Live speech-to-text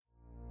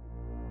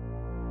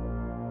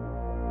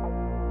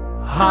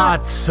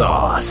Hot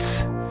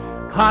sauce.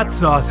 Hot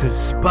sauce is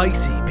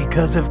spicy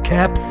because of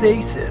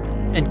capsaicin.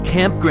 And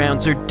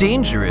campgrounds are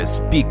dangerous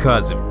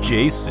because of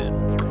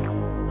Jason.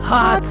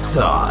 Hot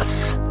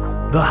sauce.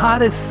 The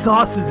hottest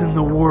sauces in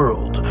the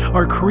world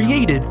are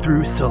created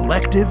through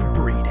selective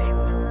breeding.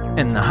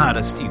 And the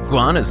hottest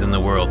iguanas in the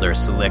world are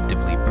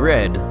selectively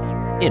bred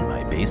in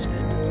my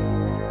basement.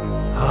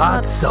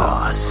 Hot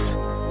sauce.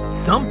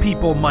 Some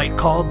people might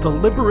call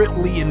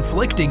deliberately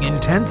inflicting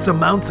intense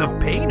amounts of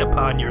pain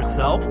upon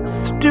yourself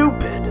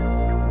stupid.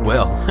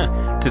 Well,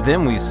 to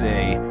them we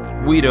say,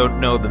 we don't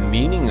know the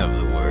meaning of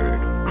the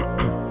word.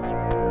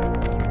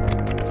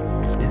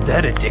 Is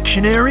that a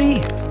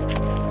dictionary?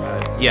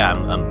 Yeah,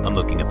 I'm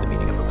looking up the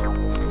meaning of the word.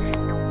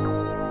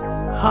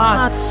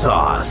 Hot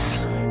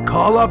sauce.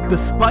 Call up the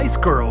Spice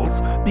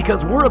Girls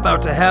because we're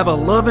about to have a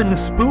lovin'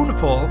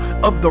 spoonful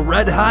of the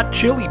red hot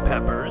chili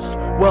peppers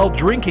while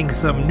drinking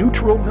some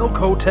Neutral Milk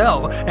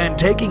Hotel and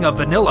taking a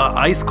vanilla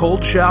ice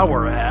cold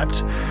shower at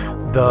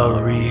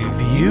the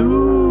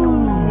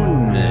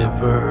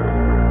Review-niverse.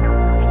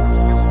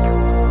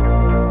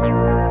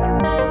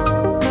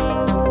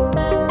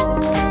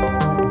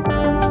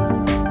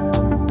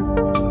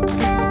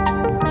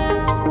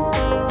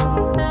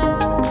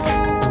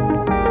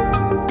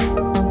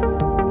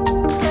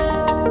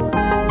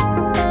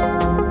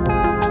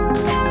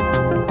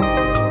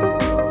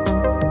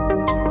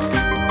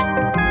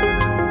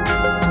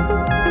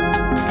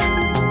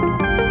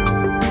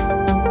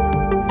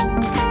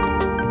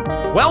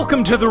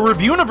 Welcome to the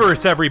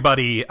Review-niverse,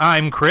 everybody.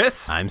 I'm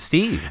Chris. I'm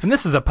Steve. And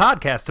this is a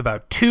podcast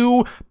about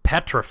two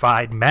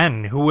petrified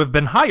men who have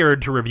been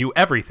hired to review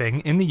everything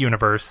in the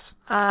universe.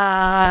 Is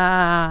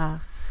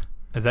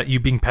that you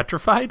being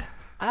petrified?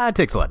 It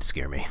takes a lot to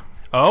scare me.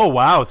 Oh,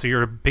 wow. So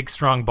you're a big,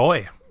 strong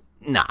boy.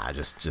 Nah,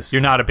 just...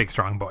 You're not a big,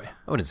 strong boy.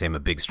 I wouldn't say I'm a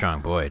big,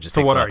 strong boy. It just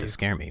takes a lot to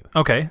scare me.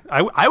 Okay.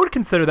 I would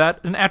consider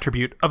that an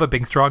attribute of a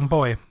big, strong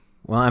boy.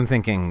 Well, I'm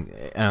thinking,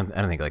 I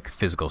don't think like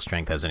physical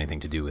strength has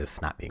anything to do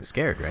with not being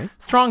scared, right?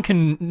 Strong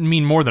can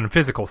mean more than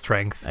physical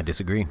strength. I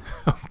disagree.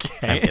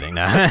 Okay. I'm kidding.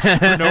 No.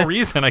 For no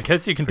reason. I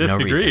guess you can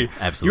disagree. No reason.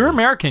 Absolutely. You're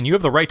American. You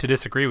have the right to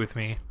disagree with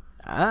me.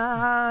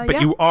 But yeah.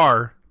 You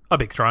are a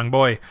big, strong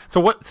boy.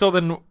 So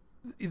then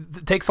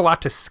it takes a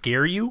lot to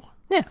scare you?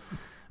 Yeah.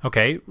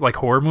 Okay. Like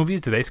horror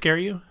movies, do they scare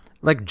you?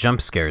 Like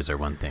jump scares are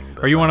one thing.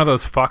 But are you one of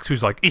those fucks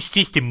who's like, it's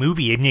just a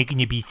movie, I'm not going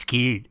to be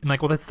scared? I'm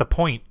like, well, that's the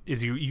point,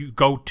 is you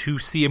go to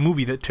see a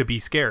movie to be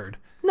scared.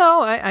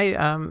 No, I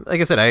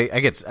like I said,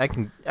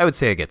 I would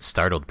say I get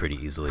startled pretty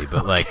easily,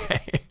 but like,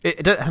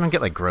 I don't get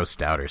like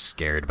grossed out or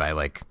scared by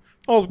like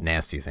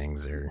nasty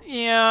things or.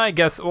 Yeah, I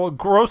guess. Well,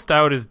 grossed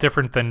out is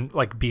different than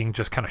like being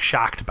just kind of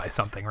shocked by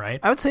something, right?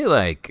 I would say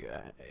like,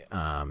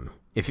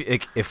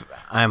 If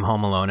I'm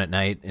home alone at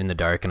night in the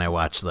dark and I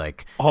watch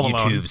like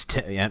YouTube's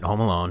Home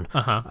Alone,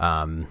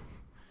 Home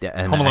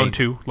Alone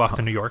 2, Lost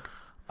in New York.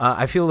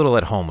 I feel a little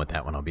at home with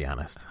that one, I'll be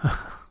honest.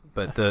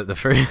 But the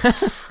first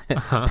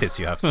piss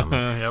you off so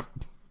much. Yep.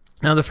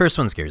 No, the first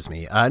one scares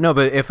me. No,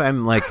 but if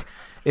I'm like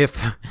if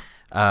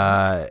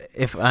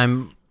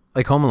I'm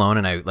like home alone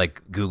and I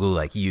like Google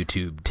like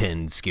YouTube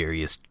 10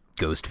 scariest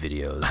ghost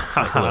videos, it's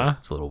like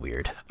it's a little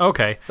weird.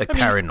 Okay. Like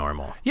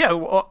paranormal. Yeah,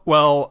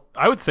 well,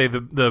 I would say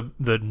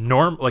the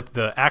norm, like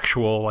the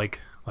actual like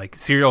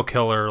serial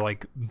killer,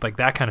 like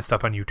that kind of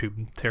stuff on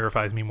YouTube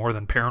terrifies me more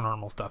than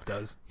paranormal stuff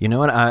does. You know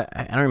what?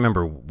 I don't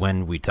remember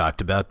when we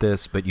talked about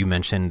this, but you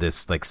mentioned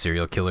this like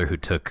serial killer who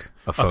took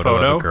a photo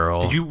of a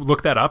girl. Did you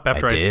look that up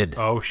after I did?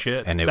 Oh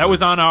shit! And that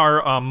was on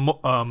our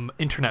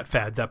Internet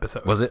Fads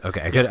episode. Was it?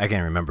 Okay, I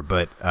can't remember,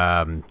 but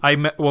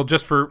well,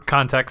 just for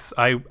context,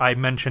 I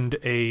mentioned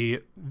a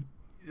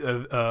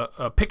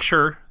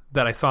picture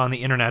that I saw on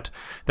the internet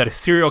that a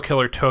serial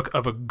killer took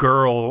of a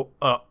girl.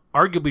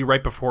 Arguably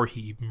right before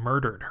he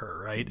murdered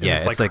her, right? And yeah,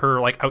 it's like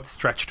her like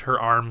outstretched her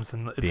arms,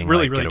 and it's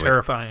really, really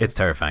terrifying. It's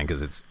terrifying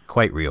because it's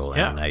quite real,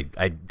 and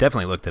I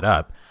definitely looked it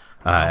up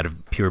out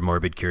of pure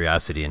morbid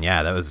curiosity, and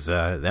yeah, that was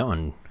that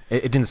one.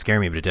 It didn't scare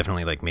me, but it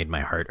definitely like made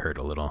my heart hurt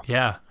a little.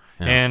 Yeah,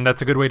 and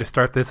that's a good way to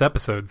start this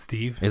episode,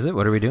 Steve. Is it?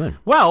 What are we doing?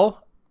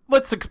 Well,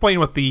 let's explain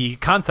what the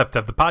concept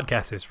of the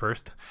podcast is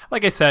first.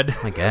 Like I said,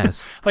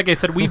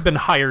 we've been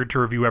hired to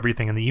review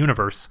everything in the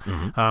universe.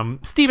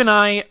 Mm-hmm. Steve and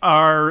I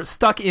are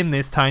stuck in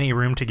this tiny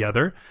room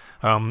together.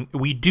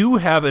 We do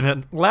have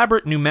an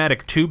elaborate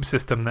pneumatic tube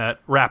system that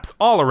wraps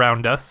all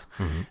around us,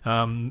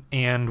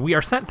 and we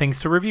are sent things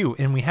to review,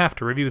 and we have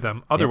to review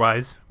them.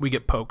 Otherwise, we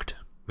get poked.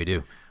 We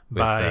do.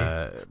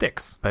 By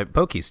sticks. By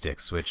pokey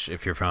sticks, which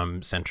if you're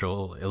from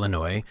central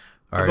Illinois...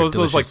 Are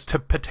those like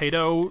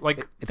potato like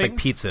it's things? like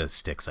pizza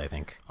sticks, I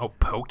think. Oh,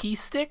 pokey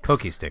sticks?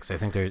 Pokey sticks. I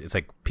think it's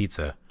like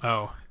pizza.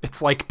 Oh,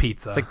 it's like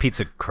pizza. It's like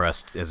pizza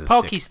crust as a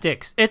pokey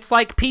stick. Sticks. It's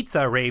like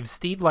pizza, raves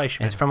Steve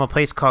Leishman. It's from a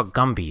place called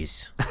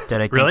Gumby's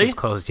that I think really? is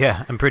closed.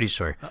 Yeah, I'm pretty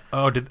sure.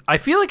 I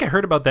feel like I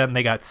heard about that and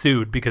they got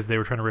sued because they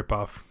were trying to rip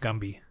off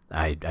Gumby.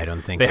 I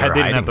don't think they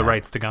didn't have the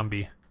rights to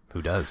Gumby.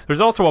 Who does?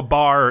 There's also a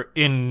bar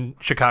in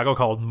Chicago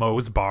called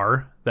Moe's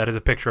Bar that is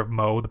a picture of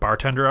Moe, the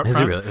bartender out front.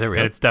 Is it real?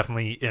 And it's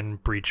definitely in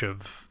breach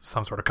of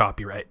some sort of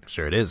copyright.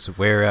 Sure it is.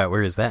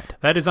 Where is that?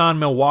 That is on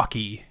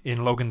Milwaukee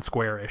in Logan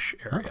Square-ish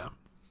area. Oh.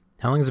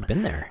 How long has it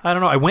been there? I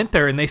don't know. I went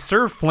there and they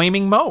serve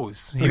flaming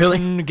Moes. You really?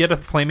 can get a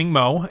flaming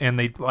Moe and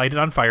they light it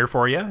on fire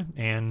for you,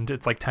 and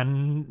it's like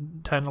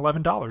 $10,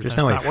 $11. There's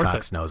no way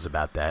Fox knows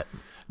about that.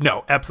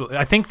 No, absolutely.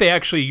 I think they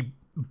actually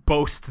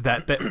boast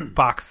that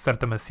Fox sent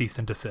them a cease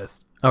and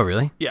desist. Oh,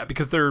 really? Yeah,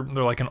 because they're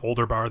like an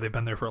older bar. They've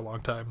been there for a long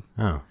time.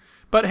 Oh.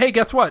 But hey,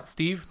 guess what,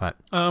 Steve? What?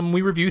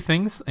 We review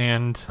things,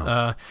 and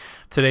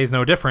today's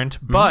no different.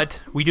 Mm-hmm.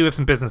 But we do have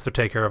some business to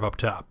take care of up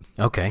top.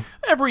 Okay.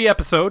 Every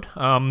episode,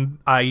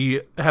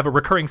 I have a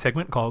recurring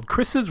segment called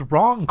Chris's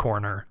Wrong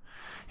Corner.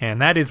 And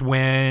that is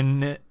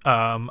when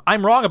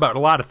I'm wrong about a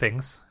lot of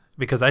things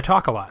because I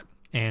talk a lot.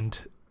 And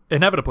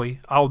inevitably,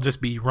 I'll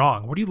just be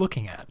wrong. What are you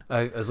looking at?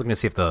 I was looking to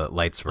see if the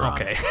lights were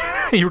on. Okay.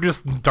 You were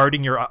just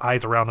darting your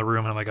eyes around the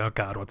room, and I'm like, oh,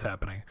 God, what's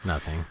happening?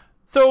 Nothing.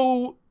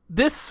 So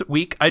this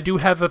week, I do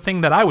have a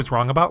thing that I was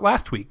wrong about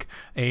last week.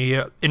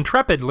 A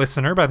intrepid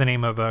listener by the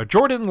name of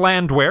Jordan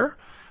Landwehr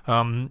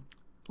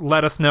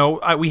let us know.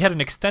 We had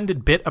an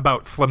extended bit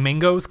about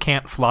flamingos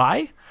can't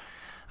fly.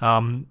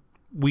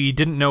 We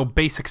didn't know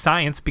basic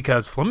science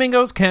because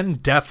flamingos can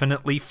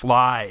definitely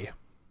fly.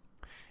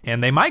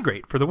 And they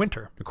migrate for the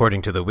winter.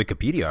 According to the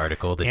Wikipedia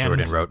article that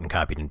Jordan wrote and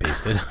copied and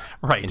pasted.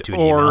 Right. Into an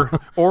email.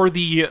 Or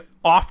the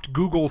oft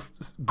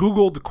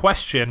Googled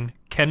question,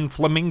 can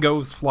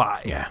flamingos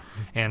fly? Yeah.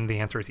 And the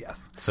answer is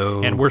yes.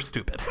 So, and we're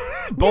stupid.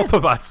 Both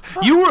of us.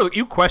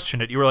 You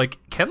questioned it. You were like,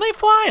 can they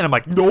fly? And I'm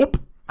like, nope.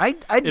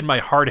 In my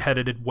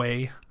hard-headed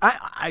way.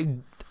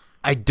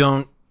 I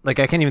don't, like,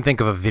 I can't even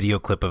think of a video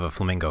clip of a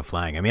flamingo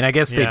flying. I mean, I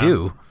guess they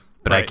do,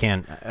 but right. I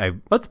can't.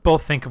 Let's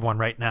both think of one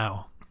right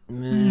now.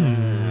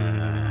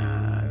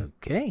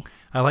 Okay.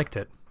 I liked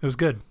it. It was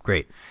good.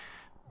 Great.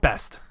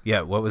 Best.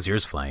 Yeah, what was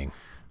yours flying?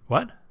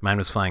 What? Mine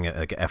was flying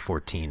like an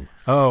F-14.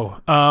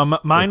 Oh,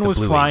 mine was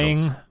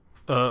flying.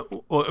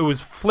 It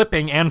was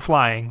flipping and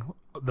flying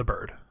the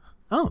bird.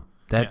 Oh,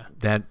 that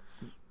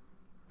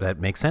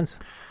makes sense.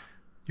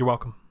 You're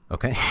welcome.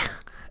 Okay.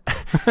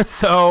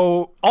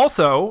 So,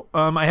 also,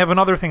 I have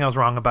another thing I was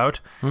wrong about.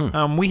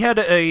 We had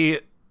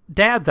a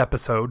dad's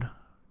episode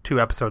 2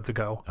 episodes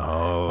ago.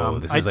 Oh,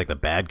 this is like the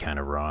bad kind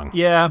of wrong.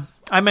 Yeah.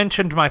 I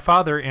mentioned my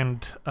father,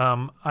 and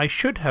I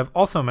should have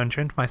also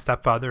mentioned my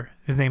stepfather.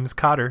 His name is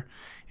Cotter,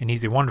 and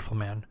he's a wonderful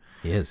man.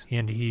 He is.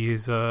 And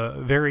he's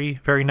very,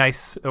 very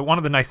nice. One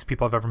of the nicest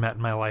people I've ever met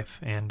in my life,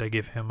 and I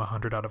give him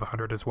 100 out of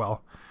 100 as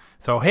well.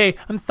 So, hey,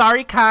 I'm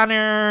sorry,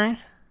 Connor.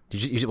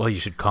 You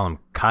should call him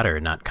Cotter,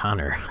 not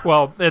Connor.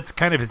 Well, it's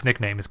kind of his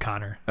nickname is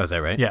Connor. Oh, is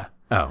that right? Yeah.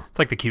 Oh. It's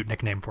like the cute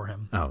nickname for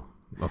him. Oh,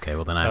 okay.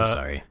 Well, then I'm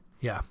sorry.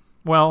 Yeah.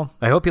 Well,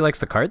 I hope he likes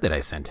the card that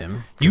I sent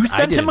him. You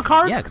sent him a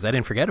card? Yeah, because I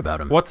didn't forget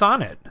about him. What's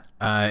on it?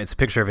 It's a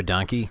picture of a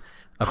donkey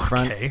up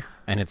front,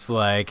 and it's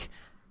like,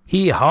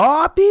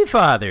 Happy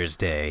Father's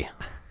Day.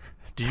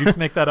 Did you just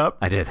make that up?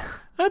 I did.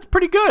 That's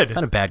pretty good. It's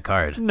not a bad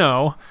card.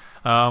 No.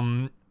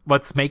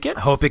 Let's make it.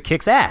 Hope it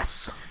kicks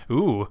ass.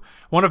 Ooh.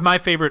 One of my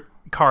favorite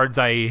cards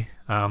I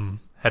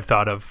had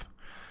thought of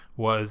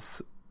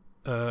was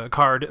a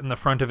card in the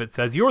front of it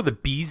says, "You're the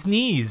bee's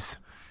knees."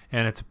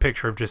 And it's a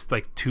picture of just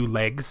like 2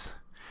 legs.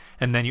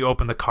 And then you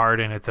open the card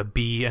and it's a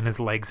bee and his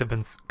legs have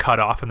been cut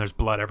off and there's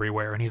blood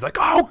everywhere. And he's like,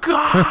 oh,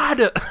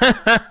 God.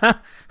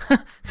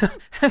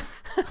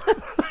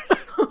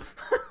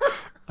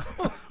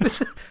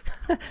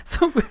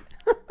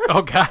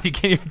 Oh, God, you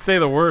can't even say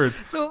the words.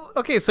 So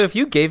if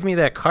you gave me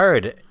that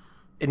card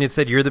and it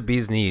said you're the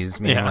bee's knees,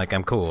 meaning like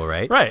I'm cool,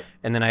 right? Right.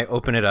 And then I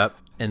open it up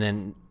and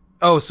then...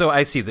 Oh, so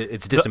I see that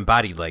it's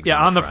disembodied legs.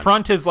 Yeah, on the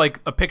front is like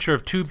a picture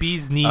of 2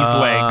 bees' knees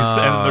legs,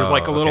 and there's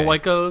like a little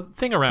like a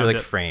thing around They're it.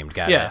 Like framed.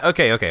 Got it.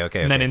 Okay.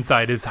 And then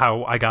inside is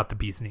how I got the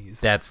bees' knees.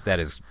 That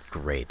is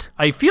great.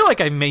 I feel like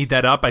I made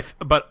that up,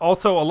 but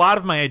also a lot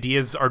of my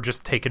ideas are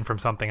just taken from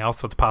something else,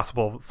 so it's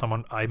possible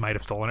I might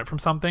have stolen it from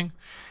something.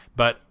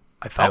 But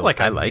I felt like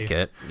I like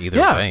it either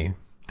way.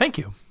 Thank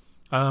you.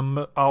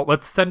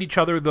 Let's send each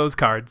other those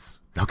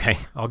cards. Okay.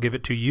 I'll give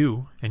it to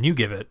you, and you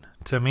give it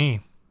to me.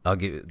 I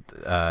give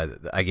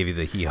you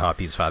the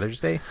Happy's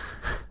Father's Day.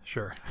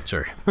 Sure.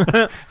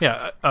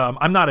 Yeah.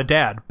 I'm not a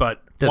dad,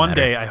 but Doesn't one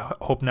matter. day I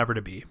hope never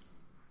to be.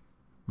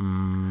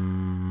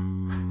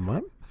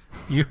 What?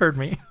 You heard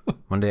me.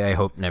 One day I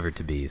hope never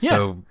to be. Yeah.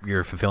 So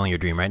you're fulfilling your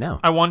dream right now.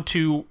 I want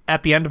to,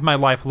 at the end of my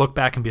life, look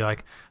back and be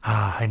like,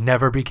 I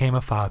never became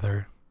a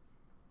father.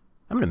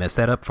 I'm gonna mess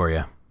that up for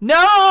you.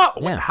 No.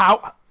 Yeah.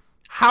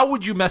 How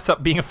would you mess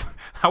up being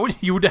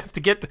you would have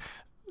to get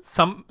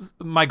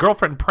my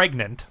girlfriend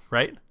pregnant,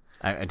 right?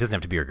 It doesn't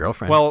have to be your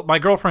girlfriend. Well, my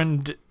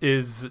girlfriend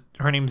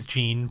her name's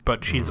Jean,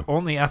 but she's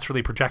only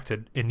astrally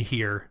projected in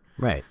here.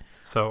 Right.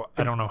 So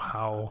I don't know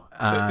how.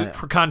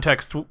 For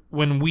context,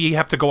 when we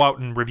have to go out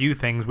and review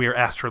things, we are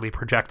astrally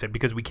projected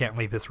because we can't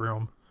leave this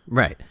room.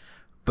 Right.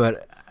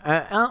 But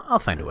I'll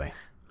find a way.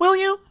 Will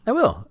you? I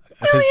will.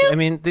 Because I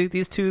mean,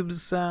 these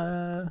tubes.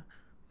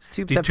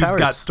 These tubes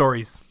got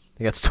stories.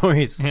 They got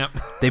stories. Yep.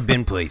 They've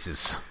been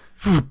places.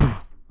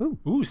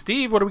 Ooh,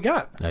 Steve, what do we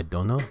got? I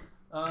don't know.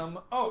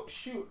 Oh,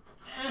 shoot.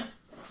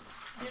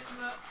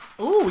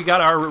 Ooh, we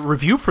got our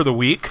review for the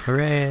week.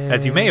 Hooray.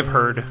 As you may have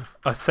heard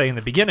us say in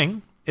the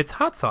beginning, it's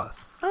hot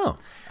sauce. Oh,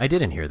 I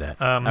didn't hear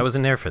that. I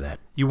wasn't there for that.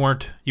 You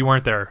weren't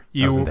there.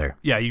 I wasn't there.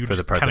 Yeah, you for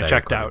the part kind of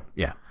checked out.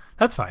 Yeah.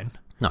 That's fine.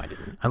 No, I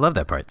didn't. I love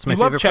that part. It's my You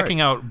favorite love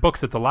checking out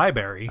books at the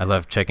library. I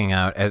love checking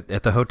out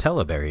at the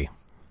Hotel-a-berry.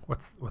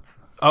 What's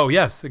Oh,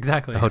 yes,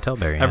 exactly. The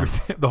Hotel-berry.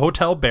 Everything. The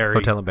Hotel-berry.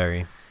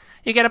 Hotel-a-berry.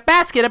 You get a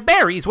basket of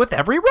berries with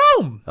every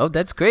room. Oh,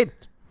 that's great.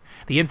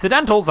 The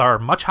incidentals are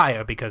much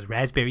higher because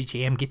raspberry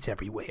jam gets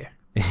everywhere.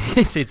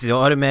 It's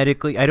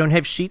automatically... I don't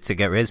have sheets. I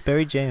got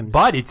raspberry jams.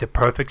 But it's a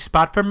perfect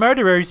spot for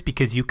murderers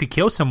because you could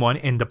kill someone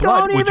and the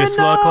blood would just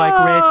look like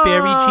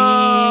raspberry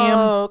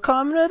jam.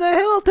 Come to the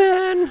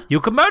Hilton.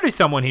 You could murder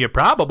someone here,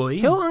 probably.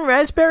 Hilton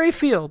Raspberry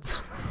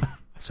Fields.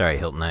 Sorry,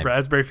 Hilton. I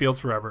Raspberry Fields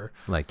forever.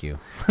 like you.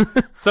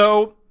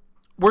 So,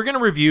 we're going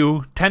to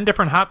review 10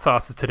 different hot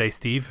sauces today,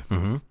 Steve.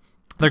 Mm-hmm.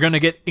 They're going to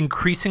get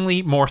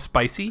increasingly more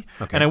spicy.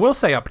 Okay. And I will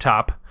say up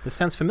top... This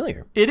sounds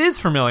familiar. It is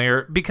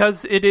familiar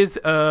because it is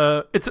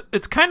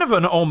it's kind of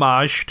an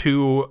homage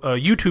to a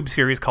YouTube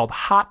series called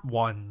Hot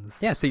Ones.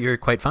 Yes, that you're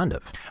quite fond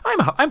of.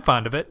 I'm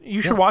fond of it. You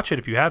should watch it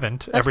if you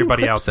haven't. I've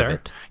Everybody seen out clips there. of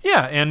it.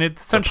 Yeah, and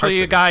it's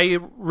essentially a guy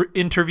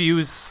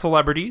interviews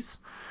celebrities.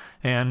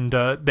 And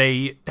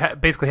they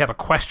basically have a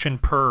question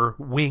per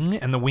wing,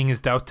 and the wing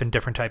is doused in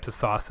different types of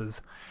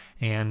sauces.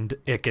 And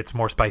it gets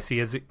more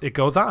spicy as it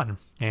goes on.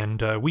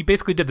 And we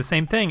basically did the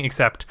same thing,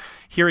 except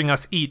hearing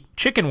us eat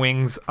chicken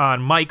wings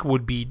on mic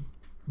would be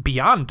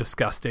beyond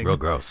disgusting. Real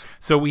gross.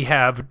 So we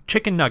have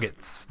chicken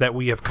nuggets that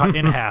we have cut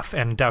in half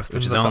and doused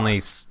in the sauce. Which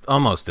is only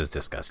almost as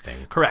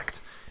disgusting. Correct.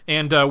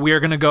 And we are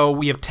going to go,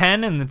 we have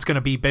 10, and it's going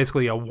to be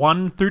basically a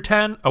 1 through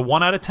 10, a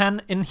 1 out of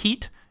 10 in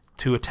heat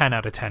to a 10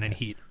 out of 10 in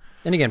heat.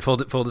 And again, full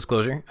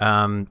disclosure,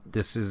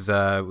 this is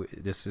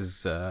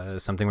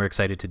something we're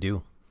excited to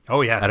do.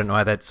 Oh, yes. I don't know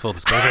why that's full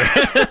disclosure.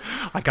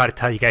 I got to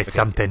tell you guys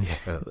something.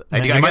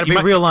 I got to be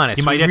real honest.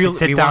 You might have to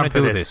sit down for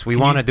this. We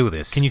want to do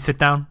this. Can you sit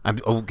down?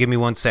 Give me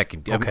 1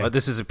 second. Okay.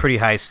 This is a pretty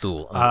high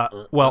stool.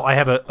 Well, I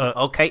have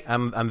okay,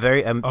 I'm on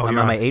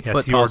my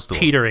 8-foot tall stool.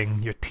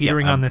 You're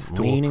teetering on this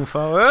stool. Leaning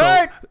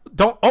forward.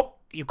 So,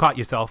 you caught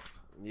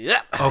yourself.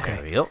 Yeah.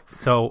 Okay.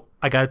 So,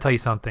 I got to tell you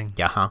something.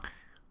 Yeah.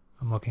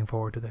 I'm looking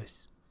forward to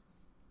this.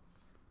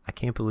 I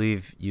can't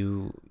believe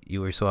you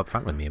were so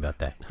upfront with me about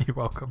that. You're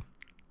welcome.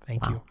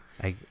 Thank you.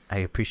 I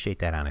appreciate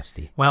that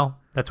honesty. Well,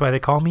 that's why they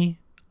call me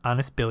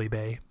Honest Billy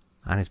Bay.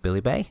 Honest Billy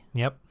Bay?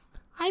 Yep.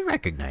 I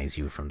recognize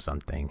you from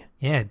something.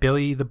 Yeah,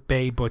 Billy the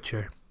Bay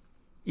Butcher.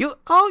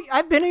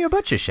 I've been at your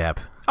butcher shop.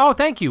 Oh,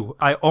 thank you.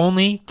 I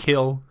only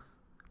kill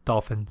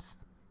dolphins.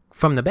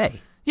 From the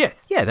bay?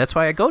 Yes. Yeah, that's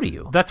why I go to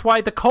you. That's why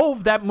The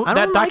Cove, that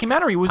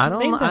documentary was named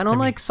after me. I don't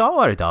like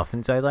saltwater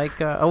dolphins. I like...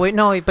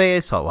 bay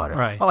is saltwater.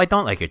 Right. Oh, I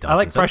don't like your dolphins. I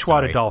like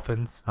freshwater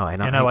dolphins. Oh, I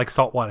don't. And I like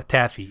saltwater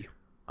taffy.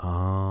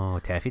 Oh,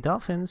 taffy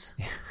dolphins.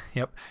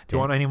 Yep. Do you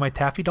want any of my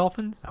taffy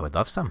dolphins? I would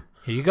love some.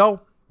 Here you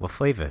go. What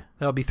flavor?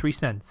 That'll be 3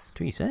 cents.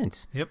 3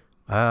 cents? Yep.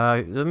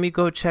 Let me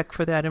go check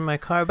for that in my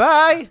car.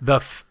 Bye!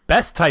 The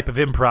best type of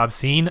improv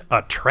scene,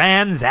 a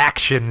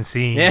transaction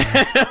scene.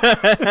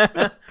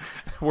 Yeah.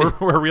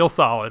 We're real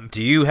solid.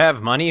 Do you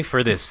have money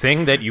for this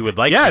thing that you would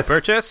like to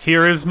purchase?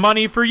 Here is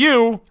money for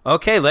you.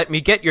 Okay, let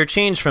me get your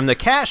change from the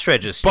cash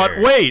register. But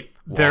wait,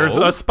 there's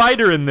a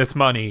spider in this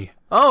money.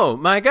 Oh,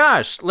 my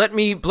gosh. Let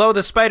me blow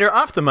the spider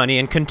off the money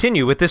and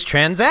continue with this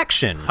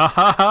transaction. Ha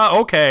ha ha,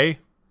 okay.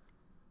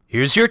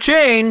 Here's your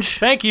change.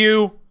 Thank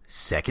you.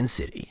 Second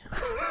City.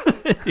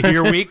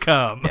 Here we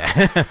come.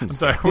 I'm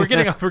sorry, we're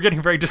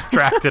getting very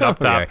distracted up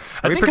top.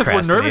 I think because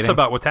we're nervous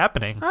about what's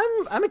happening.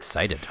 I'm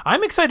excited.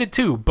 I'm excited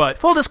too, but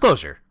full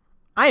disclosure.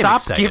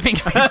 Stop giving me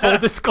full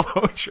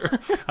disclosure.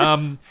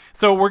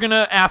 So we're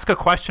gonna ask a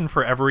question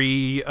for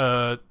every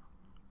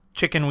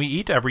chicken we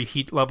eat, every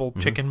heat level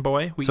chicken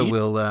boy we eat. So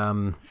we'll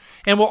and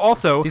we'll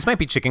also these might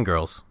be chicken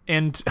girls.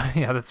 And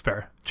yeah, that's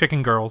fair.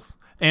 Chicken girls.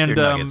 And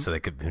nuggets, so they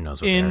could, who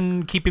knows what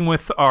in keeping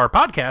with our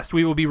podcast,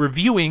 we will be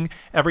reviewing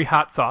every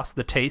hot sauce,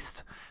 the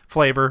taste,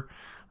 flavor,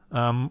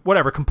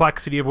 whatever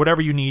complexity of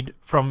whatever you need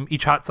from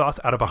each hot sauce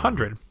out of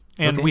 100.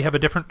 And we have a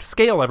different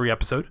scale every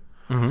episode.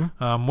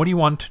 Mm-hmm. What do you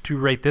want to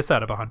rate this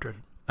out of 100?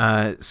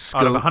 Out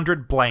of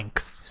 100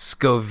 blanks.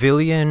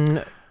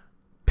 Scovillian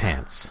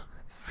pants.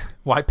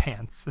 Why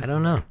pants? I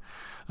don't know.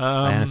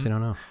 I honestly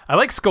don't know. I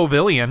like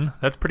Scovillian.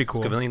 That's pretty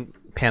cool. Scovillian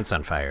pants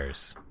on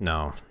fires.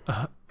 No.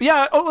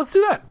 Yeah, let's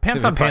do that.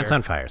 Pants on fire. Pants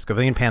on fire.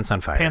 Scovillian pants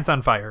on fire. Pants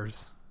on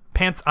fires.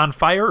 Pants on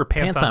fire or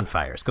pants on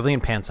fire?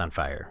 Scovillian pants on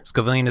fire.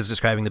 Scovillian is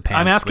describing the pants.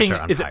 I'm asking, which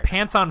are on is fire. It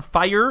pants on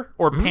fire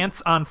or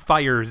pants on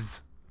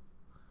fires?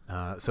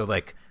 So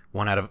like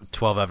 1 out of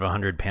 12 out of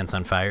 100 pants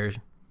on fire.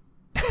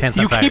 Pants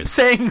on you fires. Keep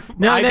saying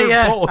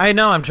both. I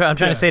know. I'm trying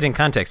to say it in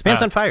context.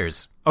 Pants on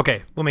fires.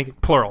 Okay, we'll make it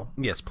plural.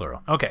 Yes,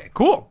 plural. Okay,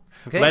 cool.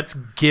 Okay. Let's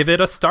give it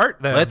a start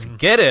then. Let's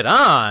get it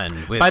on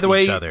with By the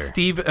way, each other.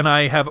 Steve and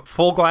I have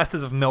full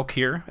glasses of milk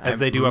here, as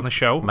they do on the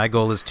show. My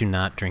goal is to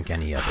not drink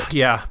any of it.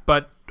 Yeah,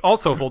 but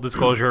also, full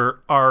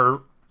disclosure,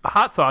 our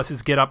hot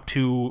sauces get up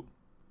to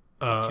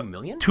 2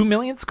 million? 2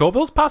 million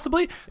Scovilles,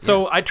 possibly.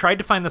 So I tried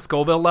to find the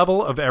Scoville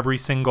level of every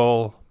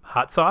single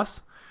hot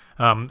sauce.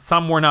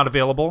 Some were not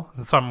available,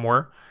 and some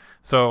were.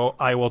 So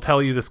I will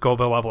tell you the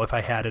Scoville level if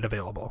I had it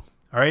available.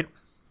 All right?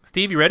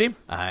 Steve, you ready?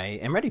 I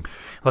am ready.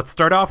 Let's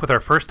start off with our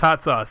first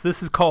hot sauce.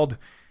 This is called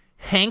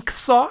Hank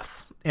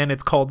sauce, and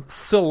it's called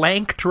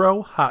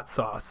Cil-ank-tro Hot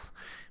Sauce,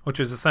 which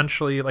is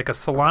essentially like a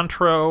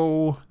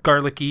cilantro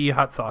garlicky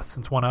hot sauce.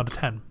 It's 1 out of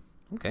 10.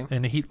 Okay.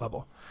 In the heat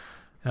level.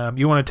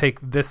 You want to take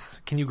this?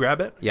 Can you grab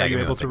it? Yeah. Are you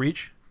able to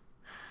reach?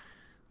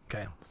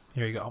 Okay.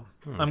 Here you go.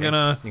 Okay. I'm going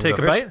to take a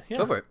first? bite. Yeah.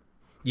 Go for it.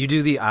 You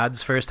do the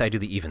odds first. I do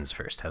the evens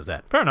first. How's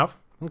that? Fair enough.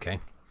 Okay.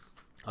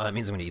 Oh, that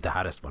means I'm going to eat the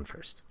hottest one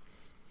first.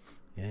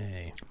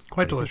 Yay.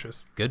 Quite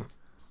delicious. Good?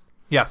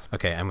 Yes.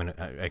 Okay. I'm going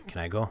to... can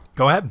I go?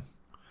 Go ahead.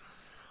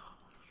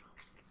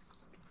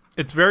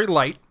 It's very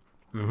light.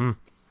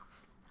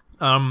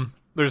 Mm-hmm.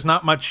 There's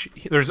not much...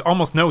 There's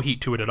almost no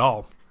heat to it at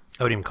all.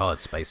 I wouldn't even call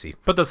it spicy.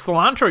 But the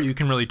cilantro you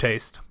can really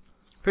taste.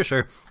 For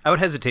sure. I would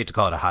hesitate to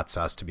call it a hot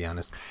sauce, to be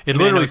honest. It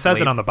literally says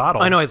it on the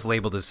bottle. I know it's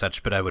labeled as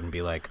such, but I wouldn't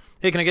be like,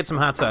 hey, can I get some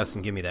hot sauce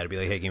and give me that? I'd be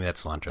like, hey, give me that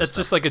cilantro It's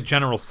stuff. just like a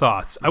general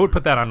sauce. I would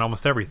put that on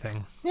almost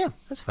everything. Yeah,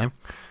 that's fine.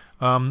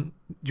 Do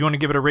you want to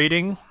give it a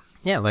rating?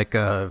 Yeah, like,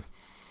 am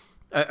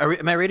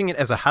I rating it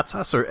as a hot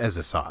sauce or as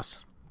a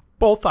sauce?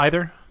 Both,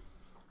 either.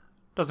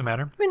 Doesn't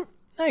matter. I mean,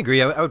 I agree.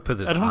 I would put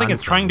this I don't on think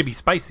it's trying to be things.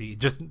 spicy.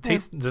 Just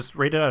taste. Just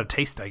rate it out of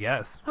taste, I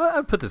guess. I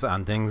would put this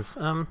on things.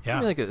 Yeah.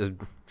 Maybe like a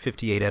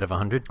 58 out of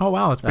 100. Oh,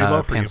 wow. That's pretty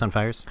low for Pants you. on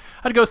fires.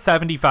 I'd go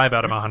 75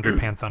 out of 100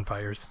 pants on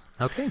fires.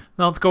 Okay.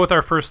 Now let's go with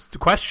our first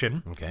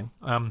question. Okay.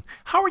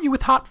 How are you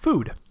with hot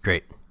food?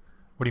 Great.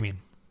 What do you mean?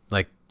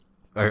 Like,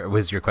 or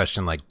was your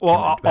question like...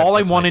 Well, all I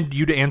that's wanted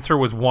you to answer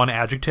was one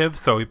adjective,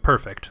 so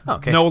perfect.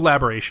 Okay. No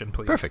elaboration,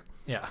 please. Perfect.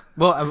 Yeah.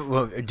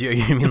 Well, do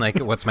you mean like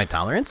what's my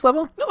tolerance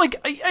level? No, like,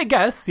 I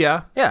guess,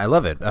 yeah. Yeah, I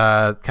love it.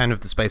 Kind of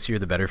the spicier,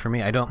 the better for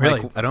me. I don't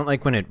Really? like. I don't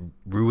like when it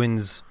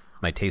ruins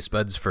my taste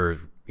buds for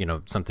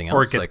something else.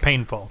 Or it gets like,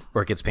 painful.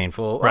 Or it gets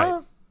painful.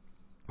 Right.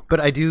 But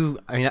I do.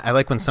 I mean, I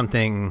like when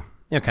something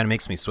kind of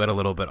makes me sweat a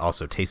little, but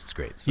also tastes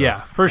great. So.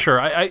 Yeah, for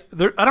sure. I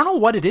don't know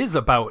what it is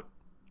about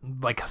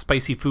like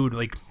spicy food.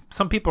 Like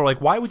some people are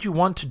like, why would you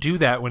want to do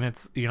that when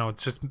it's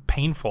it's just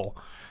painful?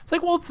 It's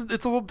like, well, it's a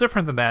little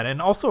different than that,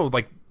 and also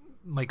like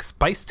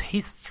spice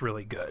tastes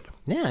really good.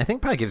 Yeah, I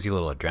think probably gives you a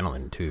little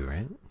adrenaline too,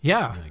 right?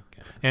 Yeah,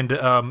 and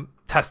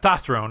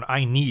testosterone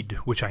I need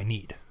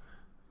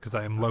because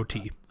I am low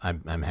T.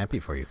 I'm happy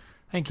for you.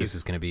 Thank you. This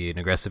is going to be an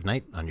aggressive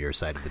night on your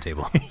side of the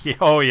table.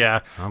 Oh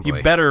yeah, Oh, you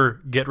boy. better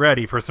get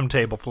ready for some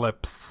table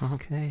flips.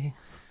 Okay.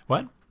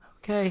 What?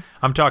 Okay.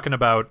 I'm talking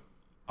about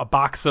a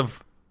box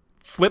of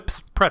Flips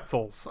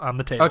pretzels on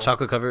the table. Oh,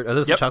 chocolate covered. Are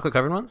those Yep. the chocolate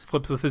covered ones?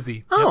 Flips with a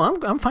Z. Oh,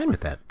 I'm fine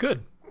with that.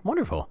 Good.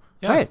 Wonderful.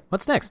 Yes. All right.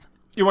 What's next?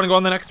 You want to go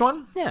on the next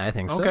one? Yeah, I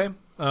think so. Okay.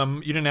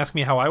 You didn't ask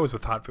me how I was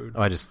with hot food.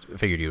 Oh, I just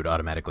figured you would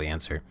automatically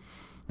answer.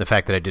 The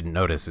fact that I didn't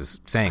notice is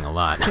saying a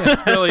lot.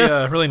 It's really,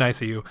 really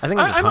nice of you. I think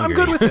I'm just I'm hungry.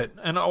 good with it.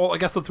 And I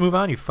guess let's move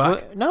on. You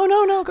fuck. No.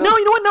 Go. No,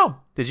 you know what? No.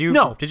 Did you?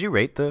 No. Did you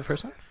rate the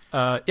first one?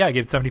 Yeah, I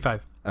gave it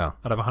 75 Oh,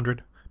 out of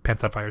 100.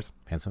 Pants on fires.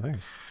 Pants on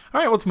Fires. All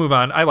right, let's move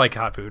on. I like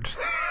hot food.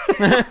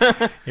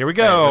 Here we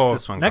go. All right,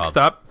 what's this one Next called?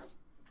 up,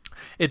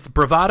 it's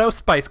Bravado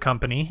Spice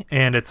Company,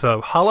 and it's a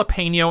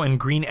jalapeno and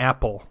green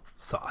apple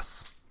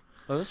sauce.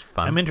 That was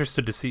fun. I'm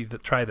interested to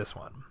try this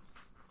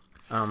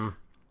one.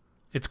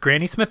 It's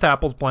Granny Smith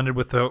apples blended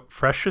with the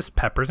freshest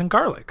peppers and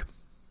garlic.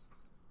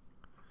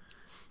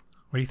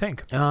 What do you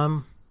think?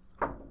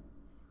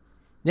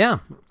 Yeah,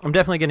 I'm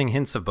definitely getting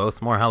hints of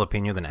both. More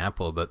jalapeno than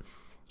apple, but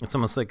it's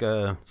almost like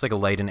a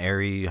light and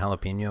airy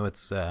jalapeno.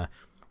 It's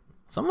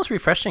almost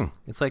refreshing.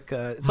 It's like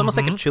it's almost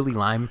like a chili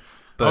lime,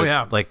 but Oh,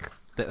 yeah. like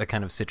that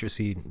kind of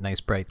citrusy, nice,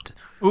 bright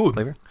Ooh,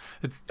 flavor.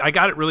 I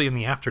got it really in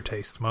the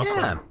aftertaste mostly.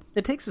 Yeah,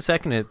 it takes a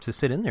second to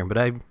sit in there, but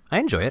I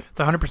enjoy it. It's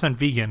 100%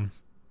 vegan.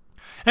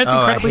 And it's I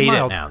incredibly hate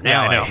mild. it now. Yeah,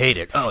 Now I know. I hate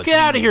it. Oh, it's Get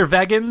out of vegan. here,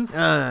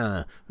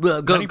 vegans.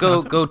 Well, how you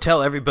pronounce it? go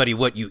tell everybody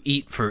what you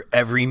eat for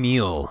every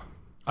meal.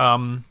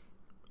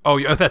 Oh,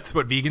 yeah, that's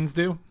what vegans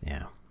do?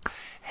 Yeah.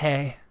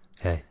 Hey,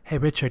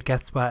 Richard,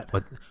 guess what?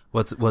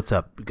 What's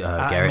up, I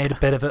Garrett? made a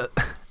bit of a...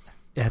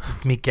 Yes,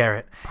 it's me,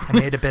 Garrett. I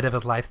made a bit of a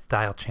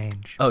lifestyle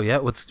change. Oh yeah,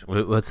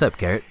 what's up,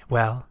 Garrett?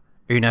 Well,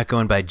 Are you not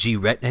going by G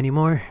Rhett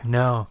anymore?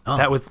 no, Oh.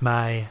 that was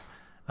my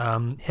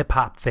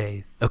hip-hop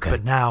phase. Okay.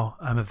 But now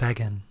I'm a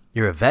vegan.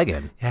 You're a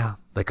vegan, Yeah.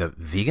 like a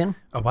vegan?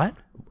 A what?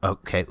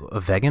 Okay, a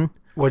vegan.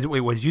 Wait,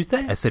 what did you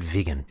say? I said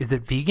vegan. Is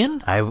it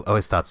vegan? I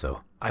always thought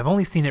so. I've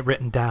only seen it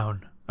written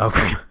down.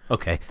 Okay.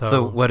 Okay. So-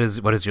 So what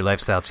is your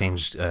lifestyle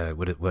change?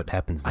 What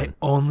happens then? I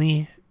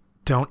only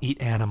don't eat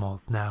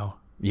animals now.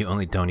 You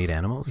only don't eat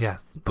animals?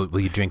 Yes. But will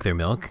you drink their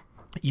milk?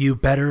 You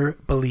better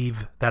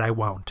believe that I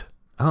won't.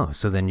 Oh,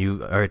 so then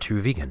you are a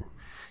true vegan.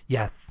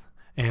 Yes.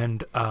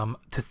 And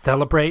to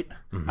celebrate,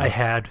 I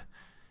had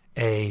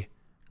a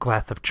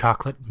glass of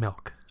chocolate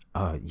milk.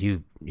 Oh,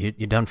 you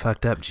done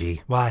fucked up,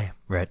 G. Why?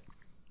 Rhett.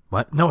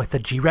 What? No, I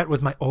said G-Ret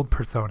was my old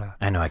persona.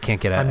 I know. I can't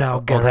get out. I'm now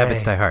Old Garay.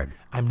 habits die hard.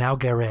 I'm now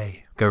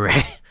Garay.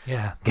 Garay.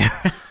 Yeah.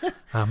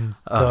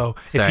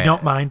 If you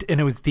don't mind,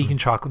 and it was vegan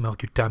chocolate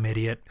milk, you dumb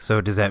idiot.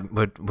 So does that?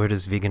 Where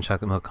does vegan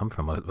chocolate milk come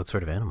from? What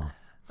sort of animal?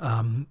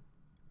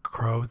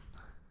 Crows.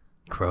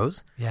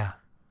 Crows? Yeah.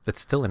 It's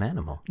still an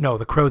animal. No,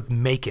 the crows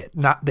make it.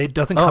 It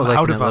doesn't come like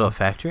out in of a little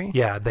factory?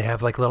 Yeah, they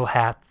have like little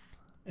hats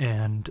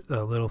and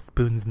little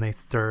spoons, and they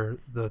stir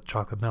the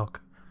chocolate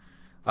milk.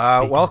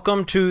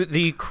 Welcome to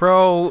the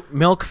Crow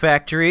Milk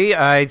Factory.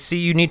 I see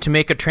you need to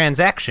make a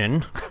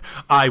transaction.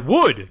 I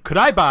would. Could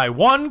I buy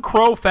 1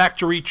 Crow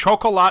Factory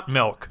chocolate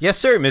milk? Yes,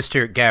 sir,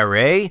 Mr.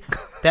 Garay.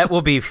 That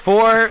will be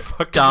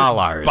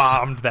 $4.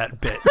 Bombed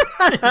that bit.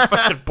 You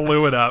fucking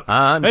blew it up.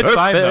 On it's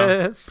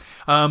purpose.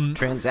 Fine though.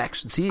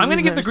 Transaction. See, I'm going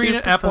to give the green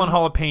apple and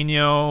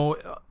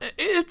jalapeno.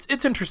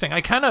 It's interesting.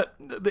 I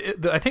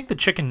think the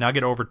chicken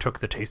nugget overtook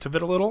the taste of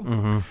it a little.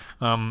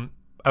 Mm-hmm.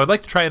 I would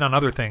like to try it on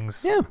other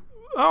things. Yeah.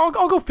 I'll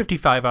go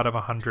 55 out of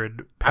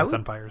 100 Pants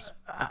on Fires.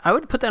 I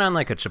would put that on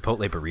like a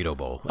Chipotle burrito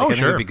bowl. I think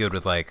it would be good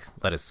with like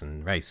lettuce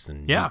and rice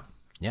and yeah.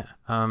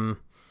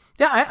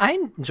 I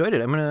enjoyed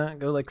it. I'm gonna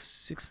go like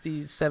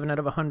 67 out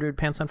of 100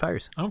 Pants on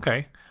Fires.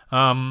 Okay.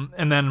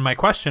 And then my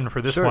question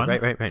for this one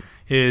right.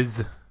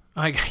 is,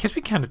 I guess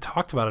we kind of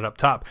talked about it up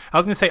top. I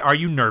was gonna say, are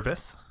you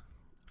nervous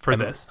for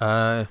this?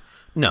 No,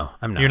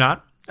 I'm not. You're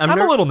not? I'm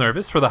a little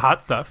nervous for the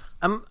hot stuff.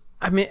 I'm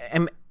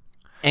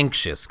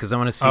anxious because I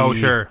want to see. Oh,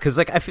 sure. Because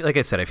I feel like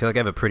I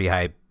have a pretty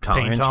high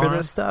tolerance for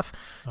this stuff.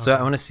 Okay. So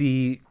I want to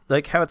see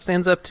like how it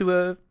stands up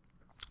to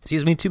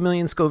 2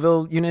 million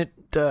Scoville unit.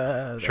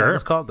 Sure.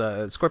 It's called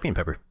scorpion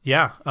pepper.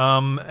 Yeah.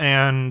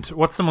 And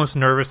what's the most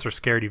nervous or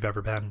scared you've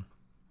ever been?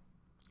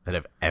 That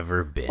I've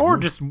ever been, or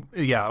just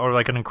or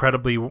like an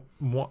incredibly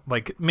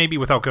like maybe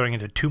without going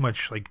into too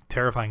much like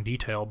terrifying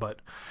detail, but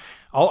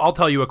I'll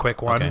tell you a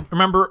quick one. Okay.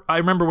 I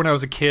remember when I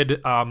was a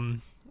kid.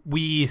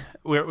 We're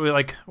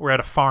at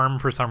a farm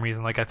for some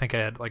reason. Like I think I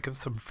had like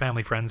some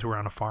family friends who were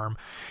on a farm,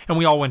 and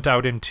we all went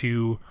out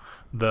into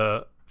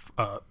the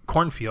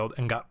cornfield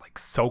and got like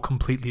so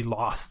completely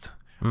lost,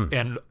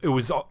 and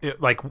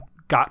it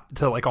got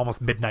to like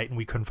almost midnight and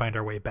we couldn't find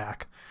our way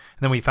back.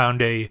 And then we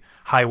found a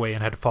highway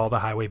and had to follow the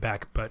highway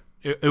back. But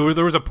there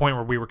was a point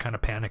where we were kind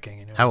of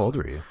panicking. And how old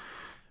were you?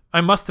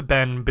 I must have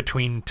been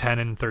between 10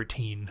 and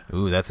 13.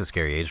 Ooh, that's a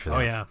scary age for that.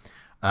 Oh yeah.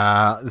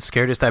 The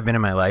scaredest I've been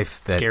in my life.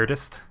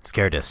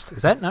 Scaredest.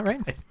 Is that not right?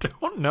 I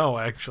don't know,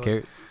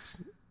 actually.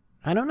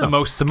 I don't know.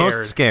 The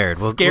most scared.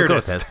 We'll go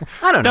with that.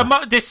 I don't know.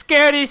 The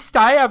scaredest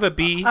I ever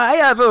be. I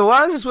ever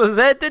was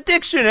at the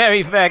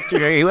dictionary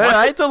factory where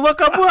I had to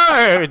look up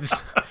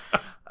words.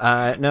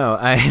 I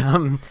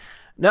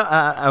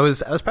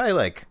was probably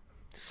like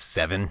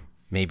 7,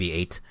 maybe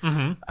 8.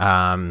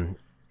 Mm-hmm.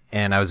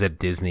 And I was at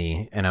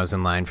Disney and I was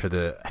in line for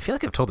I feel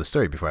like I've told the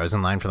story before. I was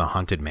in line for the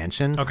Haunted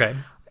Mansion. Okay.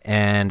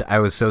 And I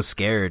was so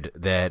scared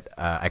that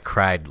I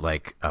cried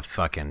like a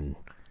fucking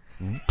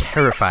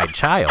terrified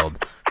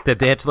child that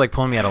they had to like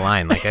pull me out of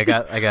line. Like I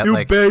got you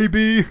like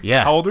baby.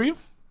 Yeah. How old are you?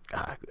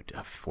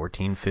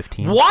 14,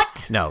 15.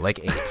 What? No, like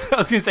 8. I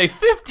was gonna say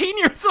 15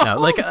 years old. No,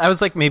 like I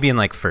was like maybe in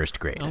like first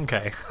grade.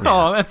 Okay.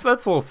 Yeah. Oh, that's a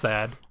little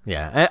sad.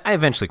 Yeah, I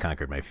eventually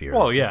conquered my fear.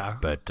 Well, yeah,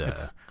 but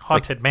it's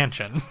Haunted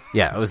Mansion.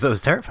 Yeah, I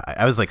was terrified.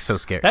 I was like so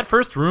scared. That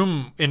first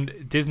room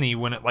in Disney,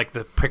 when it like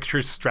the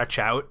pictures stretch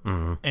out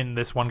and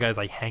this one guy's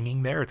like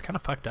hanging there, it's kind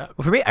of fucked up.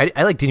 Well, for me,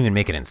 I like didn't even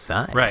make it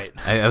inside. Right.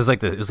 I was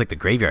like it was like the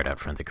graveyard out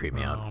front that creeped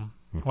me out.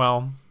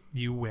 Well,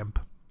 you wimp.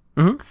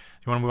 Mm-hmm.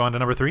 You want to move on to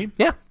number 3?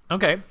 Yeah.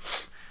 Okay.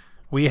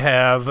 We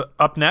have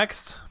up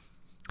next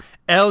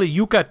El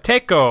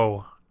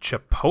Yucateco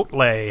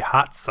Chipotle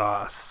Hot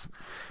Sauce.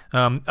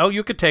 El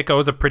Yucateco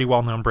is a pretty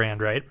well-known brand,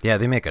 right? Yeah,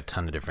 they make a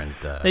ton of different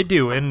they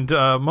do, and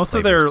most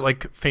of their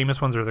like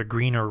famous ones are the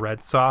green or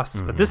red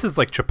sauce, but this is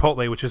like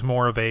Chipotle, which is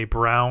more of a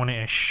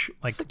brownish,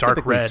 like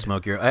dark red.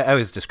 Smokier. I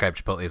always describe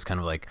Chipotle as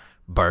kind of like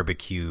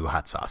barbecue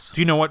hot sauce.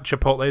 Do you know what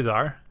Chipotles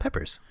are?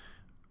 Peppers.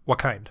 What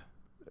kind?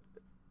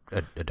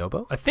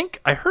 Adobo? I think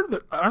I heard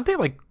that. Aren't they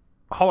like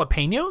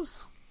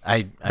jalapenos?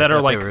 That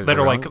are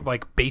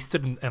like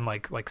basted and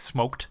like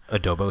smoked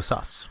adobo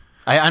sauce.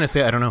 I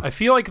honestly don't know. I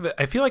feel like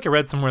I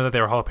read somewhere that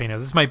they were jalapenos.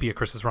 This might be a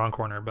Chris's wrong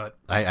corner, but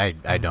I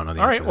don't know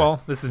the all answer. All right,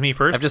 well, this is me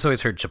first. I've just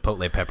always heard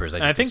Chipotle peppers.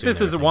 I think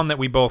this is one that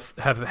we both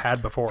have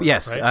had before.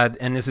 Yes, right?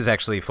 And this is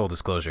actually full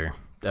disclosure,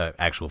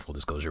 actual full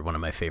disclosure. One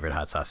of my favorite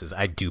hot sauces.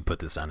 I do put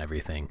this on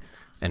everything,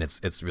 and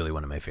it's really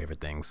one of my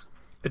favorite things.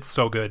 It's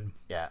so good.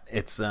 Yeah,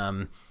 it's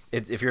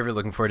if you're ever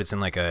looking for it, it's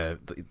in like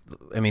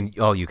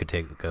all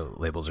Yucateco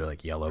labels are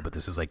like yellow, but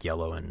this is like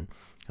yellow and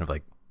kind of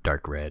like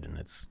dark red, and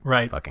it's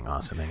fucking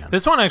awesome. Hang on.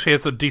 This one actually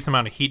has a decent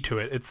amount of heat to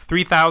it. It's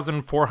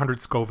 3,400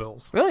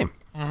 Scovilles. Really?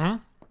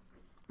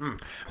 Mm-hmm.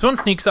 This one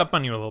sneaks up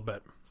on you a little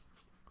bit,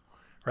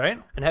 right?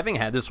 And having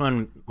had this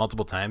one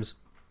multiple times,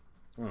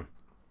 I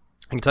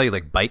can tell you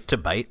like bite to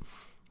bite,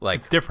 like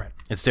it's different.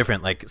 It's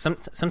different. Like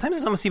sometimes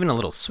it's almost even a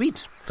little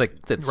sweet. It's like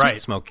that sweet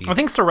smoky. I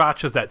think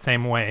Sriracha's that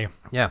same way.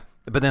 Yeah.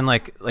 But then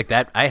like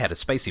that, I had a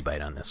spicy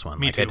bite on this one.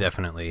 Me too.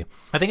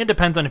 I think it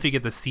depends on if you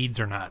get the seeds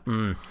or not.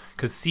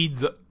 Because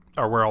seeds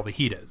are where all the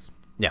heat is.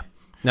 Yeah.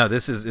 No,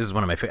 this is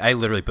one of my favorite. I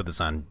literally put this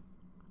on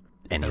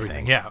anything.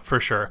 Everything. Yeah, for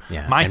sure.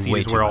 Yeah, my seed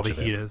is where all the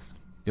heat is.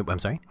 I'm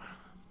sorry?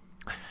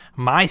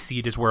 My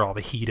seed is where all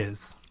the heat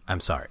is. I'm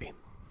sorry.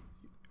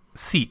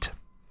 Seat.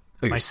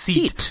 Oh, my your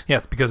seat?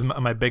 Yes, because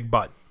my big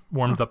butt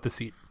warms up the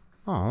seat.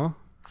 Oh.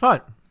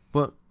 What?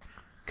 Well,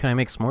 can I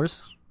make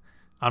s'mores?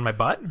 On my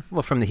butt?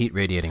 Well, from the heat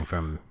radiating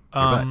from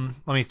your butt.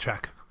 Let me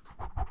check.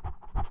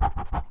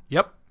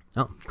 Yep.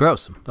 Oh,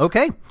 gross.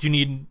 Okay. Do you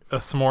need a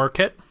s'more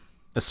kit?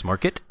 A s'more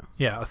kit?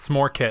 Yeah, a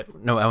s'more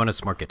kit. No, I want a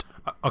s'more kit.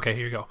 Okay,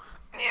 here you go.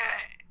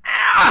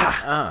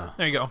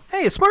 There you go.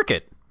 Hey, a s'more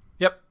kit.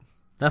 Yep.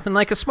 Nothing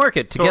like a s'more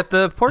kit to get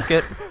the pork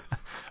kit.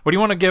 What do you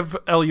want to give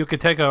El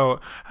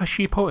Yucateco a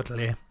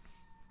chipotle?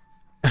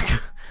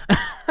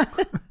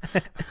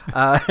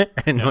 I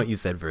didn't know what you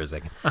said for a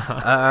second.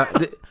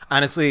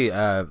 Honestly,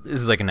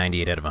 this is like a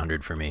 98 out of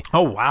 100 for me.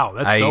 Oh, wow.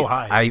 That's so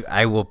high.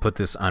 I will put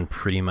this on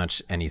pretty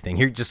much anything.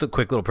 Here, just a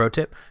quick little pro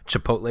tip.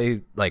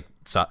 Chipotle, like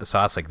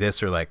sauce like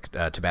this or like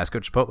Tabasco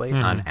Chipotle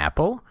on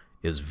apple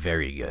is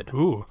very good.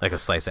 Ooh. Like a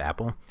slice of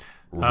apple.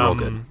 Real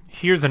good.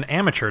 Here's an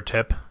amateur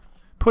tip.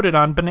 Put it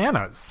on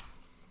bananas.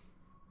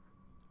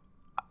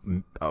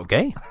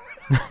 Okay.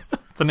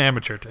 It's an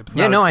amateur tip. It's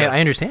yeah, no, I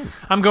understand.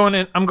 I'm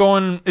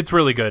going, it's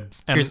really good.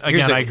 And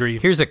I agree.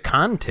 Here's a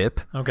con tip.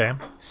 Okay.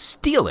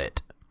 Steal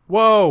it.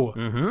 Whoa.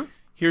 Mm-hmm.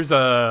 Here's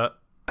a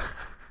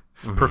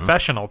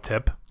professional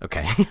tip.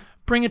 Okay.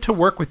 Bring it to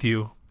work with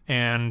you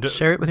and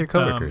share it with your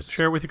coworkers.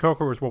 Share it with your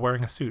coworkers while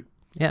wearing a suit.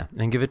 Yeah,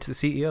 and give it to the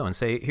CEO and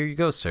say, "Here you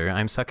go, sir.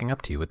 I'm sucking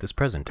up to you with this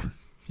present."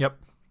 Yep.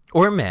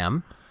 Or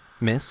ma'am,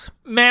 miss.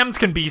 Ma'ams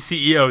can be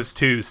CEOs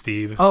too,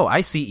 Steve. Oh,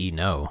 I see.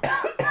 No.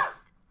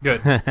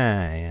 Good.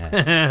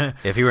 Yeah.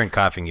 If you weren't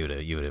coughing, you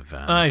would have.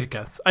 I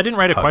guess I didn't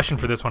write a question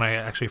for this one. I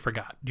actually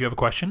forgot. Do you have a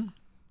question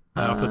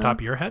off the top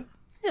of your head?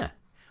 Yeah.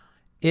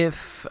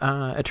 If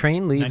a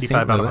train leaves 95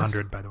 St. Louis, out of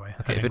 100, by the way.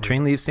 Okay. If a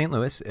train leaves St.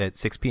 Louis at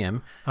 6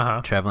 p.m.,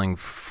 traveling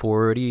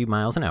 40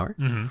 miles an hour,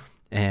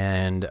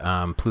 and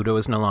Pluto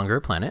is no longer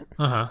a planet,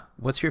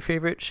 what's your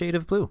favorite shade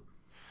of blue?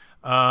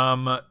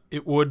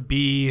 It would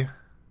be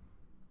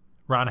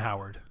Ron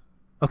Howard.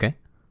 Okay.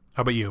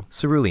 How about you?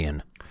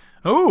 Cerulean.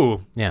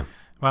 Oh. Yeah.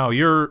 Wow,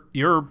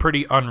 you're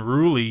pretty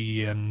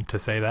unruly and to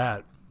say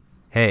that.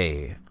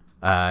 Hey.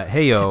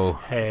 Hey-yo.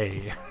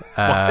 Hey.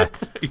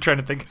 What? Are you trying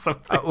to think of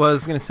something? Well, I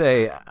was going to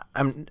say,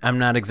 I'm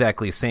not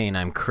exactly saying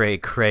I'm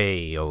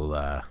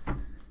Crayola.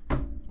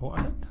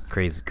 What?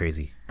 Crazy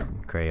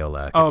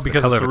Crayola. Oh,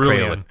 because it's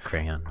cerulean.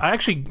 Crayon. I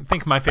actually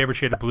think my favorite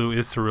shade of blue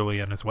is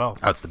cerulean as well.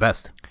 Oh, it's the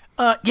best.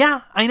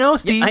 Yeah, I know,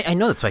 Steve. Yeah, I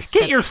know, that's why I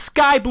said... Get your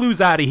sky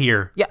blues out of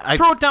here. Yeah,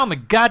 throw it down the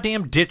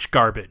goddamn ditch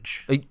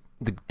garbage.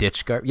 The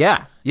ditch garbage?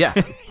 Yeah.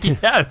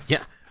 Yes. Yeah.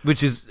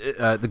 Which is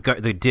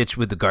the ditch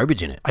with the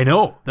garbage in it. I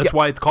know. That's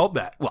why it's called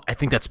that. Well, I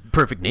think that's a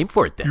perfect name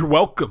for it then. You're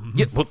welcome.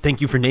 Yeah, well,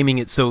 thank you for naming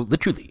it so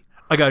literally.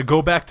 I gotta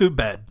go back to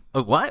bed.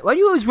 Why do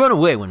you always run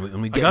away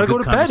when we get I gotta go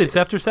to bed. It's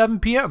after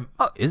 7 p.m.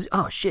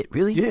 Oh, shit,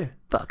 really? Yeah.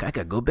 Fuck, I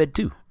gotta go to bed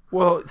too.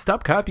 Well,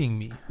 stop copying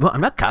me. Well, I'm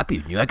not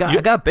copying you. I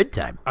got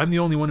bedtime. I'm the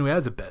only one who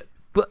has a bed.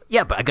 But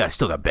yeah, but I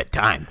still got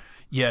bedtime.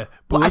 Yeah.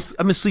 Well,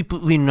 I'm asleep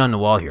leaning on the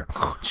wall here.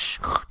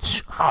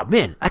 Oh,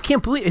 man, I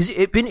can't believe... Has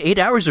it been 8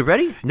 hours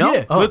already? No?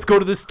 Yeah, let's go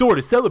to the store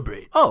to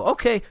celebrate. Oh,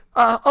 okay.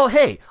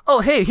 Hey,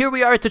 here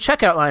we are at the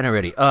checkout line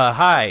already.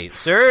 Hi,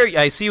 sir.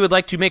 I see you would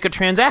like to make a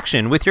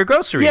transaction with your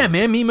groceries. Yeah,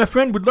 man, me and my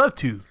friend would love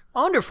to.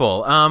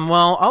 Wonderful.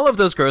 Well, all of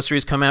those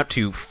groceries come out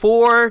to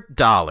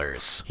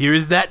 $4. Here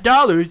is that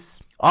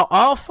dollars.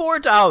 All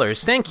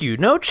 $4. Thank you.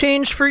 No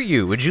change for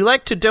you. Would you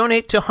like to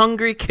donate to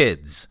hungry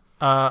kids?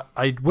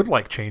 I would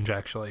like change,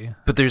 actually.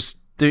 But it's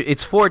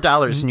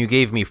 $4 and you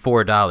gave me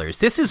 $4.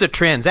 This is a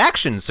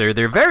transaction, sir.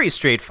 They're very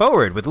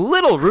straightforward with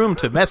little room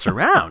to mess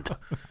around.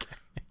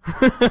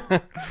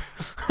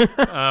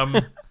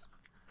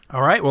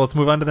 All right, well, let's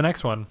move on to the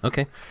next one.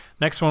 Okay.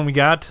 Next one we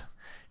got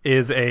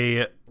is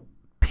a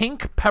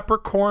pink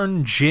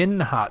peppercorn gin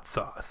hot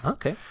sauce.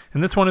 Okay.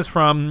 And this one is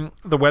from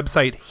the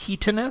website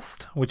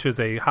Heatonist, which is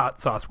a hot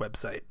sauce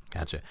website.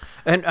 Gotcha.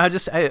 And I'm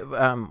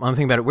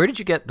thinking about it. Where did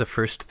you get the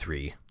first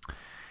three?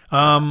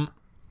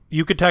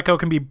 Yucateco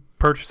can be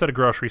purchased at a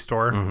grocery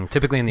store. Mm-hmm.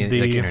 Typically in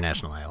the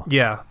international aisle.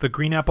 Yeah, the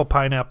green apple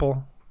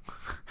pineapple.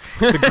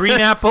 The green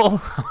apple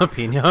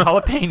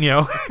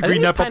jalapeno.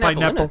 Green apple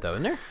pineapple. Though,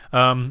 isn't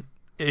there?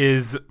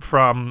 Is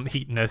from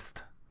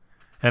Heatonist.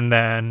 And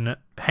then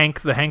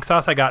the Hank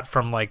sauce I got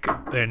from like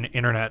an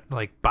internet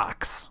like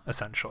box,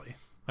 essentially.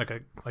 Like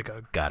a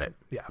Got it.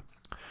 Yeah.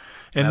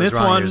 And this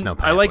one, no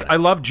I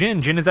love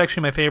gin. Gin is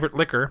actually my favorite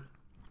liquor.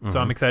 So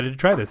I'm excited to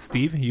try this.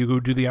 Steve, you go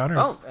do the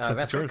honors. Oh,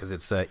 that's right, because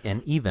it's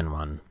an even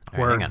one.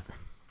 All right, hang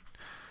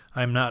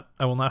on.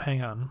 I will not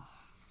hang on.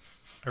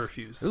 I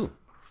refuse. Ooh. I'm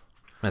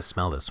going to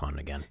smell this one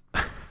again.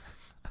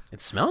 It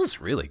smells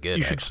really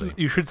good, actually.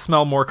 You should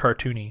smell more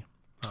cartoony.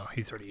 Oh,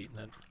 he's already eaten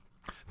it.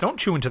 Don't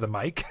chew into the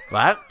mic.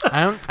 What?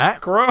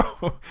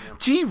 Grow.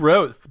 Gee,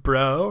 roasts,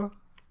 bro.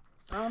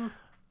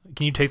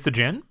 Can you taste the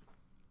gin?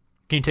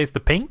 Can you taste the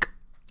pink?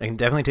 I can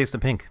definitely taste the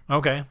pink.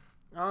 Okay.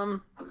 He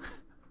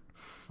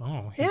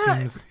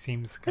yeah,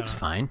 seems kinda... It's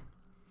fine.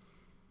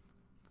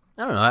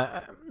 I don't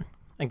know.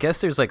 I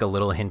guess there's like a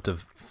little hint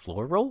of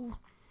floral,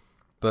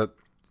 but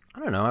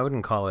I don't know. I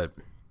wouldn't call it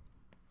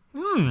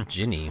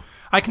ginny.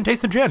 I can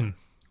taste the gin.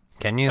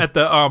 Can you? At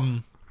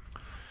the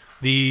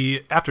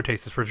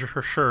aftertaste is for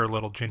sure a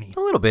little ginny. A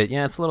little bit,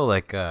 yeah. It's a little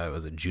like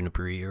was it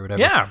junipery or whatever?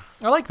 Yeah,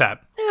 I like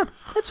that. Yeah,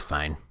 it's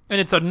fine. And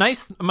it's a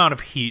nice amount of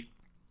heat.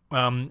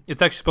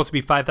 It's actually supposed to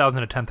be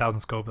 5,000 to 10,000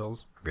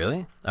 Scovilles.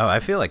 Really? Oh, I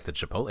feel like the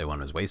Chipotle one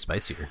was way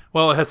spicier.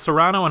 Well, it has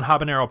serrano and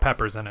habanero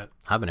peppers in it.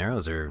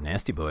 Habaneros are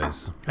nasty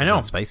boys. I know. It's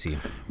not spicy.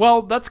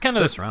 Well, that's kind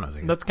of serranos, I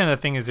guess. that's kind of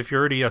the thing is if you're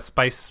already a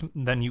spice,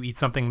 then you eat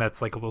something that's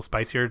like a little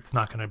spicier. It's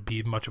not going to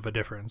be much of a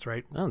difference,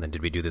 right? Oh, then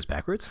did we do this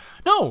backwards?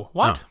 No.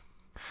 What? Oh.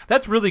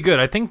 That's really good.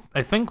 I think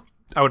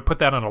I would put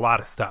that on a lot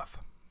of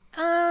stuff.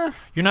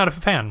 You're not a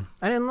fan.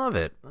 I didn't love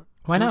it.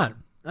 Why not?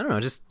 I don't know.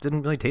 It just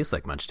didn't really taste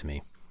like much to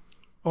me.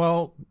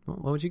 Well,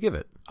 what would you give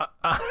it?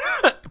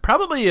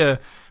 Probably a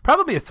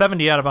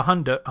 70 out of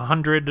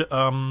 100.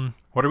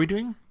 What are we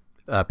doing?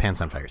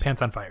 Pants on Fires.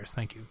 Pants on Fires.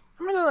 Thank you.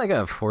 I'm gonna like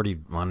a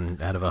 41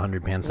 out of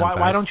 100 Pants on Fires.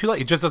 Why don't you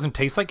like it? Just doesn't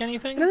taste like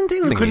anything. It doesn't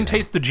taste like anything. You couldn't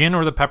taste the gin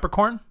or the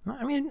peppercorn.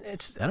 I mean,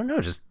 I don't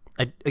know.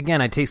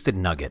 I tasted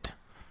nugget.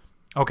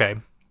 Okay.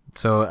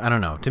 So I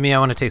don't know. To me, I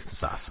want to taste the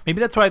sauce.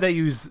 Maybe that's why they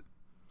use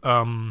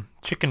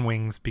chicken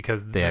wings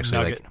because they actually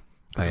nugget.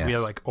 We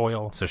have like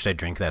oil. So should I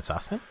drink that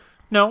sauce then?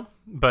 No,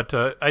 but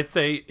I'd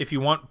say if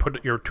you want,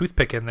 put your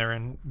toothpick in there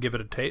and give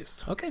it a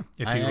taste. Okay.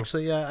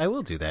 I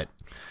will do that.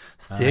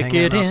 Stick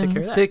it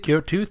in, stick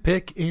your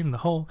toothpick in the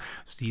hole.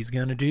 Steve's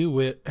going to do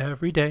it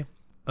every day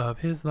of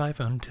his life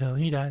until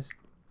he dies.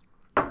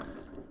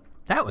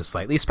 That was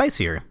slightly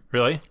spicier.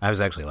 Really? I was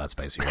actually a lot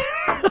spicier.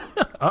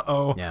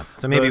 Uh-oh. Yeah.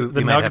 So maybe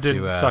the might nug have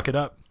didn't to... suck it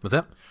up. What's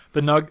that?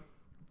 The nug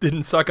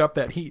didn't suck up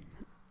that heat.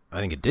 I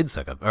think it did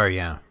suck up. Or,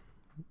 yeah.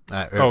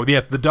 The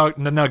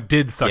nug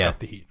did suck up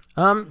the heat.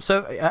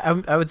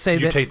 So I would say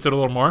Did you taste it a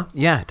little more?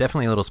 Yeah,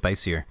 definitely a little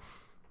spicier.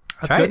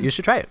 That's good. You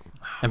should try it.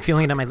 I'm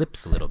feeling it on my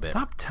lips a little bit.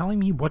 Stop telling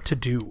me what to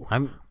do.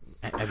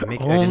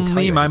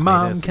 Only my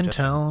mom can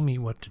tell me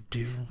what to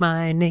do.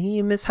 My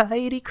name is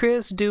Heidi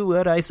Chris. Do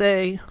what I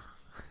say.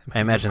 I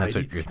imagine that's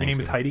what you're thinking. Your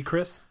name is Heidi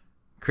Chris?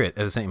 Chris.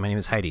 I was saying my name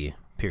is Heidi.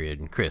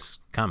 Period. Chris.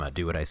 Comma.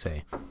 Do what I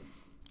say.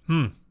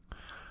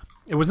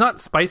 It was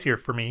not spicier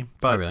for me,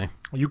 but really?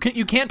 You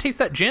can't taste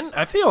that gin.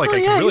 I feel like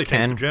I can really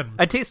taste the gin.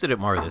 I tasted it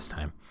more this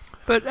time,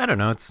 but I don't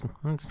know. It's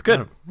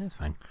good. It's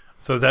fine.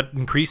 So does that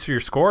increase your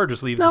score, or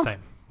just leave it the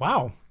same?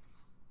 Wow.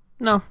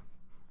 No.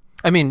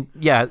 I mean,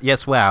 yeah,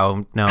 yes,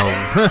 wow, no.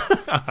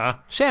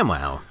 Sham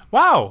wow.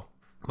 Wow.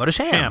 What a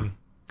sham.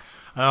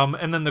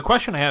 And then the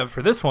question I have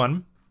for this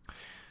one,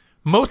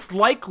 most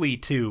likely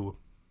to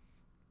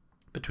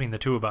between the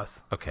two of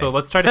us. Okay. So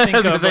let's try to think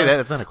that's not a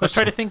question. Let's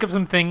try to think of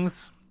some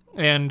things,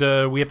 and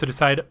we have to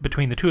decide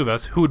between the two of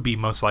us who would be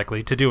most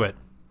likely to do it.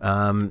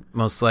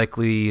 Most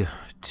likely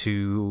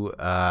to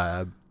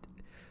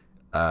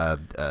do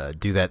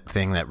that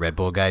thing that Red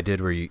Bull guy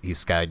did where he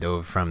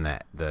skydove from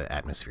the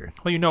atmosphere.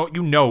 Well, you know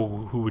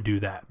who would do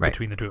that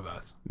between the two of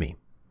us. Me.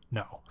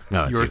 No,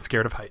 you're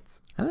scared of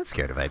heights. I'm not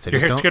scared of heights. You're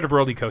scared of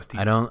roller coasters.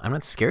 I'm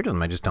not scared of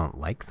them. I just don't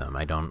like them.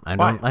 I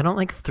don't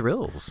like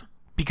thrills.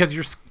 Because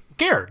you're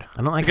scared.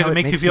 I don't like because how it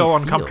makes you feel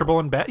uncomfortable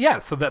and bad. Yeah,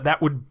 so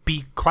that would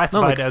be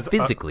classified as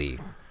physically.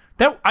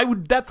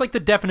 That's like the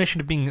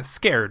definition of being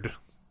scared,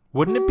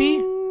 wouldn't it be?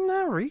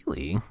 Not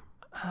really.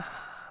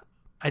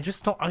 I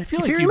just don't. I feel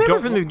if like you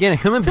remember from the beginning.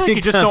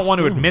 You just don't want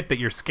to admit that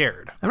you're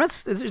scared. I'm not.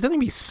 There's nothing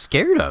to be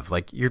scared of.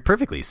 Like, you're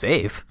perfectly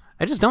safe.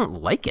 I just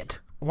don't like it.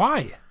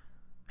 Why?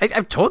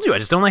 I've told you. I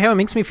just don't like how it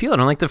makes me feel. I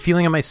don't like the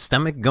feeling of my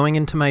stomach going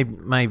into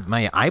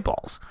my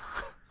eyeballs.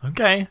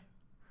 Okay.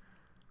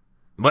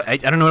 But I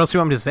don't know what else you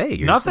want me to say.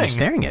 You're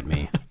staring at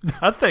me.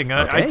 Nothing.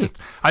 Okay.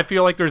 I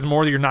feel like there's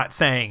more that you're not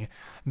saying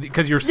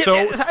because you're so.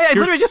 I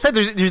literally just said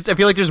I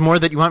feel like there's more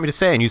that you want me to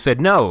say, and you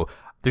said no.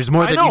 There's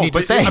more that you need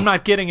to say. I'm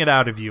not getting it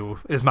out of you.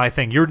 Is my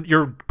thing.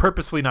 You're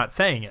purposely not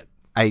saying it.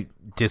 I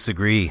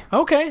disagree.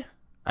 Okay.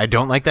 I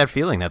don't like that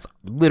feeling. That's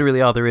literally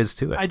all there is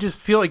to it. I just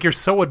feel like you're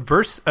so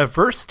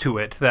averse to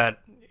it that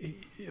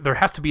there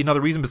has to be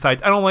another reason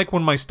besides I don't like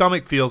when my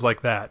stomach feels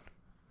like that.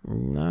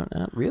 No,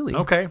 not really.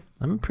 Okay.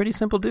 I'm a pretty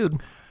simple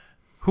dude.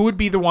 Who would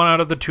be the one out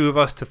of the two of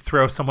us to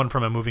throw someone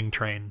from a moving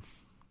train?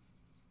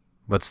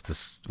 What's the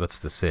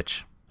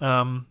sitch?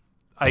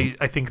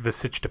 I think the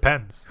sitch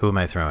depends. Who am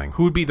I throwing?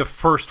 Who would be the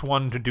first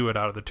one to do it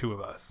out of the two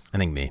of us? I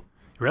think me.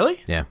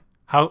 Really? Yeah.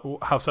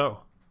 How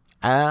so?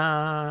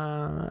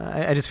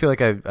 I just feel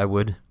like I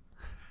would.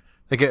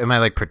 Like, am I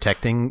like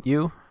protecting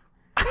you?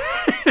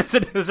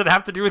 Does it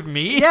have to do with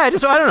me? Yeah, I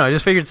don't know. I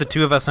just figured it's the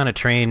two of us on a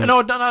train.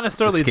 No, not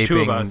necessarily the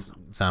two of us.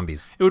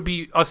 Zombies. It would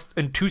be us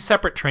in two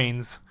separate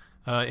trains,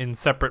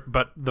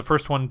 but the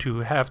first one to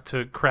have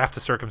to craft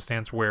a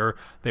circumstance where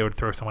they would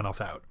throw someone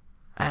else out.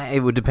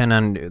 It would depend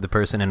on the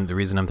person and the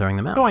reason I'm throwing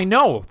them out. No, I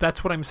know.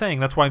 That's what I'm saying.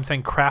 That's why I'm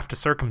saying craft a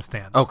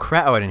circumstance. Oh,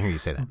 I didn't hear you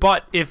say that.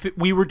 But if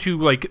we were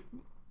to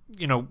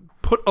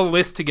put a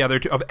list together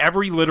of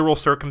every literal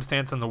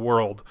circumstance in the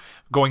world,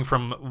 going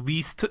from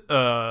least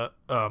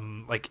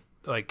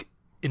like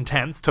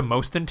intense to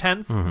most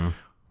intense,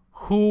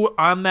 who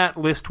on that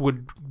list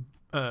would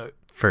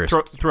first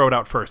throw it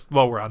out first,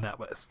 lower on that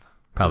list?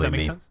 Probably Does that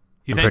make me. sense?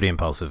 I'm pretty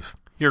impulsive.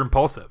 You're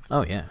impulsive.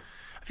 Oh yeah.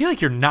 I feel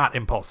like you're not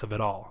impulsive at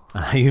all.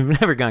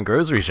 You've never gone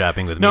grocery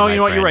shopping with me. No, my you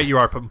know what? friend. You're right. You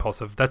are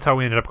impulsive. That's how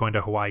we ended up going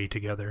to Hawaii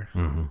together.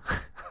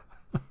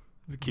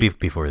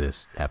 Before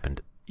this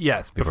happened.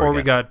 Yes, before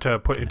we got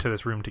put into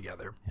this room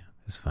together. Yeah,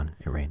 it was fun.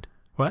 It rained.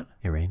 What?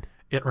 It rained.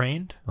 It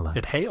rained? A lot.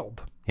 It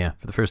hailed. Yeah,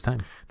 for the first time.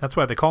 That's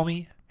why they call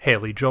me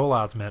Haley Joel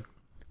Osment.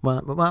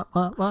 What?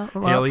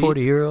 Haley,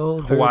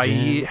 40-year-old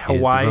Hawaii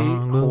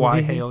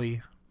Hawaii.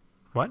 Haley.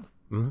 What?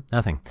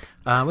 Nothing.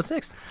 What's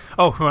next?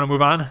 Oh, we want to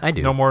move on? I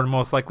do. No more than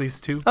most likely's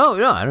two? Oh,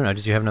 no, I don't know.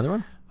 Did you have another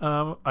one?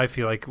 I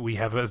feel like we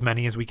have as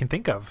many as we can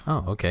think of.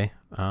 Oh, okay.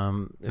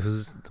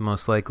 Who's the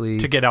most likely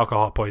to get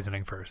alcohol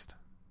poisoning first?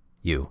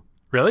 You.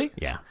 Really?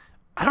 Yeah.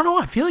 I don't know.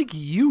 I feel like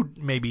you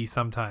maybe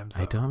sometimes.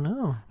 I don't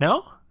know.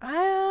 No?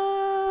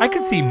 I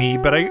could see me,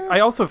 but I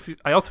also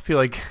feel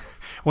like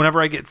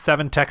whenever I get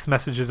 7 text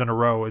messages in a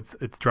row,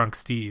 it's drunk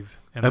Steve.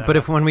 And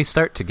but when we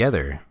start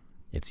together,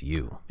 it's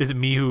you. Is it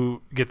me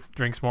who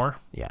drinks more?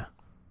 Yeah.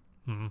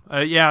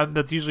 Yeah,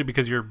 that's usually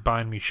because you're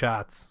buying me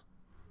shots.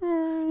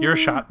 You're a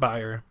shot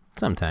buyer.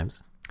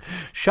 Sometimes.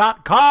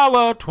 Shot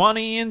caller,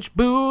 20-inch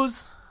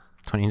booze.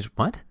 20-inch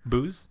what?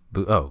 Booze.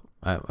 What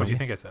do you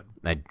think I said?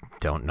 I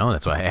don't know.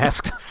 That's why I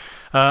asked.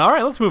 All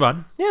right, let's move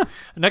on. Yeah.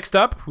 Next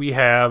up, we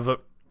have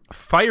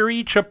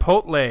Fiery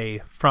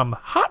Chipotle from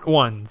Hot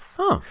Ones.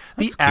 Oh, that's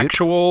the cute.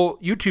 Actual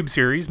YouTube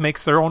series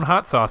makes their own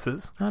hot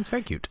sauces. Oh, that's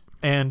very cute.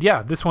 And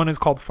yeah, this one is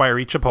called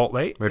Fiery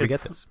Chipotle. Where'd we get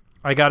this?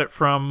 I got it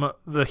from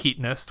the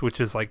Heatnist, which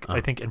is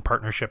I think in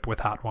partnership with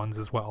Hot Ones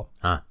as well.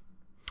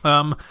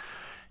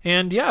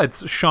 And yeah,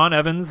 it's Sean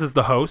Evans is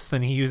the host,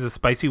 and he uses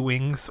spicy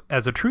wings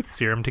as a truth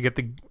serum to get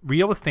the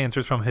realest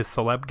answers from his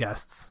celeb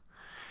guests.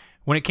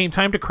 When it came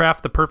time to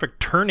craft the perfect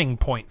turning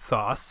point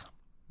sauce,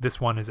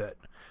 this one is it.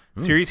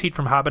 Series heat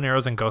from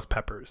habaneros and ghost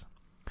peppers.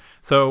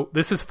 So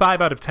this is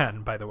 5 out of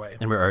 10, by the way.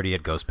 And we're already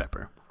at ghost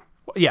pepper.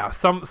 Yeah,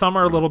 some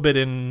are a little bit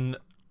in.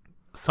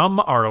 Some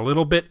are a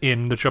little bit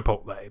in the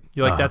Chipotle.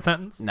 You like that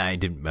sentence? No, I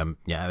didn't.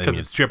 Yeah, because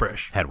it's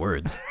gibberish. Had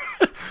words.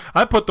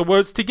 I put the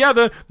words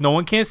together. No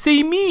one can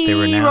see me. They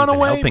were nouns run and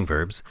away. helping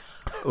verbs.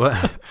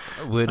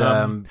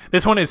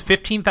 This one is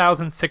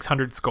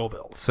 15,600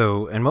 Scovilles.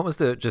 So, and what was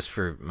just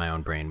for my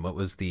own brain? What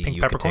was the Pink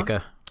Yucateco?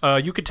 peppercorn?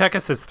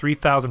 Yucateco says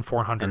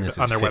 3,400 and this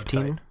on is their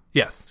 15? website.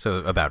 Yes.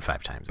 So about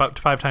 5 times. About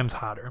 5 times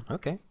hotter.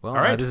 Okay. Well,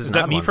 all right. This is that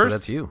not me one, first? So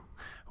that's you.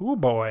 Ooh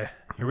boy.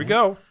 Here we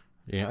go.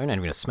 You're not even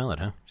gonna smell it,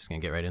 huh? Just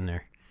gonna get right in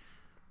there.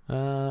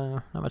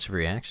 Not much of a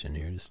reaction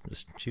here.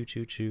 Just chew,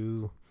 chew,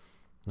 chew.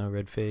 No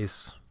red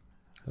face.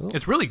 Ooh.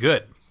 It's really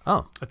good.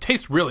 Oh, it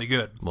tastes really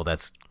good. Well,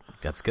 that's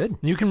good.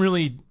 You can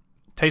really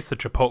taste the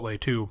Chipotle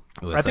too.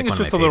 Ooh, I think it's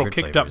just a little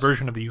kicked up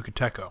version of the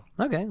Yucateco.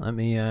 Okay, let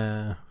me.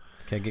 Can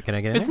I get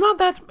in It's there? not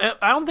that.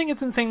 I don't think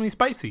it's insanely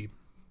spicy.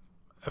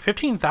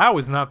 15 thou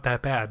is not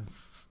that bad.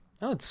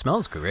 Oh, it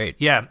smells great.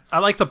 Yeah, I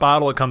like the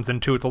bottle it comes in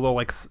too. It's a little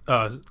like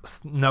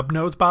snub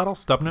nose bottle.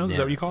 Stub nose, is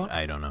that what you call it?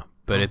 I don't know,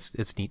 but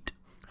it's neat.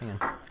 Hang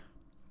on.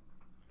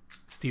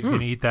 Steve's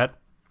gonna eat that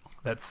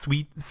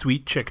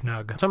sweet chick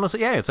nug. It's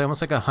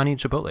almost like a honey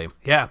chipotle.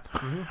 Yeah.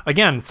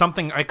 Again,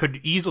 something I could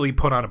easily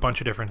put on a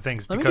bunch of different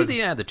things. Let me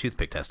do the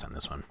toothpick test on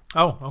this one.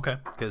 Oh, okay.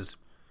 Because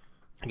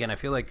again, I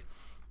feel like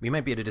we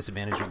might be at a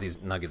disadvantage with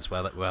these nuggets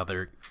while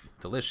they're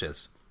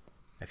delicious.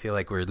 I feel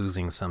like we're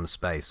losing some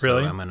spice.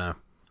 Really? So I'm gonna.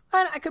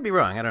 I could be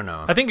wrong. I don't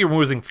know. I think you're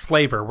losing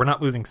flavor. We're not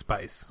losing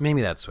spice.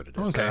 Maybe that's what it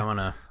is. Okay.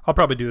 So I'll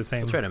probably do the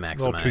same. I'll try to maximize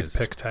little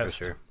toothpick test.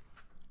 For sure.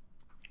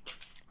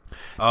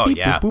 Oh, beep,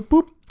 yeah. Boop,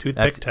 boop, boop.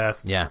 Toothpick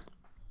test. Yeah.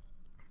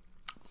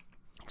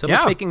 So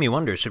it's making me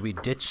wonder, should we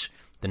ditch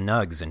the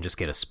nugs and just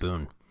get a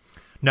spoon?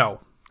 No.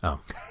 Oh.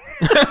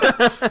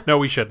 No,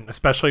 we shouldn't,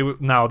 especially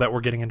now that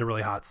we're getting into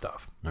really hot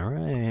stuff. All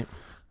right.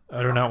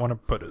 I do not want to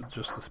put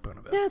just a spoon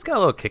of it. Yeah, it's got a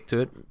little kick to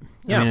it.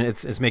 Yeah. I mean,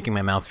 it's making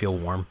my mouth feel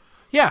warm.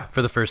 Yeah.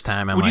 For the first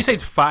time. Would you say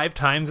it's 5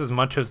 times as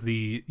much as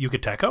the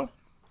Yucateco?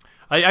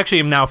 I actually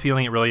am now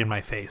feeling it really in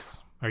my face.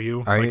 Are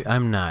you?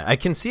 I'm not. I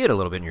can see it a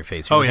little bit in your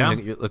face.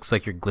 It looks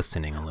like you're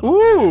glistening a little bit.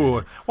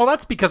 Ooh. Well,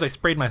 that's because I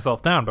sprayed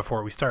myself down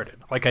before we started,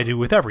 like I do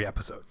with every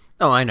episode.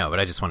 Oh, I know, but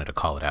I just wanted to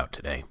call it out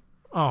today.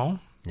 Oh.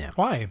 Yeah.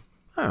 Why?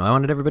 I don't know. I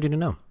wanted everybody to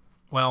know.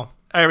 Well,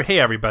 hey,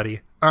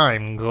 everybody.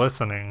 I'm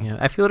glistening. Yeah,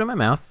 I feel it in my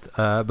mouth,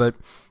 but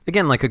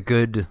again,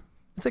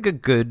 it's like a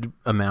good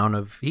amount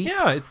of heat.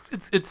 Yeah,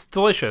 it's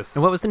delicious.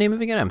 And what was the name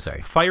of it again? I'm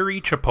sorry. Fiery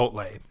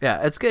Chipotle.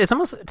 Yeah, it's good. It's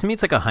almost, to me,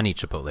 it's like a honey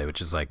chipotle,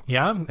 which is like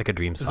a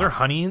dream sauce. Is there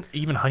honey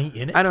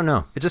in it? I don't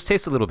know. It just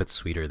tastes a little bit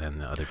sweeter than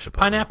the other chipotle.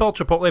 Pineapple,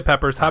 chipotle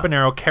peppers,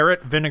 habanero,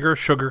 carrot, vinegar,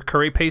 sugar,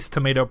 curry paste,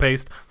 tomato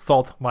paste,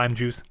 salt, lime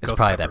juice. It's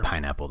probably that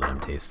pineapple that I'm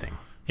tasting.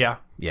 Yeah.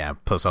 Yeah,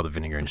 plus all the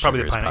vinegar and Probably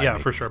sugar. the pineapple. Yeah,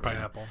 for sure,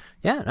 pineapple.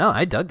 Yeah, no,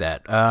 I dug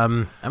that.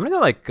 I'm going to go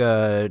like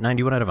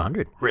 91 out of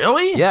 100.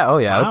 Really? Yeah, oh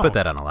yeah, Wow. I would put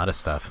that on a lot of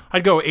stuff.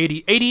 I'd go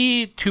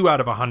 82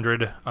 out of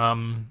 100.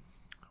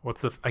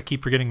 I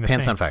keep forgetting the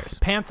Pants thing. on Fires.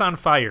 Pants on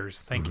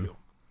Fires. Thank you.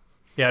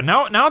 Yeah,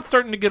 now it's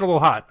starting to get a little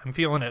hot. I'm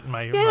feeling it in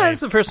my... Yeah, it's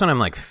the first one I'm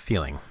like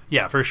feeling.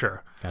 Yeah, for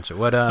sure. Gotcha.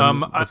 What?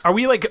 Are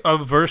we like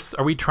averse?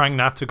 Are we trying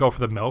not to go for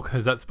the milk?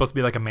 Is that supposed to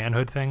be like a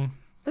manhood thing?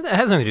 It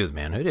has nothing to do with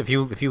manhood. If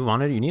you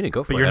want it, you need to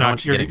go for But it. you're I don't not.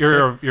 want you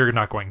getting You're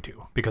not going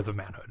to because of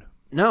manhood.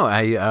 No,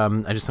 I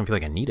just don't feel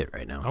like I need it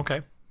right now.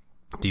 Okay.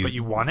 Do you? But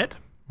you want it?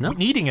 No.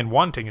 Needing and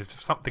wanting is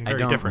something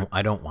very different.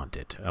 I don't want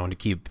it. I want to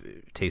keep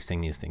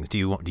tasting these things. Do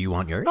you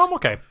want yours? No, I'm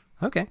okay.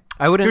 Okay.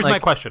 I wouldn't. Here's my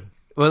question.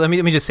 Well, let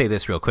me just say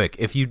this real quick.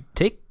 If you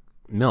take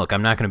milk,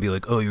 I'm not going to be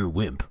like, oh, you're a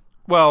wimp.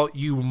 Well,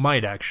 you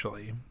might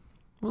actually.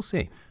 We'll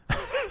see.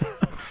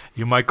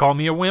 You might call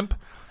me a wimp,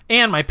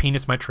 and my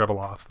penis might shrivel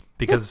off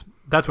because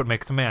that's what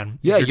makes a man.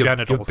 Yeah, your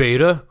genitals. Your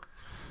beta.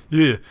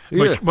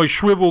 Yeah. My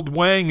shriveled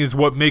wang is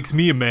what makes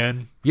me a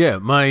man. Yeah,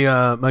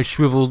 my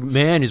shriveled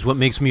man is what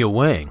makes me a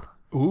wang.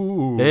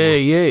 Ooh.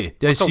 Hey,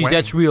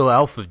 that's real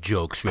alpha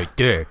jokes right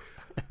there.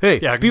 Hey,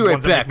 Yeah, be right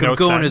ones that back. make no I'm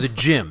going sense. to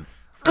the gym.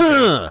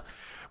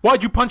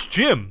 Why'd you punch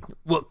Jim?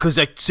 Well, because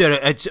I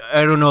said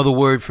I don't know the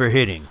word for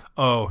hitting.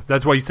 Oh,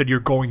 that's why you said you're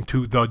going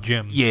to the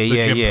gym. Yeah, the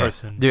yeah, gym yeah.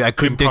 person. Dude, I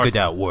couldn't Jim think of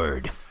that Parsons.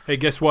 word. Hey,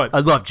 guess what? I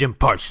love Jim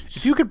Parsons.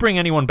 If you could bring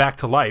anyone back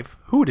to life,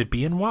 who would it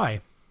be and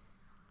why?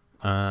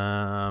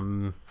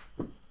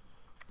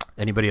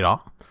 Anybody at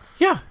all?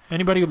 Yeah,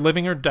 anybody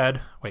living or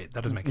dead. Wait,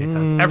 that doesn't make any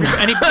sense.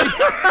 Anybody.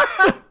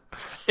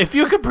 If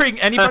you could bring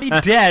anybody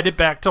dead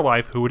back to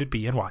life, who would it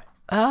be and why?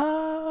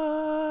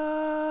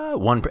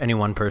 Any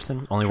one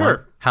person? Only Sure.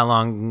 one? How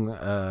long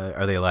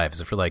are they alive?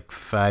 Is it for like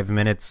 5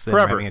 minutes and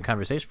Forever. having a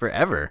conversation?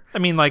 Forever? I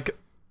mean, like,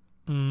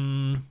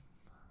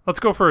 let's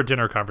go for a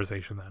dinner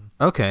conversation then.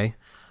 Okay.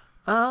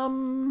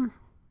 Probably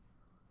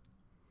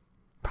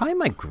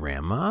my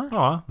grandma.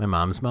 Aw, My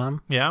mom's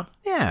mom. yeah.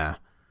 Yeah.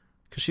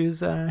 Because she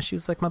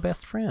was like my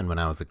best friend when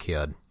I was a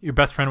kid. Your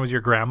best friend was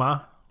your grandma?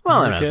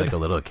 Well, When I you were a was kid? like a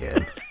little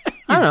kid.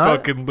 You I don't know.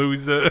 fucking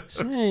loser.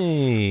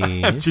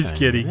 Hey, I'm just fine.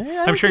 kidding. I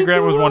I'm don't sure think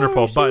Grandma was you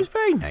wonderful, were. She but- was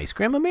very nice.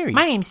 Grandma Mary.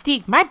 My name's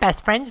Steve. My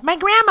best friend's my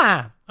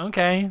grandma.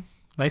 Okay.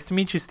 Nice to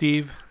meet you,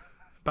 Steve.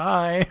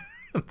 Bye.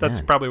 That's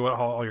Man. probably what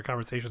all your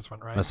conversations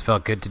went, right? Must have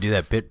felt good to do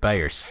that bit by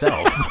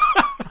yourself.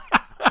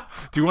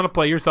 Do you want to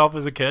play yourself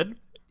as a kid?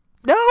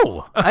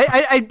 No,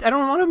 I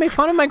don't want to make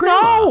fun of my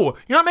grandma. No!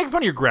 You're not making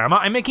fun of your grandma.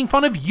 I'm making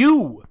fun of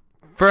you.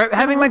 For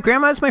having my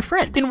grandma as my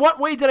friend. In what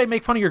way did I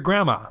make fun of your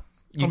grandma?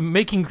 I'm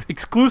making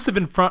exclusive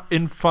in front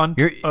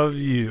of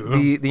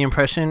you. The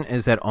impression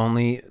is that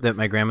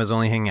my grandma's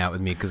only hanging out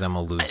with me because I'm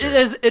a loser.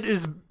 It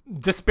is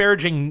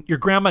disparaging your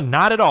grandma.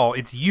 Not at all.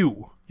 It's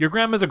you. Your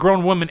grandma's a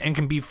grown woman and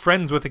can be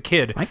friends with a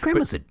kid. My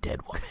grandma's a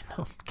dead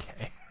woman.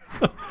 Okay.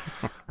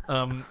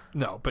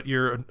 No, but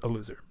you're a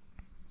loser.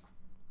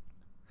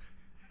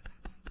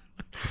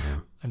 Yeah.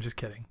 I'm just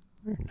kidding.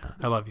 You're not.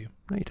 I love you.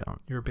 No, you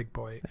don't. You're a big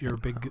boy. You're a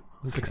big,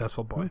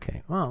 successful boy.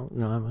 Okay. Well,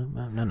 no,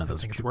 I'm none of those.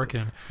 I think it's are true.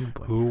 working. I'm a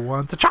boy. Who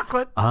wants a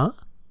chocolate? Huh?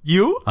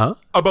 You? Huh?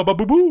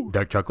 Boo.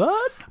 Dark chocolate?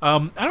 I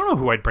don't know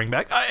who I'd bring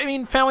back. I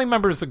mean, family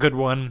member's a good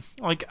one.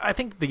 Like, I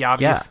think the Yeah,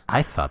 obvious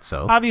I thought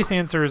so.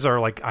 answers are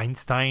like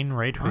Einstein,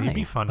 right? Why? He'd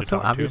be fun What's to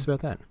so talk obvious to.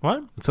 about that?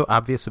 What? What's so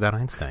obvious about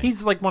Einstein?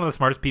 He's like one of the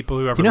smartest people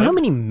who ever Do you know how lived.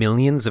 many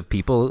millions of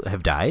people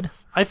have died?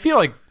 I feel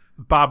like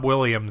Bob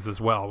Williams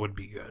as well would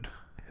be good.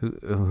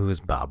 Who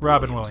is Bob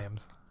Robin Williams?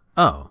 Williams.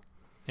 Oh.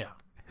 Yeah.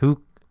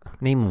 Who?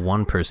 Name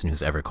one person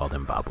who's ever called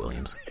him Bob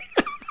Williams.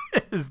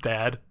 His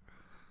dad,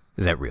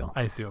 Is that real?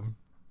 I assume.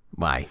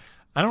 Why?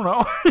 I don't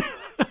know.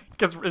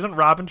 Because isn't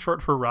Robin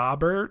short for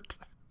Robert?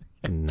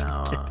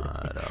 Not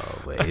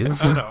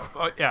always. I don't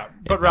know. Yeah,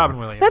 but Robin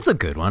Williams. That's a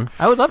good one.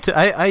 I would love to.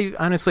 I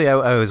honestly, I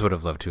always would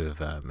have loved to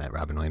have met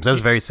Robin Williams. I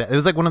was very sad. It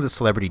was like one of the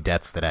celebrity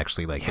deaths that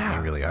actually hit me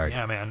really hard.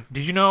 Yeah, man.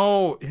 Did you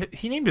know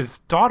he named his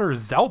daughter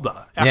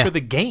Zelda after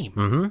the game?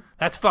 Mm-hmm.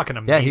 That's fucking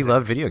amazing. Yeah, he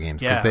loved video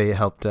games because Yeah. they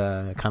helped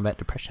combat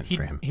depression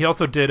for him. He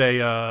also did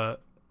a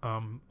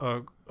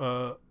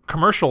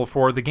commercial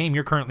for the game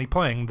you're currently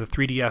playing, the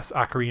 3DS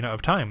Ocarina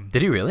of Time.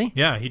 Did he really?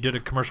 Yeah, he did a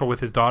commercial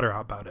with his daughter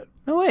about it.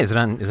 No way. Is it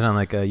on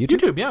like YouTube?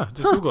 YouTube, yeah.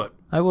 Just Google it.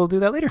 I will do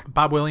that later.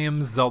 Bob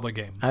Williams Zelda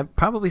game. It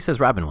probably says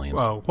Robin Williams.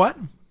 Whoa, what?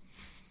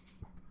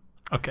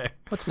 Okay.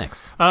 What's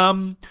next?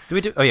 Um, Do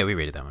we do? Oh yeah, we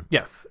rated that one.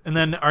 yes. And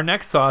then our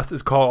next sauce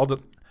is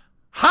called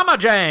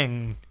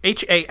Hamajang.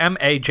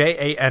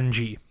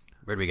 Hamajang.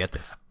 Where'd we get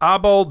this?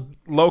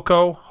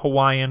 Adoboloco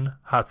Hawaiian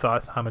hot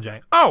sauce.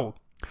 Hamajang. Oh,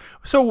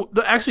 so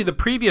the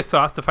previous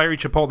sauce, the Fiery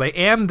Chipotle,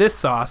 and this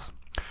sauce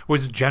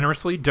was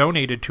generously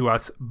donated to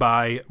us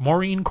by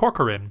Maureen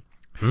Corcoran,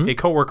 a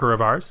coworker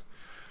of ours.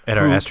 At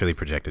our astrally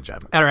projected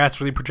job. At our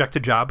astrally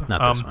projected job.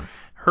 Not this one.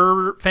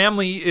 Her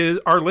family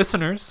are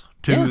listeners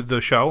to the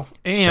show.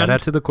 And Shout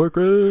out to the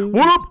Corkers.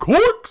 what up,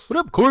 corks? What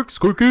up, Corks?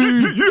 Corky.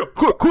 Yeah.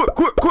 Cork.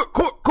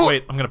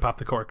 Wait, I'm going to pop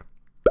the cork.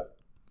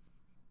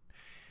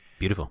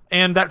 Beautiful.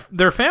 And that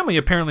their family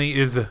apparently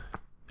is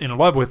in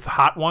love with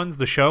Hot Ones,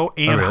 the show,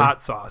 and really? hot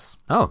sauce.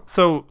 Oh.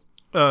 So,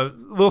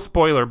 little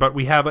spoiler, but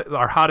we have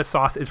our hottest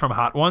sauce is from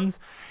Hot Ones,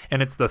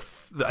 and it's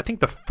I think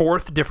the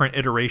fourth different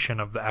iteration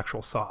of the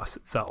actual sauce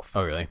itself.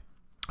 Oh, really?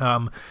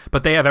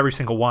 But they have every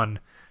single one,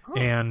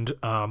 and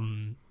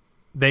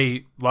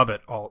they love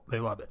it all. They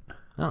love it.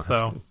 Oh, so.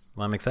 That's good.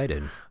 Well, I'm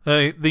excited.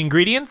 The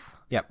ingredients?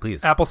 Yeah,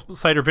 please. Apple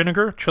cider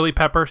vinegar, chili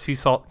pepper, sea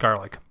salt,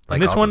 garlic. Like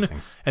and this all one, those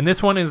things. and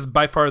this one is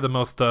by far the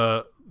most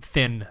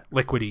thin,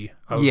 liquidy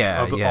of all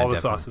the definitely.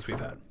 sauces we've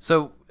had.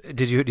 So,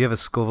 do you have a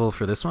Scoville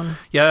for this one?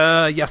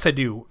 Yeah, yes, I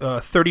do.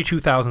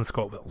 32,000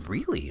 Scovilles.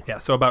 Really? Yeah,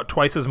 so about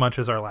twice as much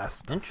as our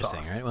last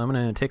Interesting. sauce. All right. Well, I'm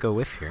gonna take a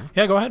whiff here.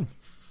 Yeah, go ahead.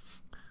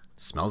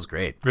 Smells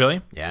great.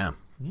 Really? Yeah.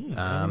 And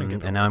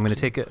And now I'm gonna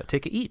take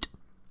a eat.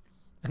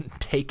 And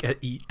take a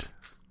eat.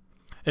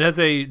 It has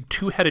a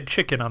two-headed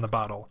chicken on the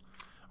bottle.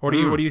 What do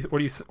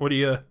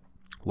you?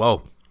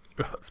 Whoa.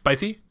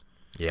 Spicy?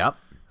 Yep.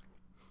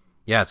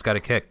 Yeah, it's got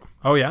a kick.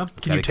 Oh yeah.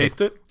 Can you taste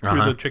it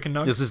through the chicken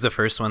nuggets? This is the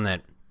first one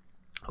that.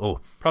 Oh,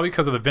 probably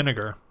because of the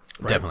vinegar.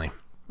 Right? Definitely.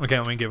 Okay,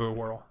 let me give it a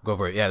whirl. Go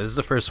for it. Yeah, this is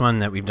the first one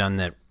that we've done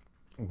that.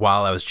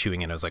 While I was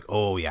chewing it, I was like,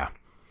 "Oh yeah,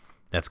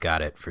 that's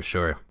got it for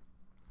sure."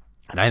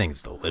 And I think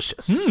it's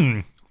delicious.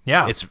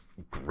 Yeah, it's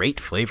great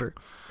flavor.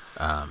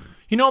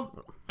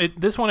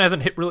 This one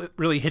hasn't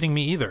really hitting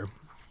me either.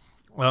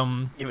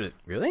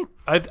 Really?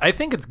 I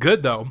think it's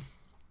good though.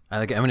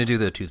 I'm going to do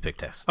the toothpick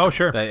test. Oh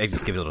sure. I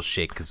just give it a little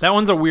shake because that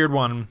one's a weird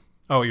one.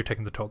 Oh, you're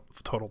taking the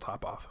total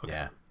top off. Okay.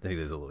 Yeah, I think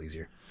it's a little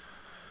easier.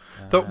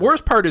 The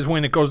worst part is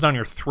when it goes down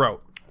your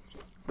throat,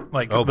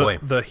 like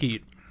the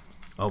heat.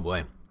 Oh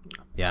boy,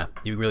 yeah,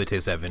 you really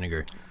taste that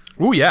vinegar.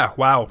 Ooh yeah,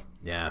 wow.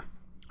 Yeah.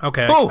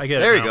 Okay, oh, I get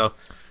there it. You go.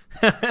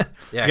 Yeah,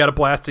 you got a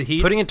blast of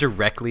heat. Putting it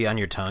directly on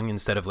your tongue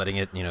instead of letting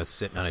it,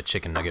 sit on a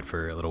chicken nugget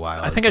for a little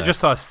while. I think I just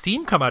saw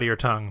steam come out of your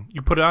tongue.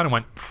 You put it on and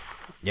went.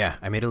 Yeah,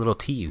 I made a little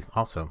tea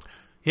also.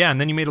 Yeah,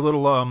 and then you made a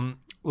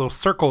little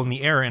circle in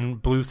the air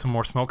and blew some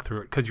more smoke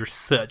through it because you're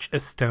such a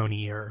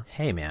Estonier.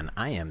 Hey man,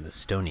 I am the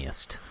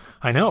stoniest.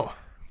 I know.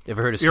 You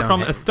ever heard of You're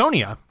from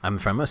Estonia. I'm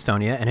from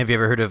Estonia, and have you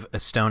ever heard of a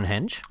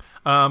Stonehenge?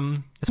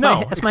 That's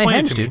my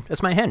henge, dude.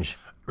 That's my henge.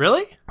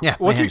 Really? Yeah.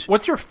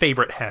 What's your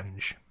favorite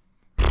henge?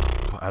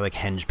 I like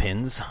henge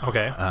pins.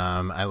 Okay.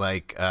 I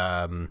like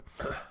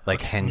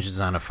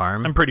henges on a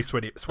farm. I'm pretty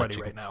sweaty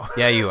right now.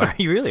 Yeah, you are.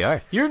 You really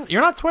are. You're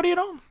not sweaty at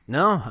all?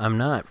 No, I'm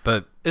not.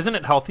 But isn't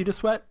it healthy to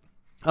sweat?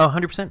 Oh,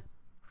 100%.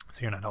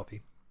 So you're not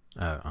healthy.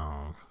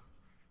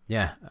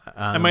 Yeah.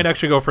 I might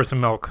actually go for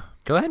some milk.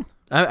 Go ahead.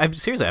 I'm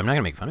seriously. I'm not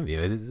gonna make fun of you.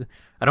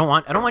 I don't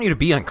want you to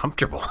be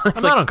uncomfortable. I'm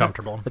not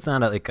uncomfortable. It's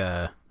not like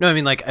no. I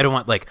mean, like I don't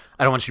want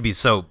you to be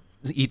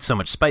eat so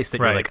much spice that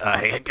you're like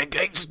I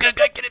just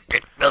gotta get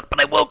it, but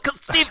I won't.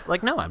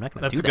 Like no, I'm not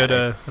gonna.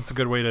 That's a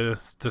good way to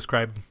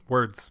describe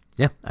words.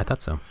 Yeah, I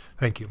thought so.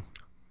 Thank you.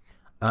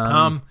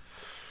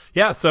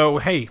 Yeah. So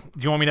hey, do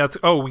you want me to ask?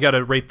 Oh, we got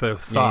to rate the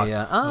sauce.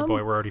 Yeah. Oh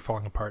boy, we're already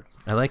falling apart.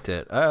 I liked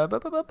it. Probably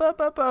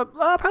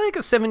like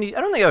a 70.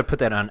 I don't think I would put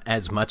that on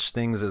as much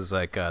things as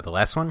like the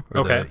last one.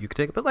 Or okay. You could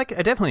take it, but like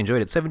I definitely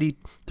enjoyed it.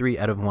 73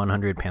 out of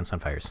 100 pants on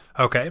fires.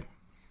 Okay.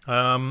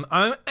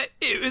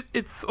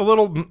 It's a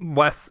little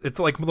less. It's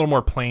like a little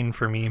more plain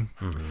for me.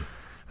 Mm-hmm.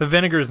 The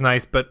vinegar is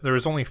nice, but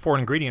there's only 4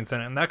 ingredients in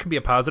it, and that can be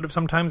a positive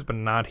sometimes, but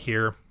not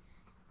here.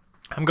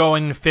 I'm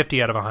going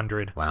 50 out of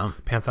 100. Wow.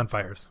 Pants on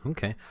fires.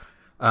 Okay.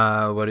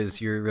 What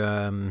is your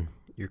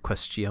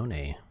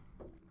questione?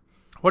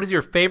 What is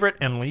your favorite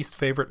and least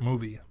favorite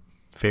movie?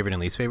 Favorite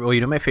and least favorite?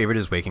 Well, my favorite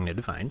is Waking to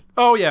Define.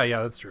 Oh, yeah,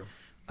 that's true.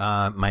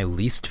 My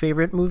least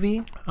favorite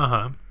movie?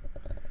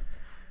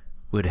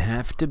 Would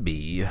have to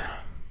be...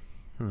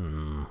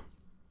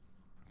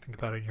 Think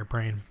about it in your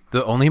brain.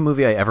 The only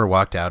movie I ever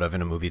walked out of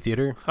in a movie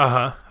theater.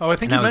 Oh, I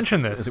think you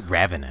mentioned this. It was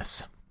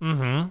Ravenous.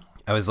 Mm-hmm.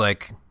 I was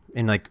like...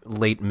 in like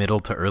late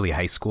middle to early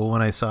high school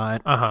when I saw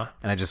it. And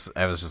I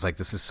was just like,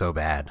 this is so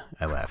bad.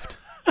 I left.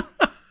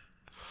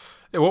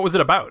 What was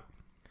it about?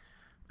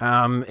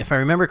 If I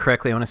remember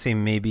correctly, I want to say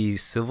maybe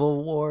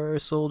Civil War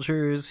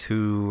soldiers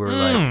who were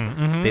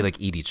they like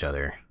eat each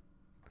other.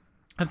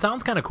 That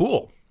sounds kind of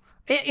cool.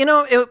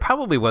 It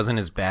probably wasn't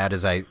as bad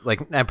as I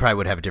probably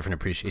would have a different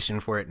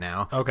appreciation for it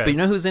now. Okay. But you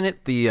know who's in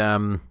it?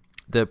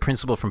 The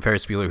principal from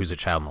Ferris Bueller who's a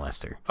child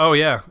molester. Oh,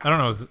 yeah. I don't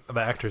know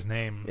the actor's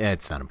name. Yeah,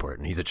 it's not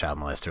important. He's a child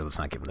molester. Let's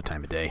not give him the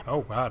time of day.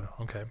 Oh, God.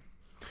 Okay.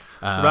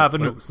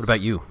 What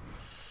about you?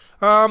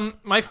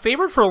 My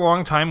favorite for a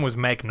long time was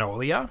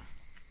Magnolia.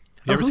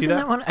 You ever see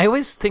that one? I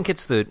always think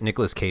it's the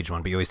Nicolas Cage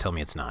one, but you always tell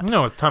me it's not.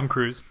 No, it's Tom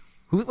Cruise.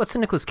 What's the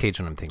Nicolas Cage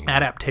one I'm thinking of?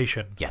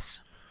 Adaptation.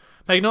 Yes.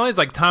 Magnolia is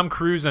like Tom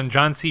Cruise and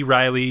John C.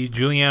 Reilly,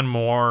 Julianne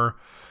Moore.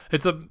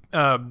 It's a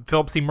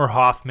Philip Seymour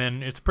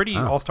Hoffman. It's pretty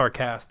all-star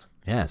cast.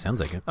 Yeah,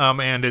 sounds like it.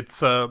 And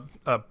it's a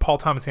Paul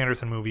Thomas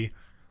Anderson movie.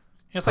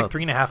 It's like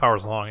 3.5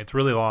 hours long. It's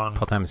really long.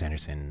 Paul Thomas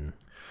Anderson.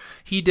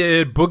 He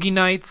did Boogie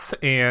Nights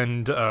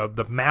and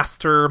The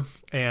Master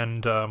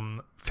and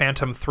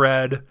Phantom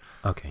Thread.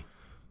 Okay.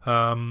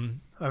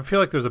 I feel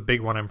like there's a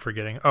big one I'm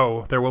forgetting.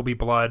 Oh, There Will Be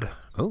Blood.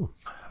 Oh.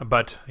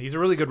 But he's a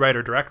really good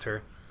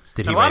writer-director.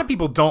 A lot of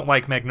people don't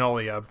like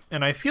Magnolia,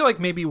 and I feel like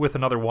maybe with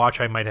another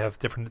watch I might have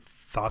different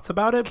thoughts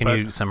about it. Can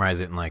you summarize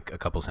it in like a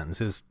couple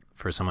sentences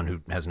for someone who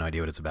has no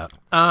idea what it's about?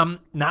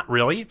 Not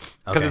really,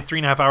 because it's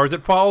 3.5 hours.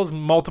 It follows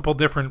multiple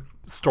different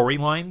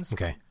storylines.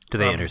 Okay. Do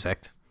they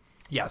intersect?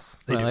 Yes,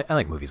 they do. I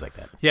like movies like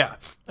that. Yeah,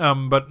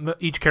 but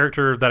each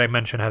character that I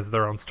mentioned has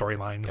their own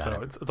storyline,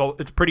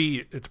 it's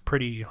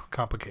pretty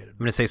complicated. I'm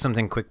gonna say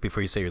something quick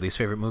before you say your least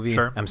favorite movie.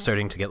 Sure. I'm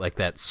starting to get like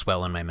that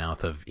swell in my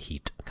mouth of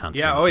heat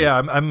constantly. Yeah.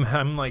 Oh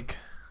yeah.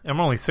 I'm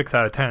only 6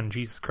 out of 10.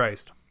 Jesus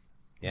Christ.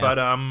 Yeah. But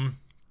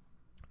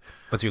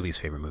what's your least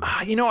favorite movie?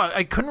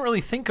 I couldn't really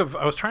think of.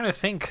 I was trying to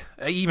think.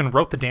 I even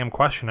wrote the damn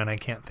question, and I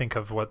can't think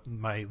of what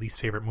my least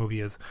favorite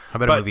movie is. How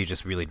about a movie you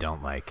just really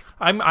don't like?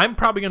 I'm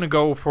probably gonna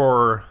go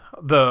for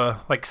the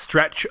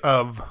stretch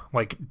of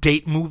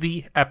date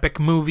movie,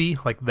 epic movie,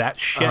 like that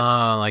shit.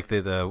 Like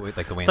the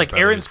Wayans it's like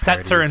Aaron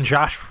Setzer parodies. and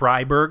Josh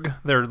Freiberg.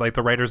 They're like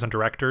the writers and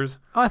directors.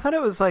 Oh, I thought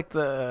it was like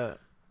the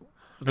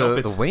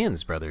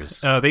Wayans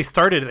brothers. They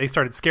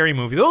started Scary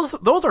Movie.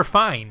 Those are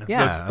fine.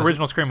 Yeah, those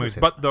original Scary movies.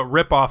 But the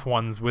rip-off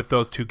ones with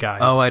those two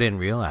guys. Oh, I didn't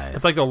realize.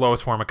 It's like the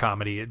lowest form of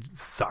comedy. It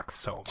sucks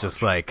so much.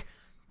 Just like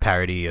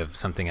parody of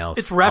something else.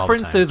 It's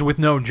references with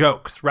no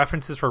jokes.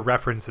 References for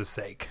references'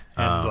 sake.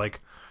 And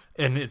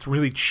and it's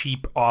really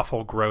cheap,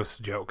 awful, gross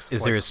jokes.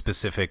 Is there a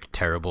specific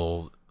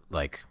terrible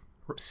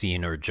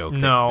scene or joke?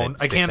 No,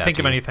 I can't think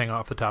of anything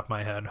off the top of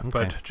my head. Okay.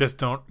 But just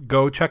don't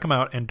go check them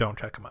out and don't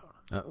check them out.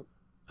 Oh.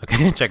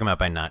 Okay, check them out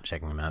by not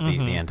checking them out.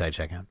 The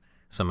anti-checkout.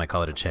 Some might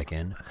call it a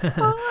check-in.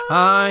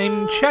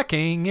 I'm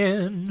checking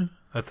in.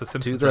 That's a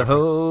Simpsons to the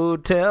reference.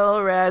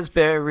 Hotel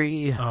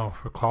Raspberry. Oh,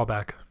 for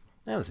callback.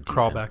 That was a decent.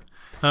 Crawlback.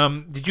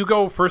 Did you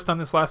go first on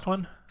this last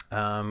one?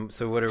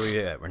 So what are we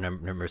at? We're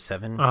number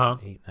 7,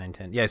 8, 9,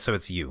 10. Yeah, so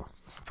it's you.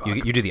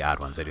 You do the odd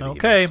ones. I do the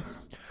okay.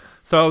 evens.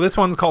 So this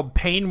one's called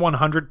Pain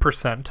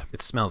 100%.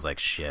 It smells like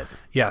shit.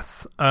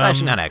 Yes.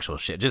 Actually, not actual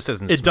shit. It just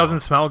doesn't It doesn't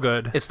smell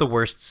good. It's the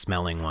worst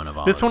smelling one of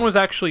all. This one was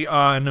actually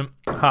on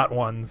Hot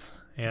Ones,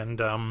 and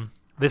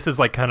this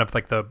is kind of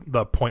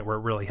the point where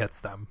it really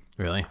hits them.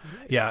 Really?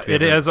 Yeah,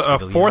 it has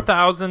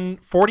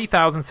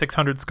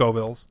 40,600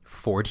 Scovilles.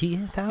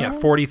 40,000? Yeah,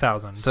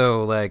 40,000.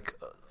 So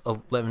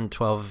 11,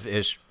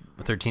 12-ish,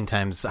 13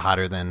 times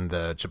hotter than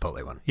the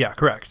Chipotle one. Yeah,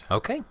 correct.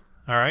 Okay.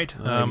 All right.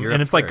 You're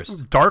and up it's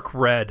first. Dark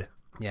red.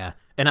 Yeah.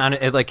 And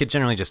it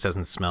generally just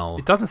doesn't smell.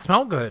 It doesn't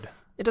smell good.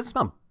 It doesn't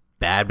smell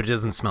bad, but it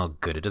doesn't smell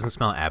good. It doesn't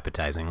smell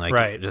appetizing.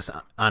 Right. Just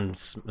on,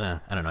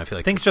 I don't know. I feel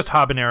like. I think it's just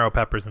habanero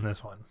peppers in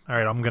this one. All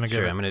right, I'm going to give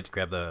it. Sure, I'm going to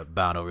grab the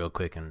bottle real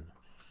quick and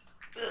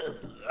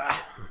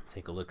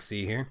take a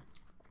look-see here.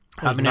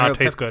 Does not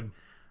taste good.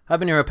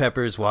 Habanero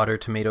peppers, water,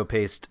 tomato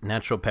paste,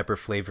 natural pepper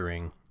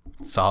flavoring,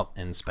 salt,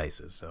 and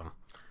spices. So.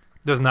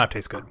 Does not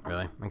taste good.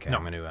 Really? Okay, no.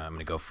 I'm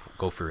gonna go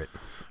for it.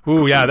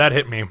 Ooh, yeah, that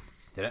hit me.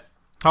 Did it?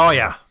 Oh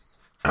yeah.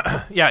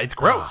 Yeah, it's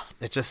gross.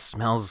 It just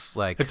smells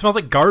like... It smells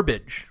like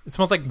garbage. It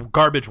smells like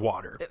garbage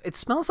water. It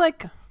smells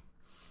like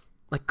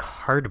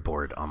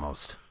cardboard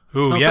almost.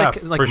 Ooh, yeah,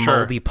 like for sure.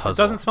 moldy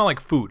puzzle. It doesn't smell like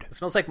food. It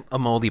smells like a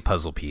moldy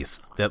puzzle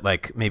piece that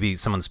maybe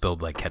someone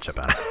spilled ketchup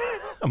on it.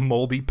 A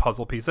moldy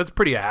puzzle piece. That's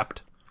pretty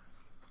apt.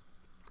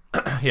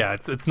 Yeah,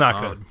 it's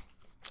not good.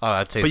 Oh,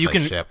 that tastes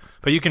shit.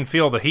 But you can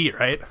feel the heat,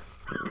 right?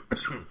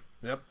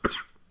 Yep.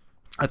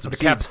 That's some the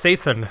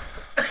capsaicin.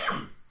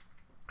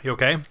 You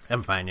okay?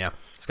 I'm fine, yeah.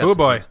 Oh,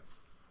 boy. Seeds.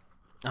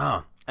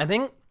 Oh, I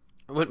think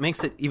what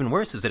makes it even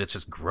worse is that it's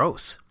just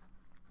gross.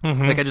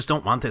 Mm-hmm. I just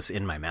don't want this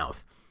in my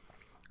mouth.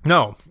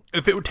 No.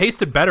 If it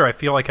tasted better, I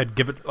feel like I'd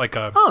give it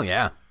a... Oh,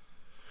 yeah.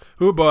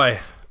 Oh, boy.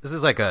 This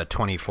is a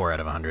 24 out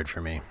of 100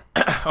 for me.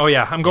 Oh,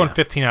 yeah. I'm going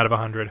 15 out of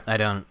 100. I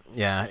don't...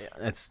 Yeah,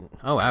 it's...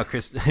 Oh, wow,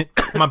 Chris.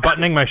 I'm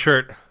unbuttoning my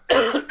shirt.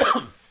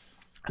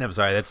 I'm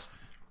sorry, that's...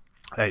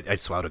 I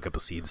swallowed a couple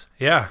seeds.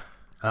 Yeah.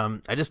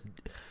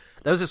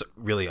 That was just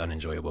really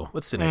unenjoyable.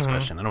 What's the next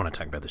question? I don't want to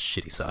talk about this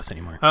shitty sauce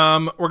anymore.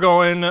 We're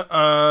going,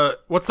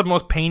 what's the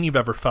most pain you've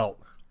ever felt?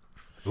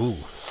 Ooh.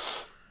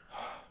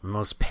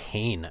 Most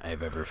pain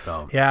I've ever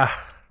felt. Yeah.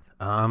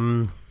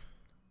 That's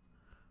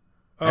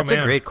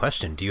a great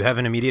question. Do you have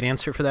an immediate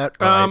answer for that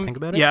while I think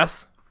about it?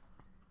 Yes.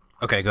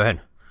 Okay, go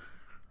ahead.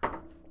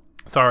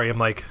 Sorry, I'm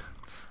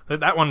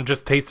that one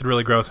just tasted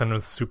really gross and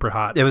was super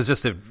hot. It was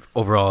just an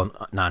overall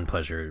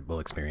non-pleasurable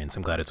experience.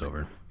 I'm glad it's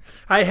over.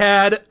 I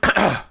had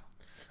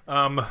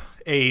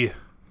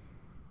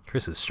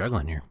Chris is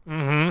struggling here.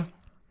 Mm-hmm.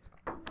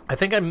 I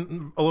think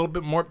I'm a little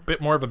bit more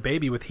of a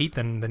baby with heat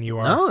than you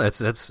are. No,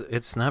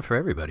 it's not for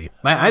everybody.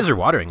 My eyes are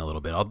watering a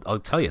little bit. I'll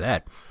tell you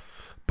that.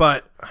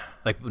 But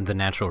the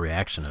natural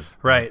reaction of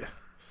right.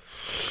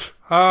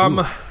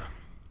 Oh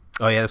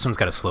yeah, this one's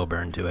got a slow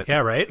burn to it. Yeah,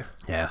 right.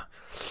 Yeah.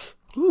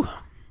 Ooh.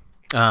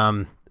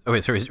 Oh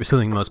wait, sorry. Is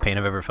something the most pain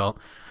I've ever felt?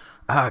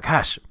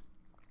 Gosh,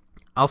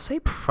 I'll say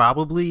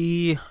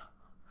probably.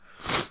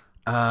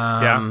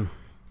 Yeah.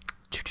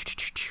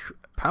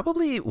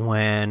 Probably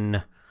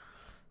when.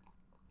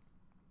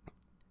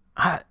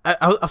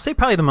 I'll say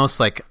probably the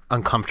most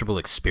uncomfortable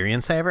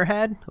experience I ever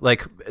had.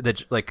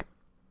 That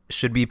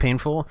should be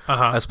painful.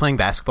 Uh-huh. I was playing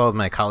basketball with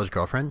my college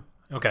girlfriend.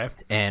 Okay.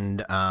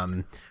 And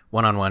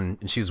one-on-one,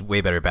 and she's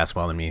way better at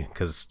basketball than me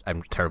because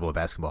I'm terrible at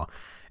basketball.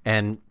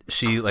 And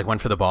she like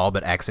went for the ball,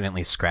 but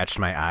accidentally scratched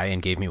my eye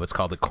and gave me what's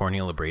called a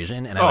corneal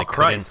abrasion. And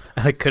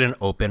I couldn't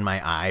open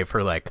my eye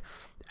for like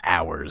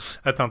hours.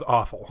 That sounds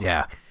awful.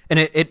 Yeah, and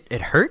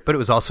it hurt, but it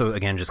was also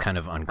again just kind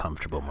of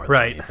uncomfortable more than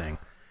anything.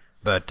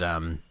 But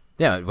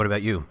yeah, what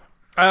about you?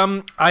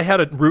 I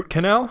had a root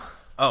canal.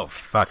 Oh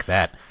fuck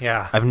that!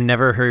 Yeah, I've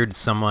never heard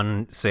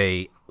someone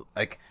say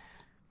like.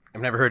 I've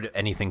never heard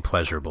anything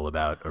pleasurable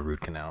about a root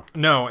canal.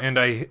 No, and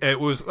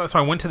so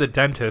I went to the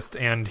dentist,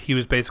 and he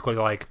was basically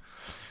like,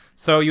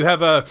 "So you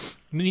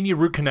need a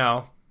root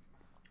canal.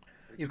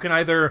 You can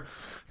either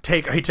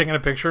take." Are you taking a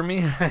picture of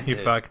me? You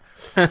fuck.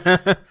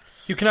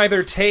 You can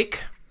either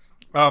take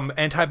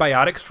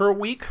antibiotics for a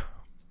week,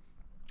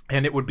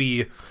 and it would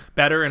be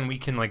better, and we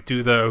can like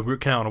do the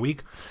root canal in a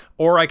week,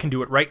 or I can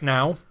do it right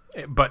now,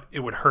 but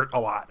it would hurt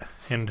a lot.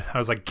 And I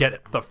was like, "Get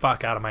it the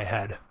fuck out of my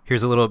head."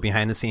 Here's a little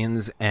behind the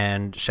scenes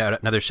and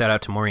another shout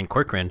out to Maureen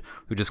Corcoran,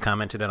 who just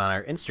commented on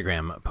our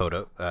Instagram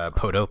post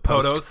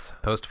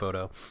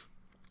photo.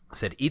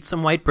 Said, "Eat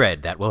some white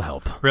bread. That will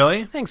help."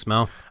 Really? Thanks,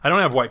 Mo. I don't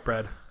have white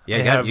bread.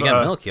 Yeah, you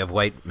got milk. You have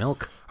white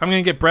milk. I'm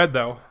gonna get bread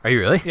though. Are you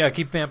really? Yeah,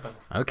 keep vamping.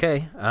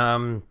 Okay.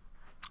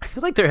 I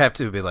feel like there have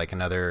to be like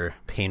another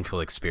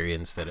painful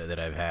experience that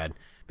I've had.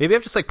 Maybe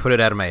I've just like put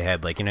it out of my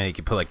head. Like, you know, you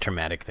can put like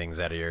traumatic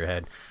things out of your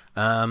head.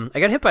 I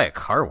got hit by a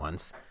car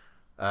once.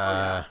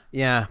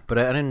 Yeah, but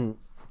I don't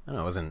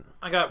know, it wasn't...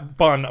 I got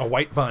a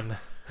white bun.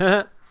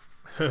 Are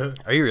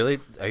you really?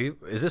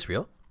 Is this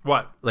real?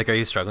 What? Like, are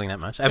you struggling that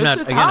much?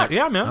 It's hot.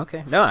 Yeah, man.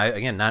 Okay.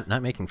 No,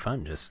 not making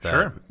fun, just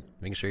sure.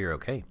 Making sure you're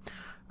okay.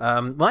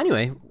 Well,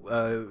 anyway,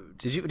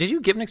 did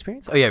you give an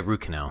experience? Oh, yeah,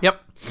 root canal.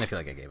 Yep. I feel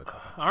like I gave a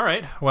couple. All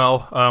right.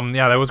 Well,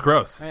 yeah, that was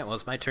gross. All right, well,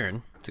 it's my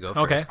turn to go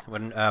first. Okay.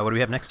 What do we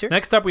have next here?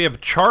 Next up, we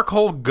have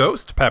charcoal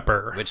ghost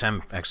pepper, which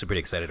I'm actually pretty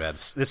excited about.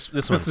 This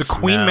is a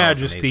Queen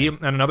Majesty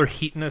and another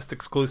Heatonist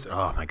exclusive.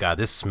 Oh my god,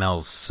 this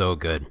smells so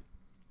good.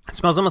 It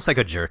smells almost like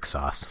a jerk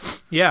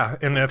sauce. Yeah,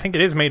 and I think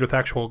it is made with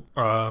actual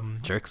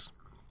jerks,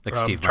 like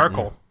Steve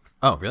charcoal. Martin.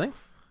 Oh, really?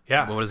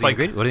 Yeah. Well, what is the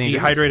ingredient? What are the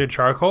dehydrated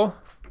charcoal.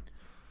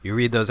 You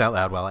read those out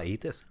loud while I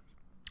eat this.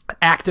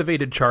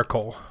 Activated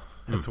charcoal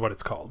is what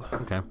it's called.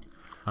 Okay.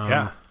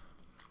 Yeah.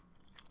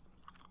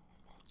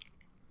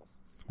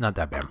 Not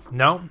that bad.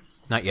 No?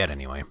 Not yet,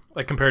 anyway.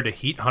 Like compared to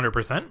heat,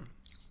 100%?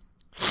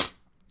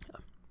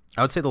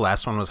 I would say the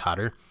last one was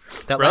hotter.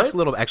 That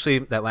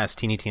last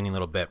teeny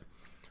little bit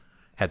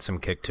had some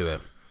kick to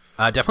it.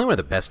 Definitely one of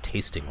the best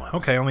tasting ones.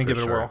 Okay, let me give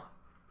it a whirl.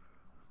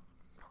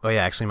 Oh,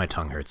 yeah, actually my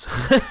tongue hurts.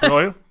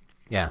 Really?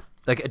 Yeah.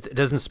 Like, it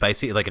doesn't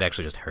spicy, like, it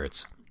actually just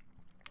hurts.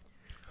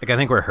 Like, I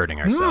think we're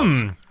hurting ourselves.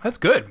 That's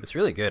good. It's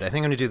really good. I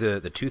think I'm going to do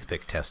the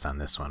toothpick test on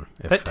this one.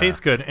 That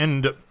tastes good.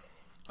 And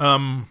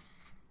I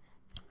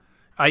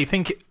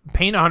think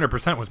Pain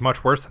 100% was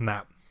much worse than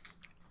that.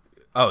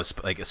 Oh,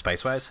 like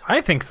spice-wise?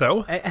 I think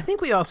so. I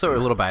think we also are a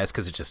little biased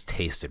because it just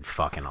tasted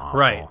fucking awful.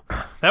 Right.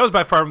 That was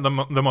by far the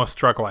most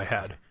struggle I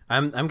had.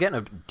 I'm getting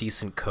a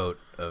decent coat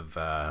of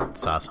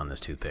sauce on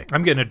this toothpick.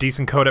 I'm getting a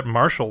decent coat at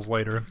Marshall's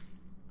later.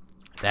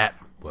 That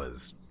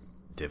was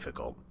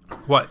difficult.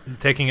 What?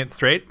 Taking it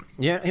straight?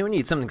 Yeah, when you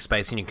eat something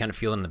spicy and you kind of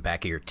feel it in the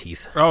back of your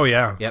teeth. Oh,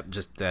 yeah. Yep,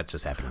 that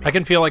just happened to me. I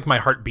can feel like my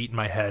heartbeat in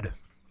my head.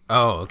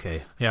 Oh,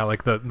 okay. Yeah,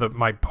 like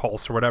my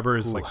pulse or whatever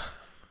is like...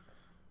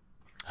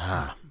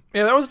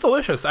 Yeah, that was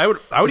delicious. I would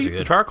eat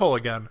the charcoal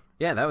again.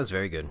 Yeah, that was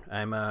very good.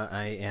 I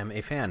am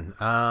a fan.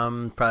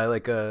 Probably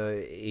like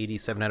a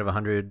 87 out of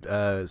 100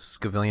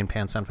 Scovillian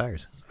Pants on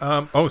Fires.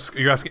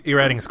 You're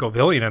adding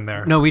Scovillian in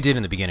there. No, we did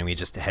in the beginning. We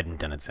just hadn't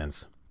done it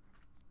since.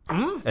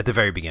 At the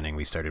very beginning,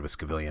 we started with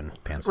Scovillian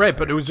Pants on Fire. Right,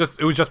 but it was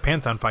just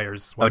Pants on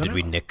Fires, wasn't did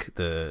we nip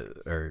the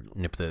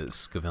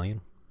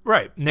Scovillian?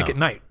 Right, Nick at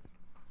Night.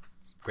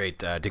 Great,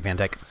 Dick Van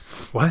Dyke.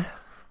 What?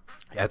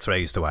 That's what I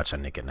used to watch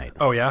on Nick at Night.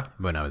 Oh, yeah?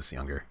 When I was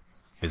younger.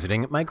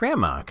 Visiting my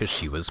grandma, because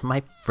she was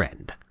my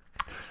friend.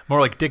 More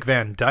like Dick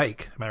Van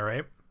Dyke, am I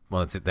right?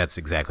 Well, that's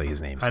exactly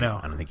his name. So I know.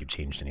 I don't think you've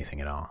changed anything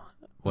at all.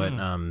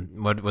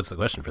 What's the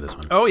question for this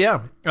one? Oh,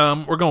 yeah.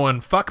 We're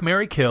going fuck,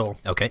 marry, kill.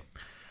 Okay.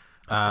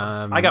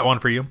 I got one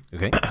for you.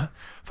 Okay.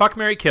 Fuck,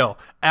 marry, kill.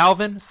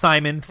 Alvin,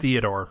 Simon,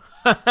 Theodore.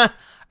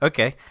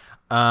 Okay.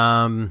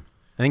 I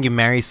think you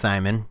marry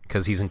Simon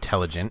because he's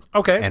intelligent.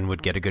 Okay. And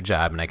would get a good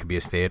job, and I could be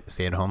a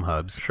stay-at-home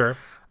hubs. Sure.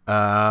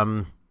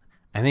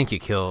 I think you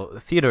kill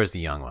Theodore's the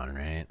young one,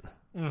 right?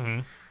 Mm-hmm.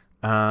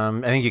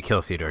 I think you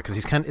kill Theodore because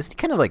isn't he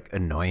kind of like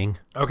annoying?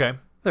 Okay.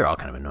 They're all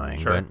kind of annoying.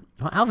 Sure.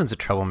 But Alvin's a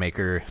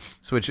troublemaker,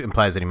 which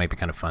implies that he might be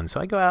kind of fun.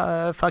 So I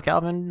go fuck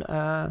Alvin,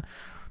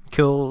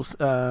 kill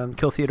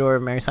Theodore,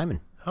 marry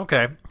Simon.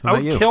 Okay. I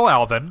would kill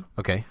Alvin.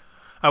 Okay.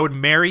 I would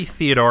marry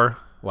Theodore.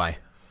 Why?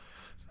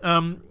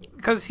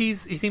 Because he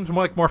seems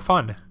more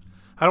fun.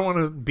 I don't want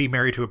to be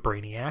married to a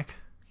brainiac,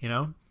 you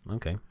know?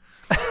 Okay.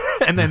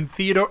 And then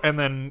Theodore, and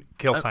then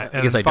kill Simon.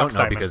 I guess I don't know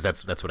Simon. because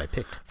that's what I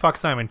picked. Fuck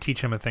Simon,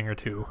 teach him a thing or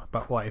two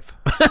about life.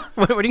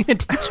 What are you going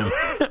to teach him?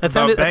 That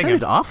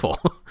sounded awful.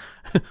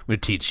 I'm going to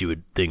teach you a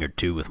thing or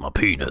two with my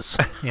penis.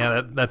 Yeah,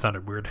 that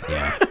sounded weird.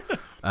 Yeah.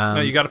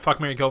 You got to fuck,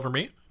 marry, kill for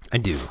me? I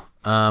do.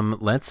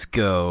 Let's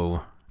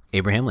go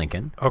Abraham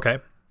Lincoln. Okay.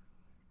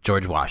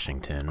 George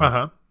Washington.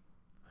 Uh-huh.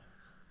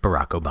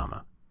 Barack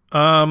Obama.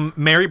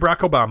 Marry Barack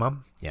Obama.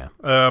 Yeah.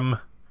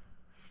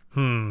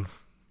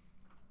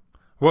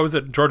 What was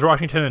it? George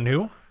Washington and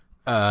who?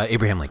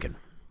 Abraham Lincoln.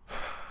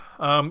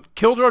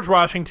 Kill George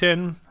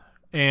Washington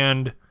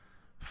and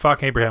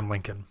fuck Abraham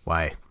Lincoln.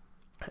 Why?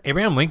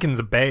 Abraham Lincoln's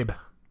a babe.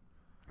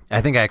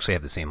 I think I actually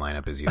have the same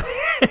lineup as you.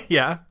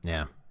 Yeah?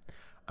 Yeah.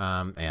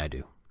 Yeah, I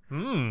do.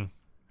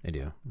 I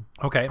do.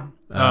 Okay.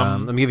 Let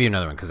me give you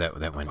another one because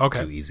that went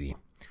too easy.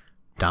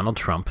 Donald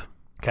Trump.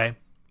 Okay.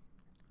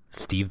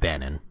 Steve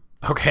Bannon.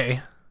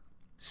 Okay.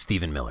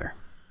 Stephen Miller.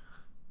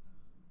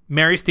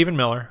 Marry Stephen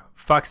Miller,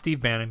 fuck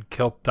Steve Bannon,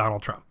 kill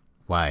Donald Trump.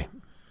 Why?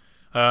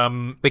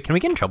 Wait, can we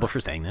get in trouble for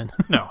saying that?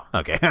 No.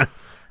 Okay.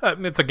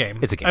 It's a game.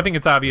 It's a game. I think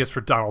it's obvious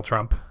for Donald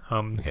Trump.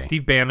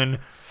 Steve Bannon,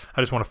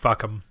 I just want to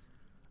fuck him.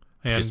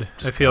 And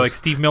just I feel like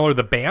Steve Miller,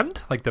 the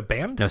band? Like the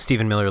band? No,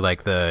 Stephen Miller,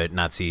 like the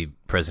Nazi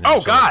presidential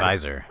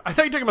advisor. I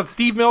thought you were talking about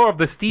Steve Miller of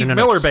the Steve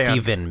Miller band.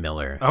 Stephen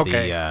Miller.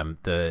 Okay.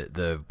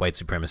 The white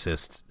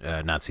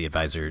supremacist Nazi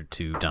advisor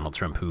to Donald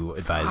Trump who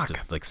advised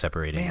of like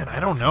separating I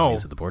don't know.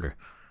 at the border.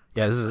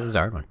 Yeah, this is a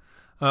hard one.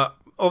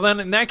 Well, then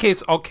in that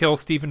case, I'll kill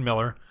Stephen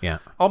Miller. Yeah.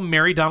 I'll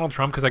marry Donald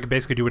Trump because I could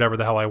basically do whatever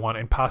the hell I want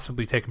and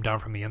possibly take him down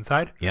from the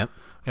inside. Yep.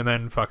 And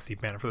then fuck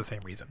Steve Bannon for the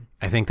same reason.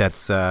 I think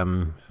that's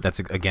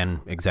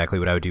again exactly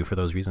what I would do for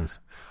those reasons.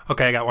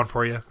 Okay, I got one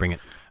for you. Bring it.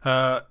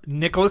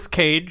 Nicolas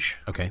Cage.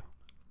 Okay.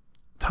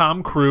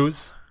 Tom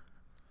Cruise.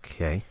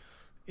 Okay.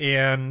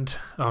 And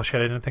oh shit,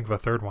 I didn't think of a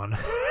third one.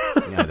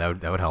 Yeah,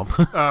 that would help.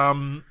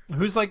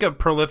 Who's like a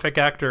prolific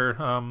actor?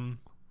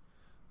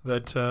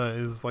 That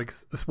is like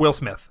Will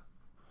Smith.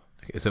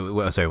 Okay,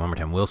 so sorry, one more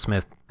time. Will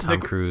Smith,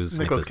 Tom Cruise,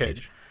 Nicolas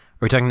Cage.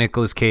 We're talking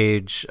Nicolas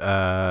Cage,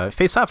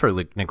 Face Off, or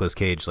Nicolas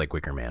Cage like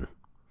Wicker Man?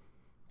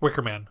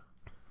 Wicker Man.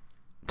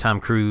 Tom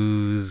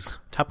Cruise,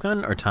 Top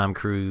Gun, or Tom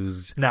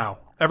Cruise? Now.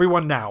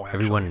 Everyone now,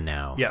 actually. Everyone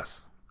now.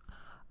 Yes.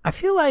 I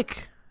feel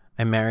like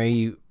I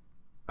marry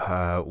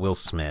Will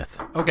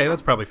Smith. Okay,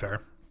 that's probably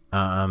fair.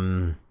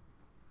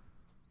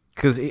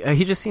 Because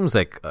he just seems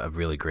like a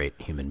really great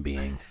human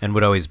being and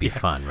would always be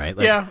fun, right?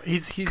 Like, yeah,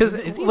 is he a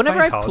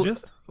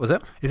Scientologist? Was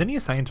that? Isn't he a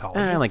Scientologist?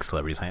 I like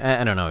celebrity science.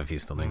 I don't know if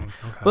he's still doing it.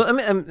 Okay. Well,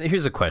 I mean,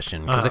 here's a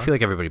question, because I feel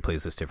like everybody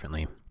plays this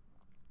differently.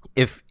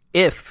 If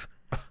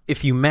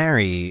you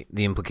marry,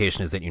 the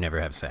implication is that you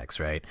never have sex,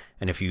 right?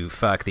 And if you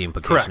fuck, the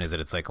implication is that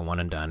it's like a one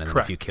and done, and then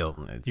if you kill,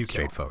 it's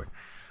straightforward.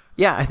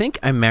 Yeah, I think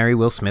I marry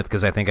Will Smith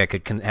because I think I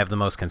could have the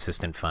most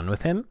consistent fun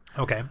with him.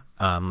 Okay.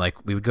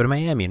 Like we would go to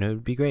Miami and it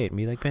would be great. And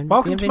be like,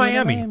 welcome to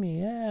Miami.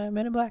 Yeah,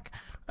 Men in Black.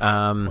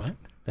 What?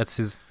 That's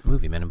his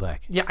movie, Men in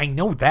Black. Yeah, I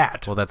know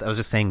that. Well, I was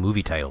just saying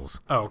movie titles.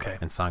 Oh, okay.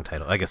 And song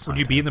title. I guess. Would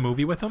you be in the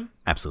movie with him?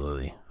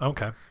 Absolutely.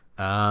 Okay.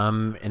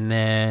 And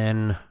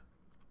then,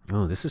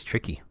 this is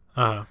tricky.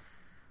 I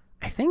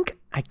think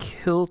I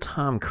kill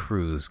Tom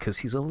Cruise because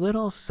he's a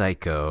little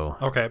psycho.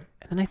 Okay.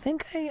 And I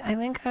think I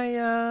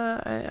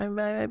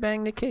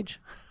bang Nick Cage.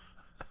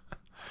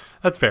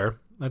 That's fair.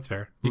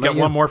 You got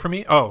one more for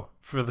me? Oh,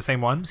 for the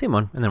same one? Same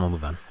one, and then we'll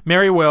move on.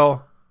 Marry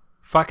Will,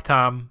 fuck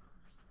Tom,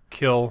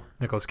 kill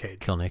Nicolas Cage.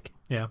 Kill Nick?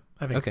 Yeah,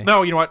 I think so.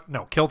 No, you know what?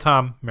 No, kill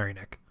Tom, marry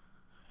Nick.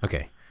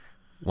 Okay.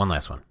 One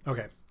last one.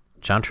 Okay.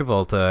 John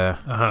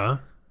Travolta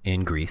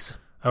in Grease.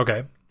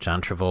 Okay.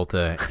 John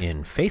Travolta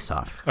in Face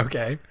Off.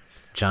 Okay.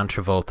 John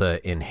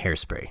Travolta in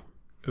Hairspray.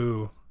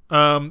 Ooh.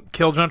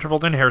 Kill John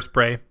Travolta in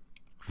Hairspray.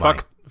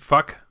 Fuck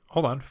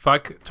John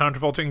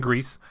Travolta in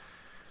Grease.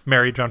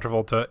 Marry John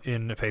Travolta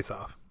in Face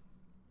Off.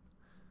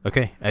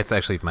 Okay, that's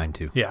actually mine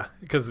too. Yeah,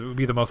 because it would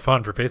be the most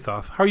fun for Face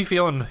Off. How are you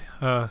feeling,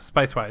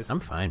 spice-wise? I'm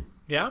fine.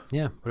 Yeah?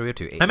 Yeah, what are we up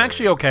to? I'm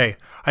actually okay.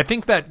 I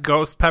think that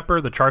ghost pepper,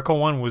 the charcoal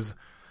one,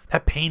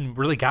 that pain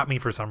really got me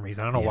for some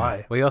reason. I don't know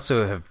why. Well, you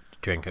also have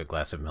drank a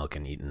glass of milk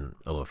and eaten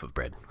a loaf of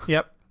bread.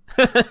 Yep.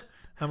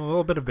 I'm a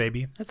little bit of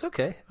baby. That's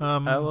okay.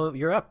 Well,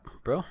 you're up,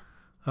 bro.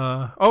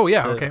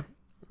 Okay.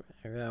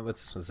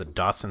 What's this? It's a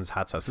Dawson's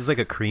hot sauce. This is like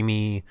a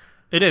creamy.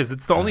 It is.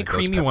 It's the only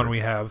creamy one we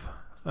have.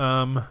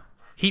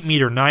 Heat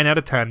meter 9 out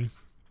of 10.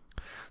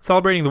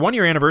 Celebrating the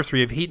 1-year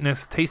anniversary of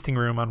Heatness Tasting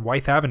Room on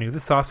Wythe Avenue,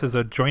 this sauce is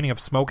a joining of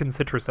smoke and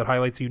citrus that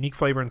highlights the unique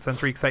flavor and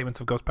sensory excitements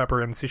of ghost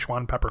pepper and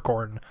Sichuan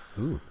peppercorn.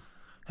 Ooh.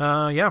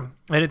 Yeah,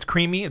 and it's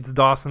creamy. It's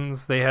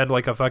Dawson's. They had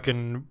like a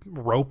fucking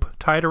rope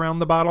tied around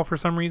the bottle for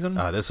some reason.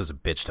 This was a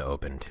bitch to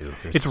open too.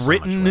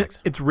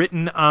 It's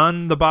written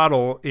on the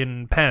bottle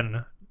in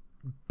pen,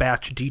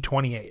 batch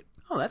D28.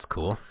 Oh, that's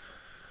cool.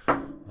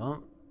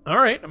 Well, all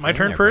right, my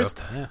turn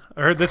first. Yeah.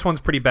 I heard this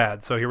one's pretty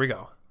bad, so here we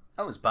go.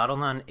 Oh, it was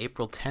bottled on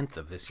April 10th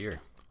of this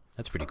year.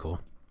 That's pretty cool.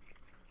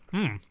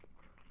 What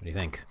do you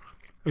think?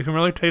 You can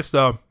really taste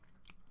the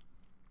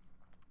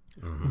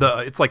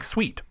it's like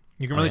sweet.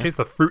 You can really taste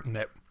the fruit in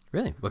it.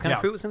 Really? What kind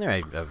of fruit was in there? I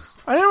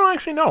don't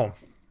actually know.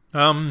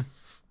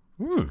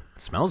 It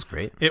smells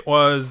great. It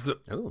was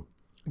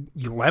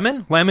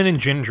lemon and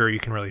ginger. You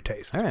can really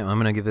taste. All right, well, I'm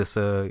gonna give this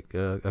a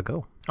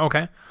go.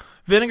 Okay,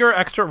 vinegar,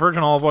 extra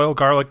virgin olive oil,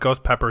 garlic,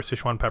 ghost pepper,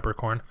 Sichuan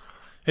peppercorn,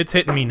 It's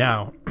hitting me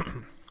now.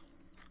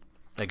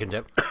 I can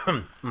dip.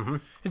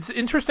 It's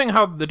interesting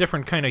how the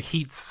different kind of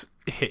heats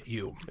hit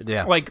you.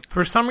 Yeah. Like,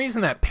 for some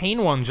reason, that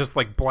Pain one just,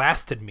 like,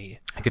 blasted me.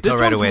 I could tell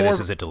right away this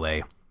is a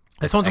delay.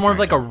 This one's more of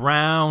like a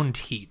round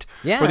heat.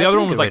 Yeah, where the other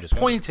one was like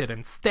pointed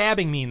and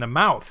stabbing me in the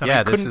mouth, and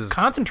I couldn't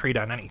concentrate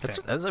on anything.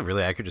 That's a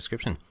really accurate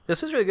description.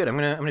 This is really good. I'm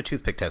gonna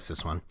toothpick test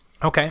this one.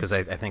 Okay. Because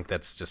I think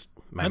that's just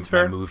my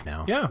move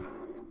now. Yeah.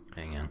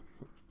 Hang on.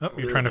 Oh,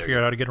 you're trying to figure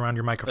out how to get around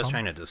your microphone. I was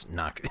trying to just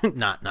not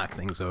knock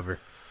things over.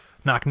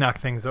 Knock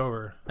things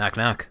over.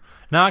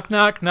 Knock.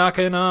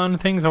 Knocking on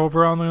things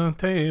over on the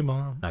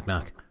table.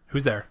 Knock.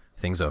 Who's there?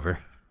 Things over.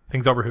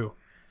 Things over who?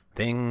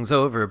 Things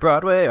over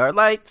Broadway are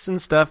lights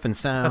and stuff and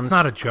sounds. That's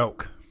not a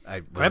joke.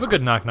 I have a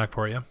good knock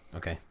for you.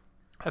 Okay.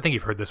 I think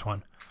you've heard this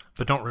one,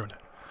 but don't ruin it.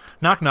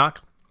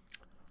 Knock.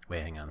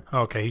 Wait, hang on.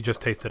 Okay, he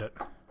just tasted it.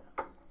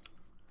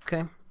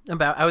 Okay.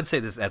 I would say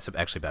that's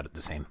actually about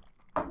the same.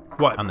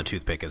 What? On the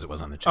toothpick as it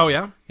was on the chicken. Oh,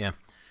 yeah? Yeah.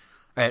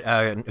 All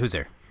right, who's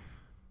there?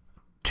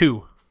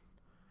 2.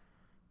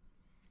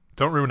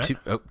 Don't ruin it. 2.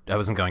 Oh, I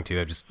wasn't going to.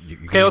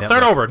 Okay, let's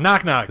start over.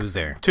 Knock. Who's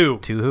there? 2.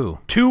 To who?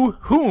 To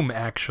whom,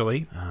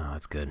 actually. Oh,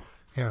 that's good.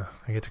 Yeah,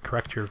 I get to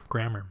correct your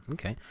grammar.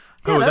 Okay.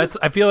 Yeah,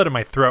 I feel it in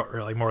my throat,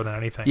 really, more than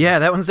anything. Yeah,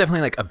 that one's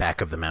definitely like a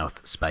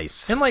back-of-the-mouth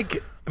spice. And,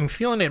 like, I'm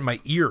feeling it in my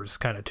ears,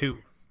 kind of, too.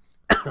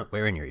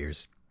 Where in your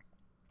ears?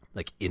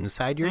 Like,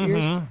 inside your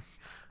ears?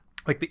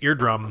 Like the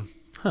eardrum.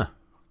 Huh.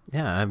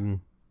 Yeah, I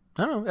don't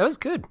know. That was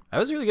good. That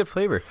was a really good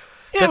flavor.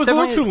 Yeah, it was a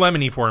little too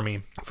lemony for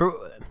me.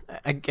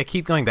 I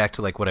keep going back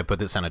to, like, would I put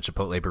this on a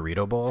Chipotle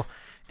burrito bowl?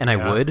 And I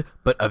would,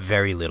 but a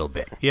very little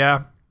bit.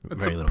 Yeah.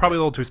 It's probably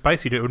a little too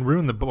spicy. It would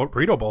ruin the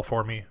burrito bowl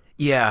for me.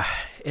 Yeah.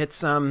 It's,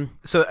 so I'm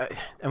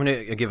going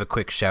to give a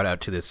quick shout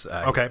out to this.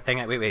 Okay.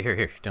 Hang on. Wait.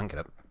 Here. Don't get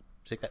up.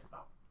 Take that.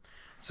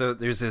 So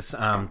there's this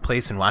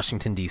place in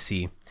Washington,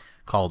 D.C.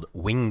 called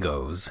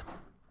Wingo's.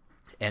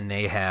 And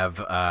they have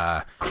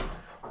a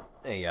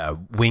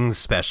wings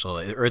special.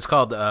 Or it's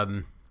called,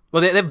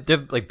 they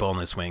have like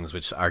boneless wings,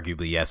 which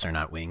arguably, yes, are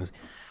not wings.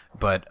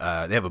 But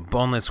they have a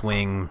boneless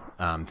wing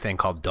thing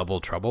called Double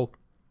Trouble.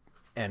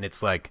 And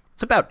it's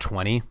about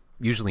 20,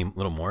 usually a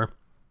little more.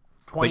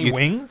 20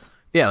 wings?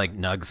 Yeah, like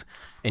nugs.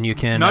 And you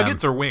can...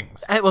 Nuggets or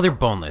wings? Well, they're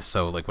boneless,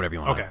 so like whatever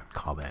you want to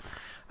call that.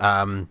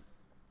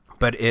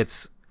 But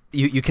it's...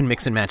 You can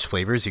mix and match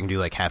flavors. You can do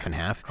like half and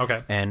half.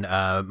 Okay. And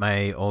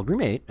my old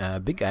roommate,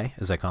 Big Guy,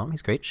 as I call him,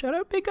 he's great. Shout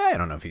out Big Guy. I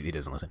don't know if he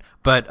doesn't listen.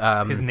 But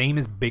his name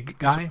is Big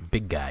Guy?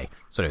 Big Guy.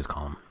 That's what I always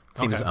call him.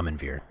 His name is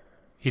Veer.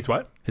 He's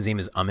what? His name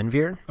is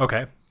Veer.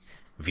 Okay.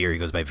 Veer, he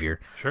goes by Veer.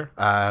 Sure.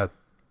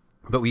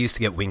 But we used to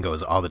get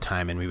Wingos all the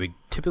time, and we would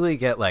typically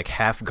get like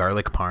half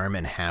garlic parm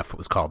and half what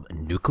was called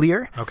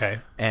nuclear. Okay.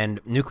 And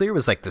nuclear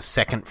was like the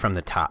second from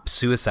the top.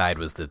 Suicide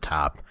was the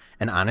top.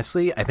 And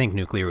honestly, I think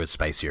nuclear was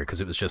spicier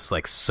because it was just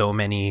like so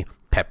many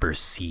pepper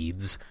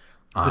seeds.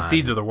 The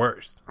seeds are the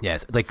worst.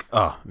 Yes. Like,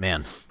 oh,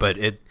 man. But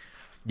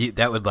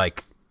that would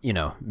like,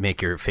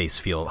 make your face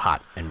feel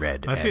hot and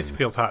red. My face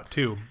feels hot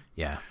too.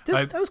 Yeah.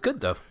 That was good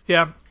though.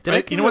 Yeah.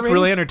 You know what's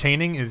really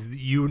entertaining is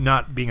you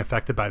not being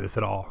affected by this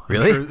at all.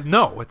 Really?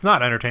 No, it's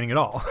not entertaining at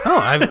all.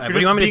 Oh, what do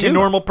you want me to do? Being a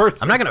normal person.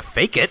 I'm not going to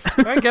fake it.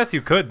 I guess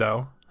you could,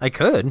 though. I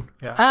could.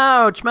 Yeah.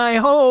 Ouch, my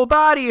whole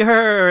body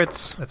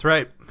hurts. That's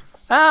right.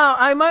 Oh,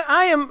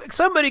 I am.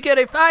 Somebody get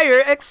a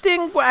fire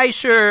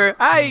extinguisher.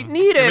 I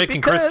need it. You're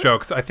making Chris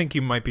jokes. I think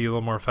you might be a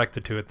little more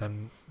affected to it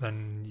than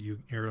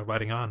you're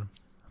letting on.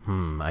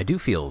 I do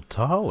feel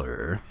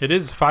taller. It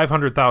is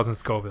 500,000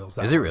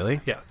 Scovilles. Is it really?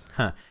 Yes.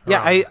 Huh.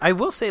 Yeah, I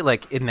will say,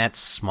 like, in that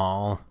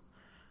small,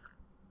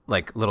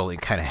 like, little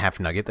kind of half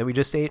nugget that we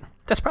just ate,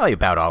 that's probably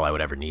about all I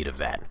would ever need of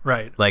that.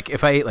 Right. Like,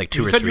 if I ate, like,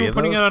 two or three of those... You said you were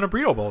putting it on a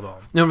burrito bowl, though.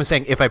 No, I'm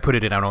saying if I put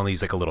it in, I'd only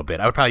use, like, a little bit.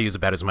 I would probably use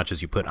about as much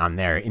as you put on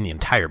there in the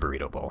entire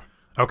burrito bowl.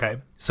 Okay.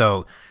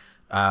 So,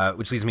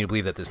 which leads me to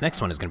believe that this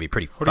next one is going to be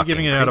pretty fucking What are you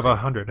giving it crazy. out of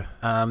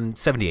 100?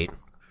 78.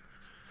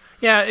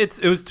 Yeah,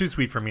 it was too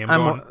sweet for me.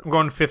 I'm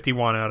going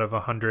 51 out of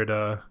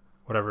 100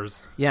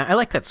 whatever's. Yeah, I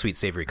like that sweet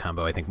savory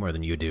combo, I think, more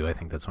than you do. I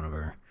think that's one of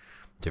our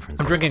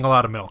differences. I'm drinking a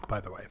lot of milk,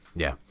 by the way.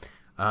 Yeah.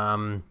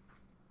 All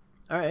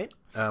right.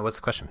 What's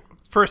the question?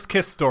 First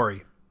kiss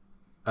story.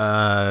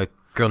 Girl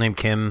named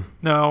Kim.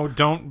 No,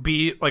 don't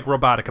be like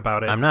robotic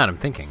about it. I'm not. I'm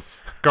thinking.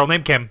 Girl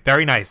named Kim.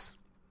 Very nice.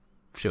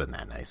 She wasn't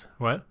that nice.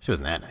 What? She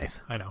wasn't that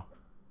nice. I know.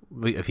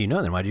 If you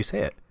know, then why'd you say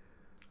it?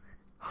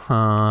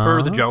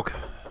 For the joke.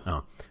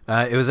 Oh.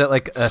 It was at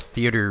like a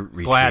theater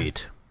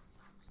retreat.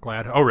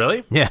 Glad. Oh,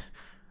 really? Yeah.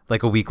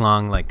 Like a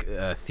week-long like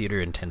theater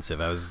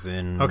intensive. I was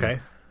in a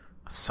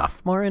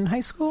sophomore in high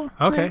school.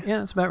 Okay. Yeah,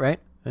 that's about right.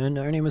 And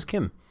her name was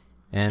Kim.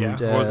 And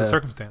what was the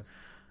circumstance?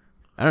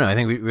 I don't know. I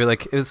think we were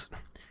like, it was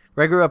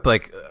where I grew up,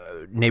 like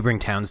neighboring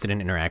towns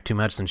didn't interact too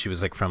much, and she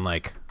was like from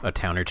like a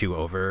town or two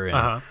over,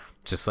 and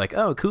just like,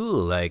 oh,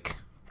 cool, like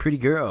pretty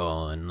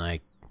girl, and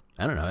like,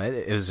 I don't know.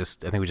 It was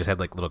just, I think we just had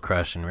like a little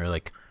crush, and we were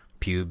like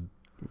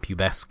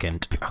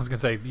pubescent. I was gonna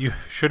say you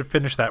should have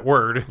finished that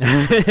word.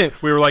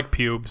 We were like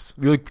pubes.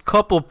 We were like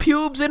couple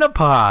pubes in a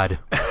pod.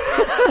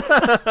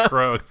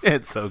 Gross.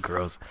 It's so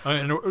gross.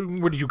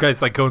 And what did you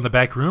guys like? Go in the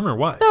back room or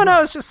what?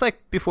 No. It's just like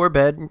before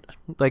bed.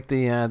 Like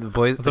the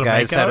boys, the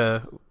guys had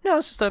a. No,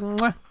 it's just a.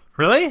 Mwah.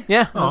 Really?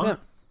 Yeah. That was it.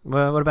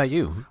 Well, what about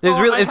you?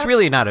 It's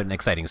really not an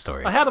exciting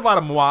story. I had a lot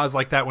of mois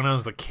like that when I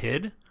was a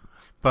kid,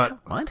 but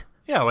what?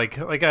 Yeah, like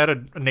I had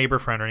a neighbor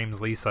friend. Her name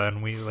is Lisa,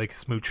 and we like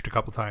smooched a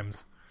couple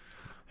times.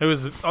 It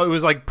was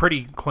like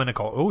pretty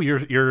clinical. Oh, you're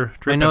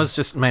dripping.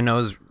 My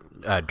nose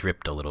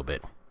dripped a little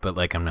bit, but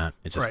like I'm not.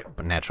 It's just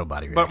a natural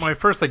body reaction. But my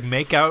first like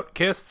make-out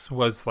kiss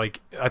was like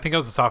I think I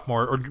was a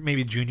sophomore or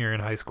maybe junior in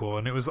high school,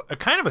 and it was a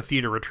kind of a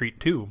theater retreat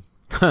too.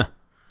 Huh.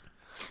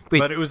 Wait,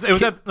 but it was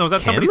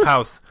at somebody's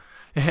house.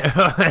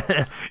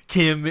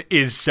 Kim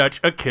is such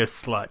a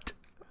kiss slut.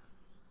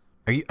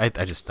 Are you? I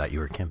just thought you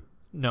were Kim.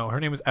 No, her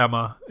name was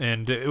Emma,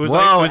 and it was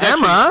Emma.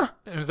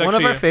 Actually, it was one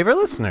of our favorite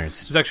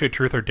listeners. It was actually a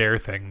truth or dare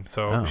thing.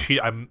 So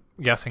I'm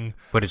guessing.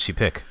 What did she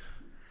pick?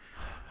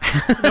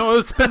 No, it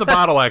was spin the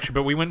bottle actually.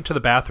 But we went to the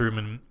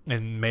bathroom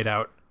and made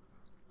out.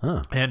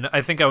 Oh. And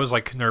I think I was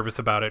like nervous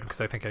about it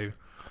because I think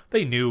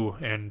they knew,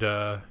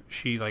 and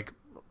she like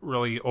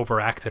really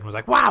overacted and was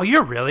like, "Wow,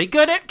 you're really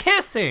good at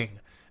kissing."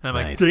 And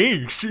I'm like,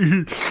 "Thanks."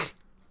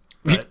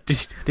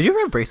 Did you ever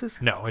have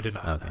braces? No, I did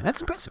not. Okay, that's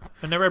impressive.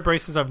 I never had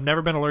braces. I've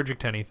never been allergic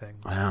to anything.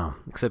 Wow,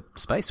 except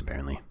spice,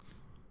 apparently.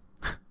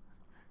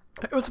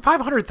 It was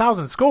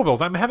 500,000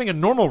 Scovilles. I'm having a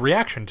normal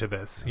reaction to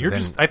this.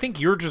 I think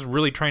you're just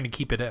really trying to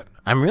keep it in.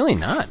 I'm really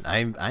not.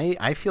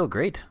 I feel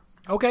great.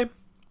 Okay.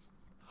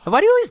 Why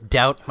do you always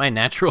doubt my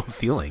natural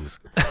feelings?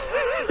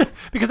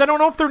 Because I don't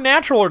know if they're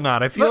natural or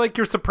not. I feel like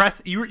you're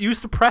suppress. You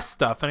suppress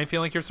stuff, and I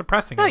feel like you're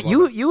suppressing. No,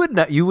 you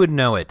would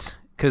know it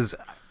because.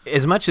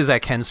 As much as I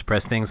can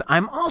suppress things,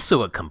 I'm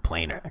also a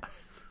complainer.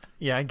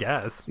 Yeah, I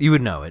guess you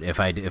would know it if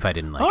I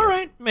didn't like it. All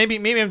right,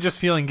 maybe I'm just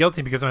feeling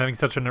guilty because I'm having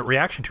such a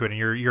reaction to it, and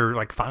you're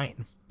like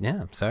fine.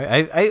 Yeah, I'm sorry.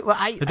 I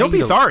don't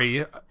be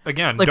sorry.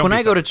 Again, like when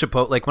I go to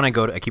Chipotle,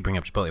 I keep bringing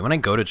up Chipotle. When I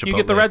go to Chipotle, you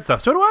get the red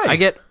stuff. So do I. I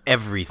get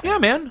everything. Yeah,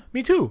 man,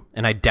 me too.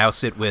 And I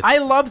douse it with. I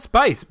love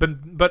spice,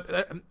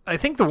 but I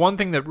think the one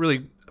thing that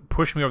really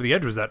pushed me over the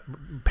edge was that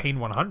Pain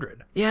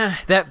 100. Yeah,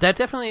 that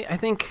definitely. I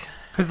think.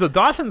 Because the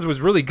Dawson's was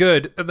really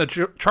good, and the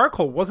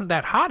charcoal wasn't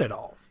that hot at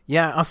all.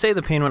 Yeah, I'll say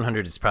the Pain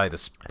 100 is probably the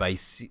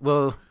spicy.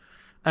 Well,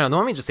 I don't know. The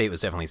one we just ate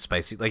was definitely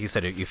spicy. Like you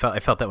said, I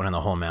felt that one in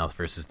the whole mouth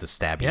versus the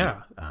stabby.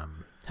 Yeah.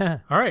 All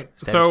right.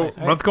 So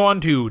let's go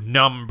on to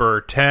number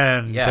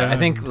 10. Yeah, I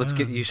think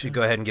you should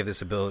go ahead and give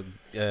this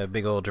a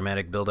big old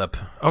dramatic build up.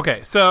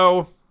 Okay,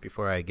 so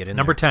before I get in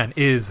number 10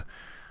 is,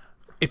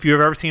 if you've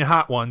ever seen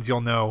Hot Ones,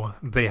 you'll know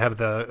they have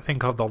the thing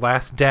called the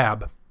Last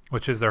Dab,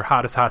 which is their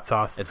hottest hot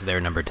sauce. It's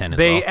their number 10 as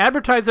well. They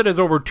advertise it as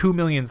over 2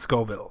 million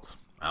Scovilles.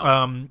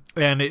 Oh.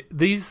 And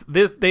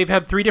they've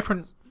had 3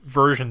 different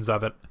versions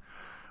of it.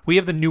 We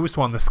have the newest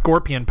one, the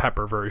scorpion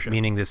pepper version.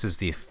 Meaning this is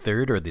the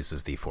 3rd or this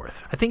is the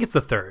 4th? I think it's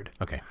the 3rd.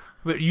 Okay.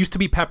 It used to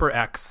be Pepper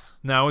X.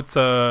 Now it's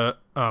a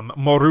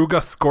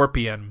Moruga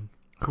Scorpion,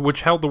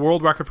 which held the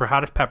world record for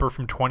hottest pepper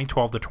from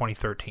 2012 to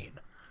 2013.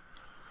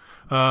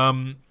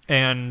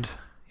 And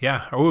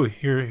yeah,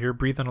 you're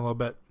breathing a little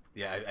bit.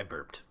 Yeah, I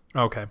burped.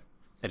 Okay.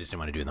 I just didn't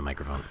want to do it in the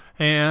microphone.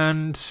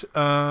 And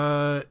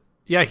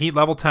heat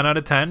level 10 out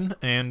of 10,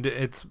 and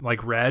it's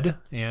like red,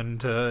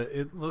 and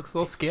it looks a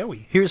little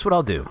scary. Here's what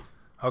I'll do.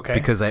 Okay.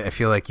 Because I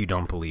feel like you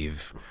don't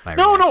believe my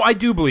No, I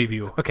do believe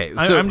you. Okay.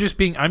 So I'm just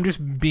being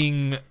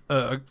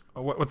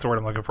what's the word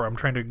I'm looking for? I'm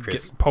trying to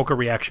poke a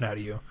reaction out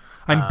of you.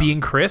 I'm being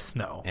Chris?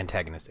 No.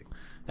 Antagonistic.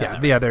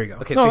 Yeah, there you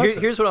go. Okay, so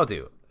here's what I'll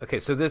do. Okay,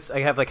 so I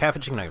have like half a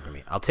chicken nugget for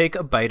me. I'll take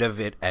a bite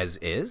of it as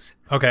is.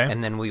 Okay.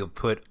 And then we'll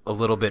put a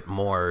little bit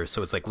more,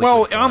 so it's like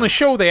liquid form. On the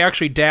show, they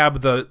actually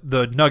dab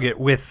the nugget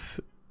with,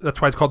 that's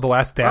why it's called the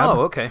Last Dab.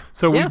 Oh, okay.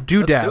 So we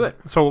do dab. Do it.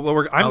 So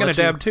I'm going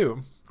to dab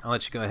too. I'll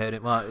let you go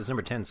ahead. Well, it's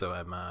number 10, so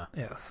I'm...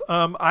 Yes.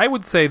 I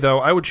would say,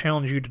 though, I would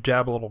challenge you to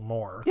dab a little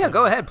more. Yeah,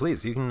 go ahead,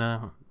 please. You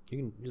can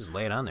just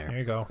lay it on there. There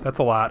you go. That's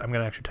a lot. I'm going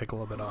to actually take a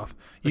little bit off.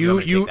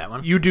 You take that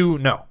one? You do.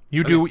 No.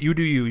 You do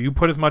you. You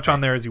put as much on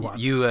there as you want.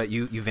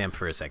 You vamp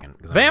for a second.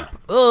 Vamp?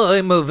 Oh,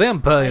 I'm a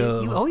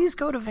vampire. You always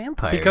go to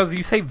vampire. Because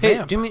you say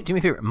vamp. Hey, do me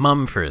a favor.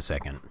 Mum for a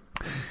second.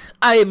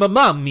 I am a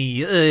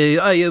mummy.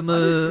 I am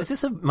a... Is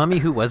this a mummy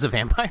who was a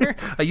vampire?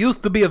 I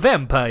used to be a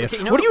vampire.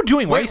 Okay, what are you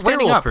doing? Why are you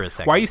standing up? For a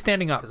second. Why are you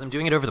standing up? Because I'm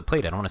doing it over the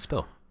plate. I don't want to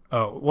spill.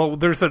 Oh, well,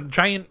 there's a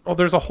giant... Oh,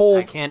 there's a whole...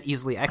 I can't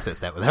easily access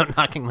that without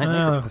knocking my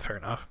neighbor. Fair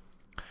enough.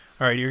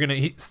 All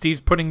right,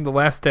 Steve's putting the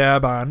Last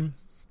Dab on.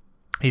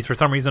 He's, for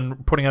some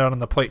reason, putting it out on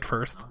the plate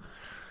first.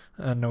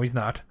 No, he's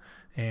not.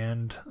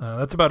 And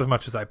that's about as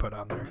much as I put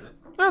on there.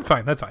 That's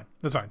fine.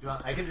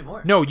 I can do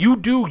more. No, you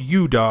do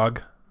you,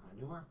 dog.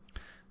 Do more.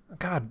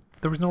 God,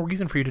 there was no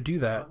reason for you to do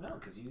that. Oh, no,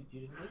 because you didn't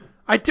believe me.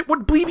 I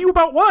would believe you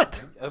about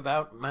what?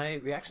 About my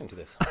reaction to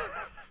this.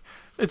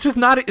 It's just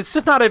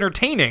not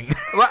entertaining.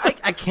 Well,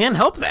 I can't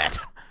help that.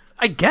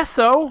 I guess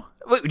so.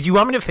 Wait, do you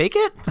want me to fake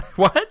it?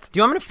 What? Do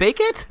you want me to fake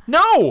it?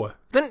 No.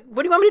 Then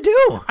what do you want me to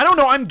do? I don't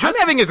know. I'm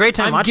having a great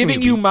time I'm watching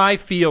giving you my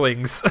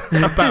feelings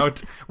about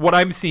what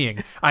I'm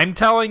seeing. I'm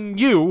telling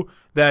you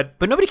that...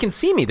 But nobody can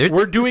see me.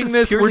 We're doing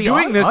this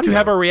to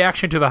have a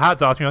reaction to the hot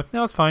sauce. And you're like,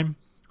 that was fine.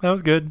 That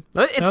was good.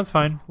 That was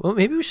fine. Well,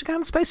 maybe we should go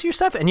on spicier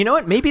stuff. And you know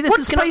what? Maybe this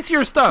is going to...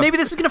 spicier stuff? Maybe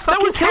this is going to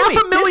fucking kill me.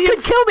 $500,000. This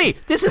could kill me.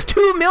 This is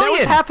 $2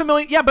 million. That was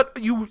 $500,000. Yeah, but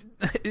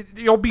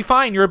you'll be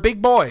fine. You're a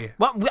big boy.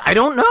 Well, I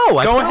don't know.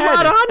 I put a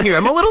lot on here.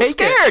 I'm a little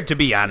scared, to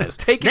be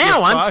honest.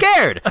 Now I'm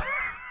scared.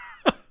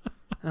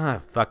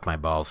 Fuck my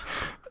balls.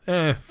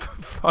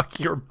 Fuck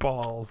your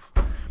balls.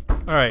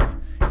 All right.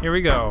 Here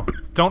we go.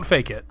 Don't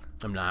fake it.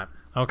 I'm not.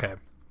 Okay.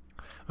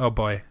 Oh,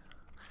 boy.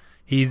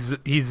 He's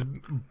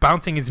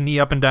bouncing his knee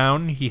up and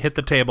down. He hit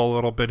the table a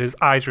little bit. His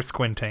eyes are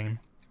squinting.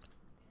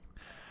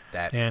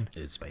 That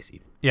is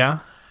spicy. Yeah?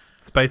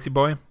 Spicy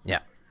boy?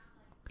 Yeah.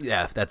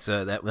 Yeah,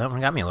 that one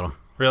got me a little.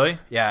 Really?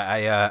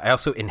 Yeah, I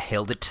also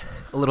inhaled it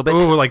a little bit.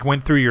 Ooh, like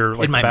went through your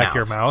in my back mouth. of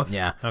your mouth?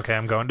 Yeah. Okay,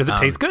 I'm going. Does it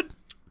taste good?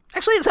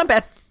 Actually, it's not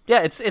bad.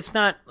 Yeah, it's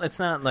not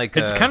like...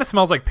 It kind of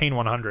smells like Pain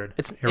 100.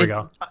 Here we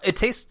go. It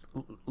tastes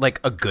like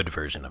a good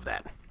version of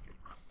that.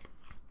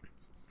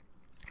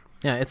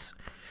 Yeah, it's...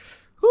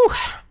 Whew,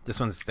 this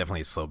one's definitely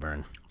a slow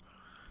burn.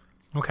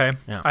 Okay.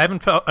 Yeah. I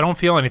don't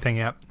feel anything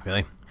yet.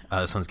 Really?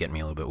 This one's getting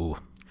me a little bit... Ooh.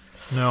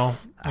 No.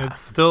 It's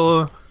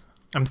still...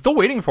 I'm still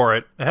waiting for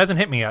it. It hasn't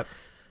hit me yet.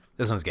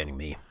 This one's getting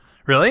me.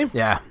 Really?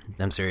 Yeah,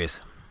 I'm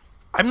serious.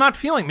 I'm not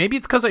feeling... Maybe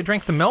it's because I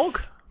drank the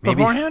milk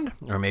beforehand?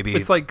 Or maybe...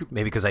 It's like...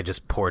 Maybe because I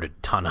just poured a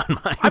ton on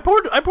mine. I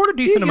poured a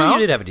decent amount.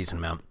 You did have a decent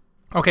amount.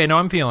 Okay, no,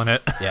 I'm feeling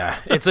it. Yeah,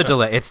 it's a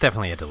delay. It's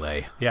definitely a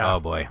delay. Yeah.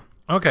 Oh, boy.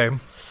 Okay.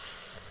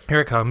 Here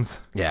it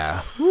comes.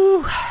 Yeah.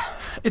 Woo.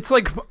 It's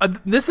like,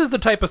 this is the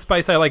type of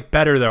spice I like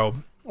better, though,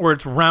 where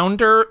it's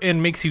rounder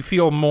and makes you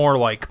feel more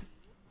like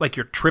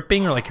you're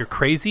tripping or like you're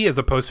crazy, as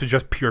opposed to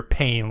just pure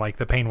pain, like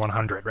the Pain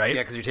 100, right?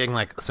 Yeah, because you're taking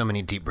like so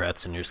many deep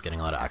breaths and you're just getting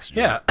a lot of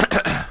oxygen.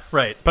 Yeah,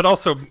 right. But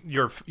also,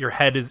 your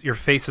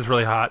face is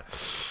really hot.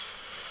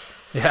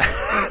 Yeah.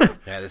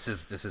 Yeah,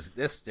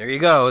 this. There you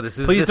go. This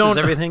is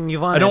everything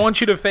you wanted. I don't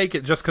want you to fake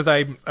it just because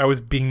I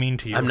was being mean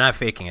to you. I'm not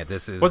faking it.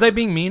 Was I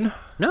being mean?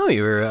 No,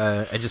 you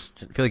were. I just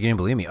feel like you didn't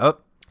believe me. Oh.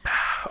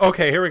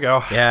 Okay, here we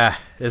go. Yeah,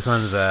 this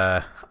one's.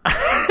 I'm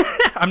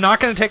not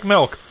going to take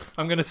milk.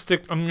 I'm going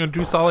to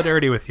do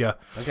solidarity with you.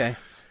 Okay.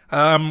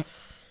 Yeah.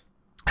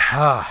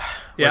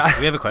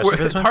 We have a question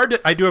for this one?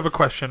 I do have a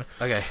question.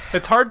 Okay.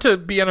 It's hard to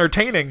be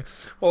entertaining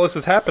while this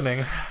is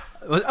happening.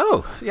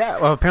 Oh, yeah.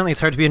 Well, apparently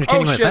it's hard to be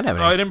entertaining when it's not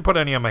happening. Oh, I didn't put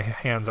any on my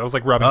hands. I was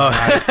like rubbing my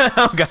eyes.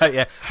 Oh, God,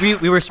 yeah.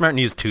 We were smart and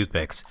used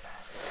toothpicks.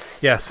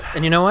 Yes.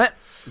 And you know what?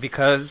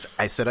 Because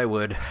I said I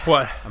would.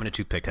 What? I'm going to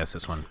toothpick test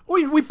this one.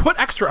 We put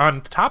extra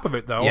on top of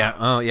it, though. Yeah.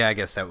 Oh, yeah, I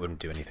guess that wouldn't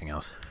do anything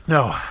else.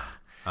 No.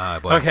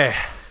 Boy. Okay.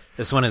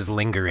 This one is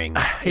lingering.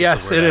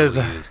 Yes, it is.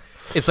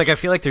 It's like I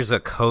feel like there's a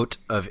coat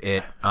of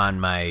it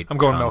on my I'm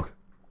going tongue. milk.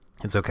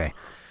 It's okay.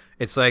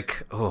 It's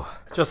like,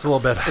 just a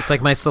little bit. It's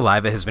like my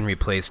saliva has been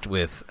replaced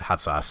with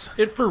hot sauce.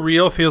 It for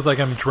real feels like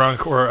I'm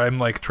drunk or I'm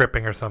like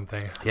tripping or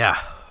something. Yeah.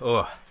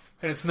 Oh.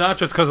 And it's not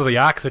just because of the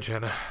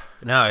oxygen.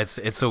 No, it's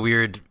a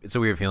weird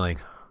feeling.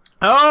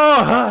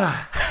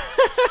 Oh.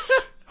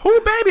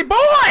 Oh, baby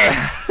boy.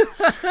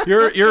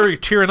 You're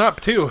cheering up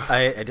too.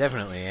 I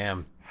definitely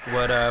am.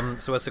 What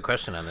so what's the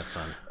question on this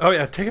one? Oh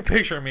yeah, take a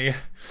picture of me.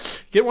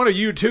 Get one of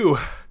you too.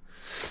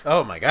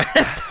 Oh my God.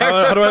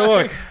 How do I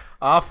look?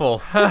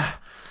 Awful.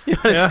 You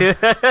want to see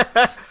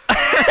that?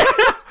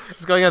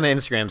 It's going on the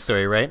Instagram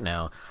story right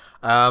now.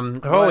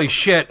 Holy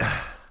shit.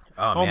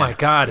 Oh my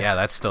God. Yeah,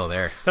 that's still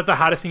there. Is that the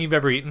hottest thing you've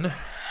ever eaten? It's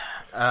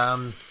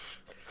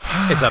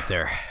up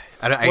there.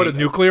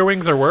 Nuclear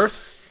wings are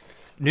worse?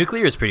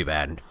 Nuclear is pretty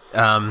bad.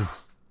 I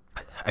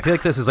feel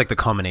like this is like the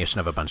culmination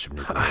of a bunch of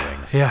nuclear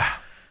wings. Yeah.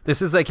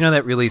 This is like,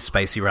 that really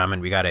spicy ramen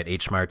we got at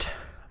H Mart.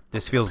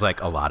 This feels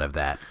like a lot of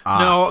that.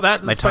 No,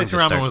 that spicy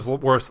ramen was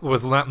worse.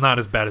 Was not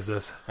as bad as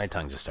this. My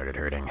tongue just started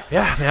hurting.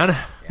 Yeah, man.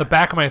 Yeah. The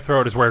back of my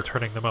throat is where it's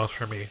hurting the most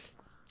for me.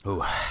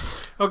 Ooh.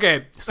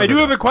 Okay, I do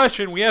have a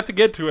question. We have to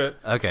get to it.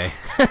 Okay.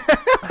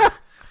 I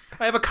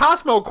have a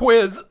Cosmo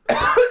quiz.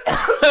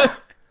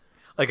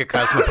 Like a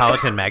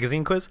Cosmopolitan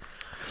magazine quiz?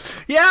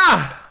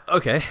 Yeah.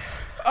 Okay.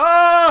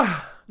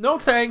 No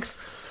thanks.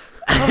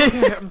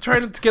 Okay, I'm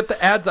trying to get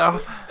the ads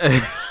off.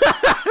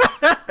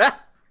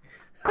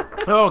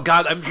 Oh,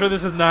 God, I'm sure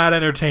this is not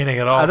entertaining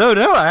at all. I don't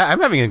know.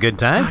 I'm having a good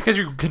time. Because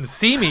you can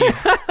see me.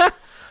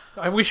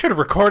 We should have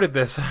recorded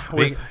this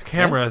with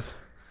cameras.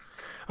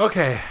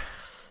 Okay.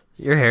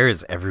 Your hair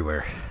is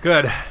everywhere.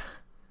 Good.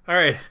 All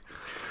right.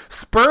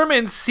 Sperm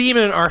and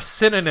semen are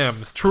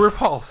synonyms. True or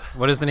false?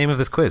 What is the name of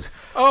this quiz?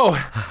 Oh,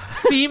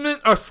 semen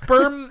or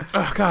sperm.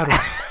 Oh, God.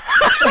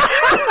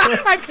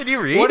 Can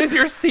you read? What is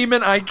your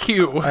semen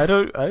IQ? I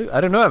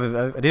don't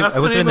know. That's I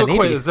wasn't the in the Navy.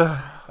 quiz.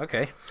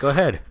 Okay, go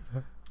ahead.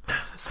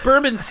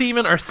 Sperm and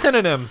semen are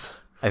synonyms.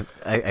 I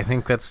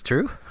think that's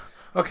true.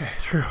 Okay,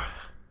 true.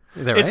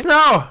 Is that right? It's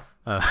no.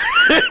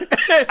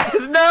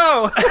 It's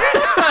no.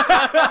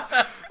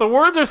 The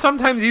words are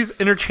sometimes used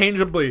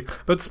interchangeably,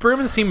 but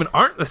sperm and semen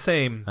aren't the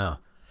same. Oh.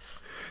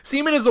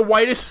 Semen is the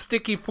whitish,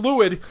 sticky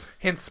fluid,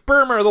 and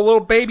sperm are the little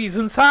babies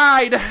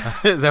inside.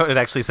 Is that what it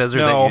actually says? Or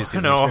No, is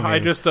that no, I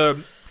just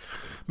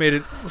made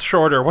it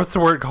shorter. What's the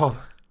word called?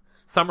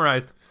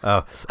 Summarized.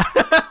 Oh.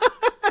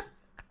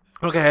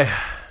 Okay,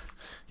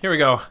 here we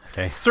go.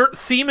 Okay.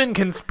 Semen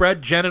can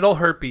spread genital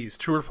herpes.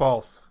 True or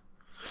false?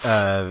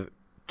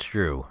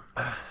 True.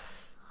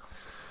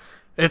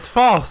 It's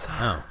false.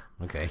 Oh,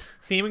 okay.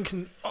 Semen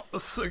can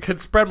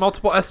spread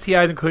multiple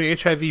STIs, including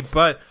HIV,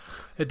 but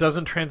it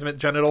doesn't transmit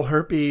genital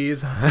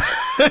herpes.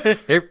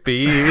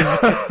 Herpes.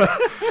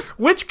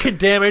 Which can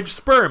damage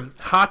sperm?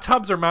 Hot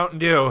tubs or Mountain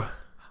Dew?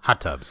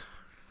 Hot tubs.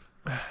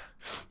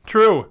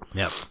 True.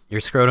 Yep. Your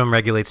scrotum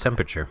regulates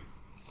temperature.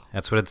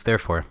 That's what it's there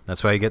for.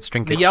 That's why you get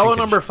The yellow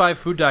number 5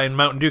 food dye in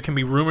Mountain Dew can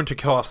be rumored to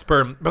kill off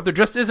sperm, but there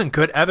just isn't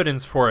good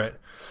evidence for it.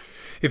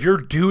 If your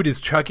dude is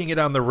chugging it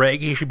on the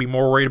reg, he should be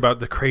more worried about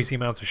the crazy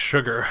amounts of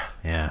sugar.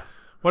 Yeah.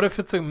 What if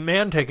it's a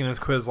man taking this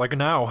quiz, like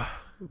now?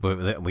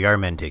 But we are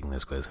men taking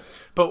this quiz.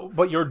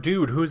 But your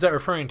dude, who is that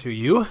referring to?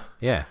 You?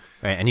 Yeah.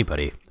 Right,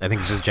 anybody. I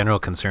think it's just general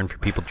concern for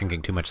people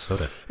drinking too much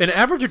soda. An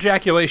average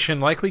ejaculation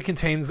likely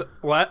contains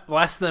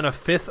less than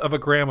 1/5 of a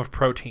gram of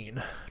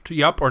protein.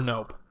 Yup or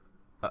nope?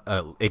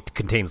 It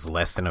contains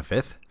less than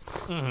 1/5?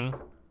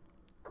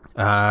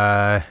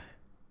 Mm-hmm.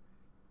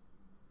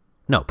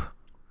 Nope.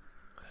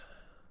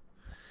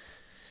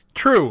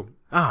 True.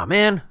 Oh,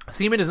 man.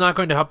 Semen is not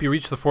going to help you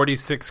reach the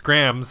 46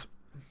 grams.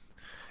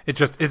 It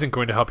just isn't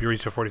going to help you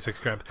reach the 46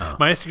 grams. Oh.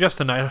 Might I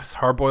suggest a nice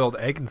hard-boiled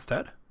egg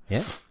instead?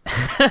 Yeah.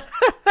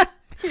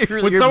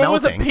 When someone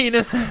with a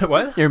penis...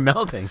 What? You're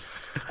melting.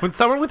 When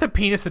someone with a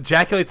penis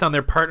ejaculates on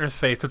their partner's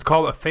face, it's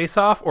called a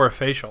face-off or a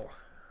facial.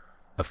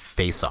 A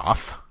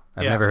face-off?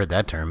 I've never heard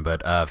that term,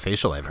 but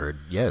facial I've heard,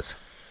 yes.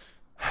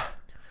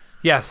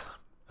 Yes.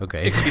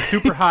 Okay. It can be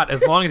super hot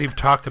as long as you've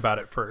talked about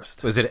it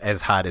first. Was it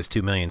as hot as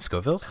 2 million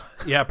Scovilles?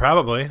 Yeah,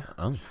 probably.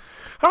 Oh.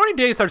 How many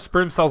days are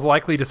sperm cells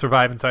likely to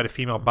survive inside a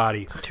female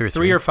body? 2 or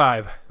 3. 3 or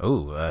 5?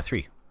 Oh,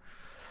 3.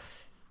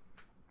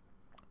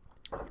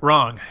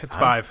 Wrong. It's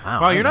 5.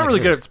 Wow, Wow, you're not really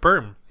good at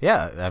sperm.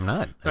 Yeah, I'm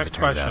not. Next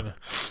question.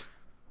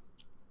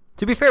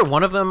 To be fair,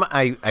 one of them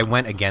I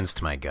went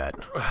against my gut.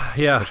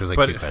 Yeah, which was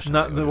like 2 questions.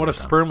 What if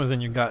sperm was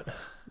in your gut?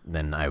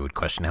 Then I would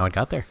question how it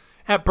got there.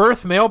 At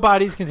birth, male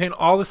bodies contain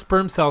all the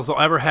sperm cells they'll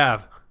ever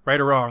have.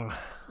 Right or wrong?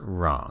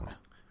 Wrong.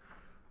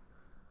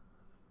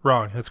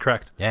 Wrong. That's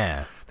correct.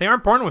 Yeah. They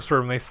aren't born with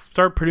sperm. They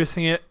start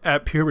producing it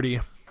at puberty.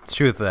 It's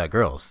true with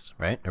girls,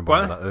 right?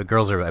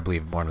 Girls are, I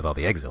believe, born with all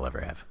the eggs they'll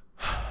ever have.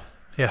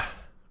 Yeah.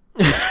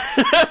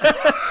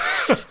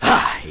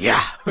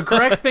 Yeah. The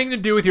correct thing to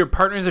do with your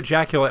partner's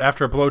ejaculate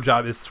after a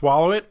blowjob is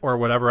swallow it or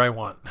whatever I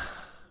want.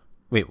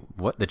 Wait,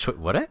 what?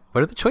 What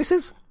are the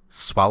choices?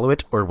 Swallow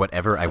it or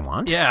whatever I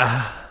want?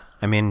 Yeah.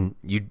 I mean,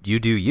 you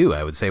do you.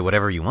 I would say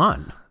whatever you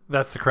want.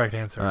 That's the correct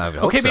answer.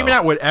 Okay, maybe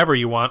not whatever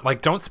you want.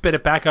 Like, don't spit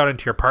it back out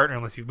into your partner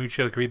unless you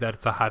mutually agree that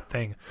it's a hot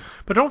thing.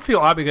 But don't feel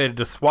obligated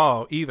to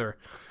swallow either.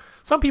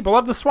 Some people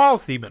love to swallow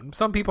semen.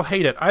 Some people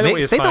hate it. Either way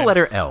is fine. Say the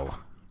letter L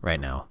right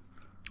now.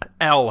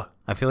 L.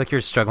 I feel like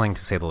you're struggling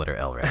to say the letter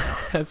L right now.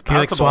 That's possible.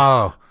 Like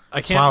swallow.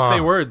 I can't say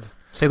words.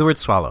 Say the word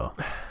swallow.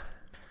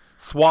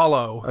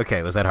 Swallow.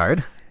 Okay, was that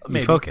hard?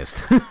 Maybe. You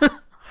focused.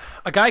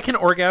 A guy can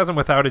orgasm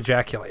without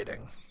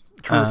ejaculating.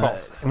 True or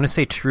false? I'm going to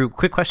say true.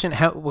 Quick question.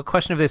 What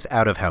question of this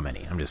out of how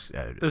many? I'm just...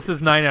 this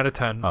is 9 out of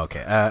 10.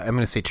 Okay. I'm going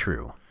to say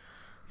true.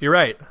 You're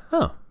right.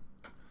 Oh.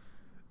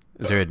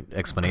 Is there an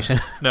explanation?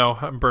 No,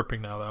 I'm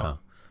burping now, though. Oh.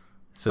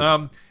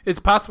 So, it's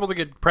possible to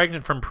get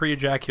pregnant from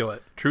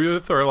pre-ejaculate.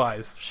 Truth or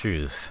lies?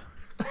 Truth.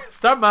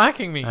 Stop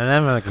mocking me. I'm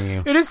not mocking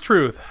you. It is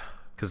truth.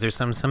 Because there's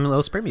some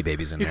little spermy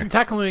babies in there. You can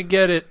technically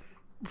get it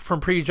from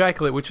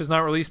pre-ejaculate, which is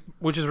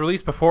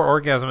released before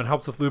orgasm and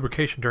helps with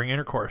lubrication during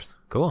intercourse.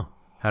 Cool.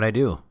 How'd I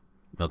do,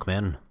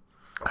 Milkman?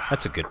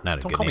 That's not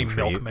a good name for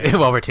Milkman. you.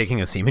 While we're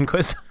taking a semen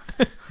quiz.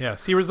 Yeah.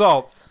 See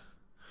results.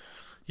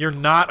 You're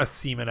not a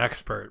semen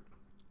expert.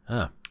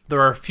 Oh. There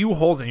are a few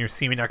holes in your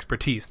semen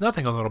expertise.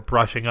 Nothing a little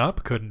brushing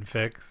up couldn't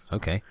fix.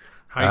 Okay.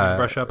 How you can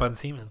brush up on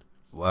semen?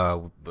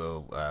 With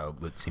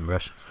semen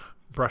brush?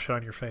 Brush it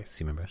on your face.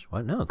 Semen brush?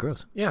 What? No,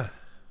 gross. Yeah.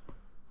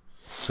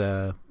 It's,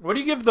 what do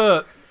you give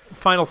the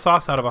final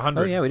sauce out of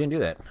 100? Oh, yeah, we didn't do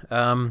that.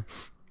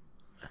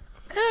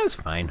 It was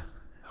fine.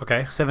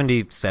 Okay.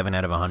 77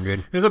 out of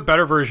 100. There's a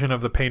better version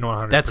of the Pain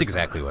 100. That's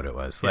exactly what it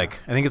was. Yeah. Like,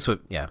 I think it's what,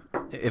 yeah.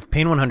 If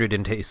Pain 100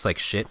 didn't taste like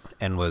shit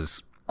and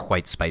was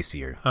quite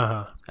spicier,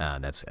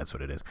 that's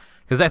what it is.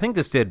 Because I think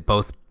this did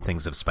both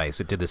things of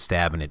spice. It did the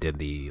stab and it did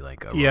the,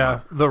 like,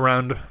 aroma. the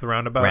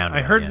roundabout.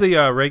 I heard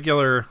the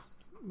regular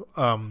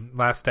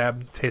last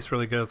stab tastes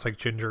really good. It's like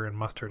ginger and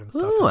mustard and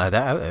stuff. Ooh,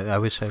 I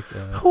wish I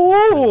could have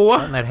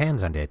gotten our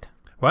hands on that.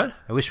 What?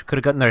 I wish we could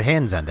have gotten our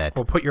hands on that.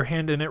 Well, put your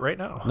hand in it right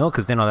now. No,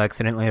 because then I'll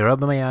accidentally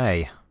rub my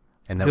eye.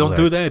 And that Don't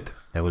do that.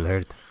 That will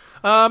hurt.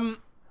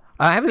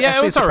 I have I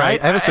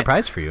have a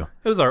surprise for you.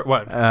 It was all right.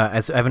 What?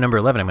 As I have a number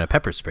 11, I'm going to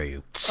pepper spray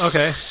you.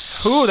 Okay.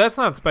 Ooh, that's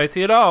not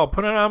spicy at all.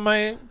 Put it on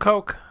my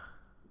Coke.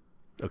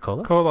 A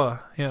cola?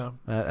 Cola, yeah.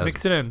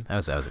 Mix it in. That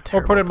was a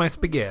terrible... Or put it in my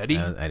spaghetti.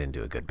 I didn't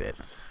do a good bit.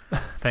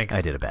 Thanks.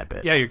 I did a bad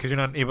bit. Yeah, because you're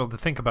not able to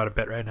think about a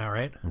bit right now,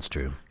 right? That's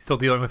true. Still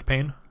dealing with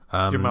pain?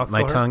 Your mouth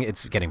my tongue,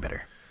 it's getting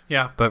better.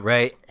 Yeah. But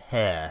right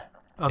here.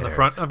 On the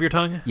front of your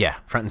tongue? Yeah,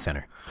 front and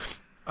center.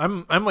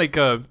 I'm like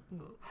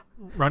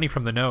runny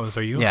from the nose.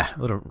 Are you? Yeah,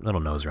 little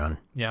nose run.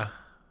 Yeah.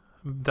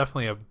 I'm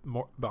definitely a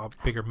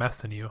bigger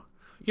mess than you.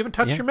 You haven't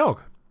touched your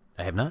milk.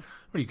 I have not.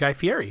 What are you, Guy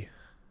Fieri?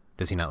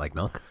 Does he not like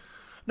milk?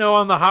 No,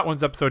 on the Hot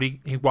Ones episode,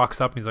 he walks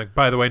up and he's like,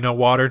 by the way, no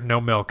water, no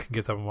milk. He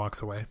gets up and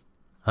walks away.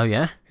 Oh,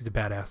 yeah? He's a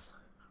badass.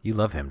 You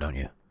love him, don't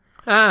you?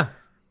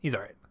 He's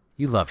all right.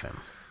 You love him.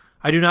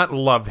 I do not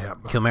love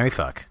him. Kill, marry,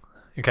 fuck.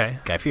 Okay.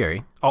 Guy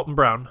Fieri. Alton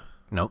Brown.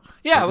 Nope.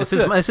 Yeah, this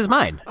is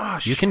mine. Oh,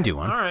 you can do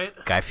one. All right.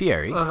 Guy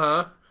Fieri.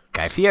 Uh-huh.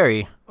 Guy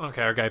Fieri.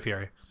 Okay, or Guy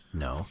Fieri.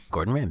 No.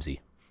 Gordon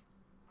Ramsay.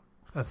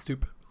 That's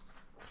stupid.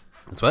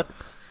 That's what?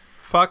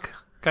 Fuck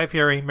Guy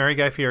Fieri, marry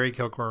Guy Fieri,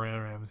 kill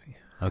Gordon Ramsay.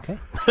 Okay.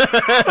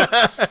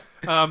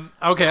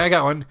 Okay, I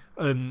got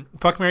one.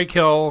 Fuck, marry,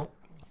 kill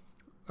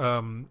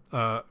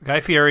Guy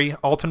Fieri,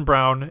 Alton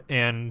Brown,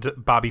 and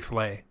Bobby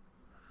Flay.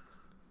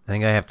 I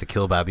think I have to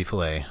kill Bobby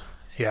Flay.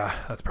 Yeah,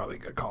 that's probably a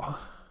good call.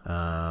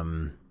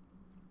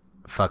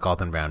 Fuck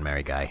Alton Brown,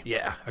 marry Guy.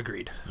 Yeah,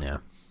 agreed. Yeah.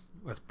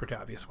 That's a pretty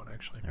obvious one,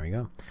 actually. There we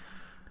go.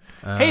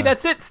 Hey,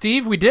 that's it,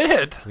 Steve. We did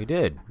it. We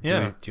did.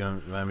 Yeah. Do you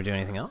want me to do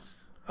anything else?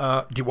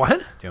 Do you what? Do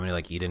you want me to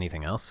like eat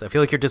anything else? I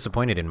feel like you're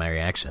disappointed in my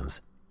reactions.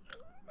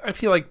 I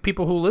feel like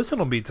people who listen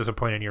will be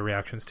disappointed in your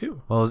reactions,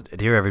 too. Well,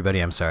 dear everybody,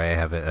 I'm sorry. I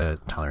have a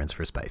tolerance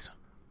for spice.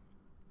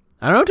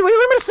 I don't know what you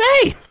want me to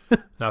say.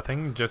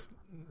 Nothing. Just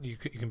you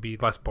can be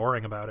less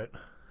boring about it.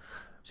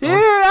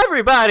 Dear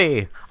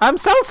everybody, I'm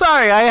so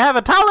sorry. I have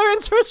a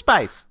tolerance for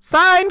spice.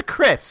 Signed,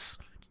 Chris.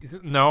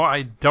 No,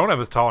 I don't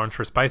have a tolerance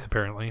for spice,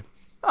 apparently.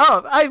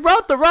 Oh, I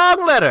wrote the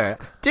wrong letter.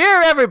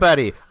 Dear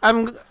everybody,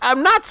 I'm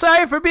not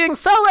sorry for being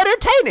so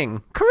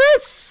entertaining,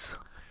 Chris.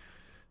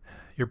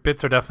 Your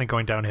bits are definitely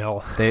going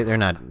downhill. They're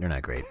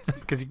not great.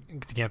 Because you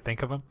can't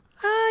think of them.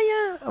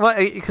 Yeah. Well,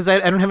 because I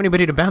don't have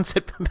anybody to bounce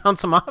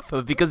them off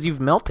of because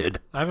you've melted.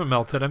 I haven't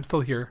melted. I'm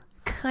still here.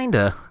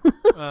 Kinda.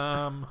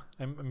 I'm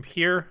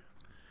here,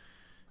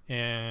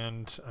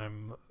 and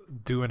I'm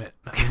doing it.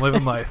 I'm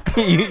living life.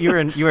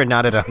 you are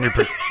not at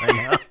 100% right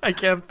now. I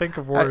can't think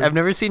of words. I've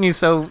never seen you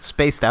so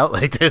spaced out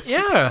like this.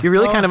 Yeah. You're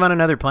really kind of on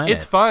another planet.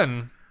 It's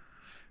fun.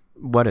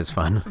 What is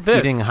fun? This.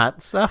 Eating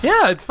hot stuff?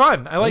 Yeah, it's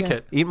fun. I like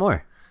it. Eat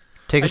more.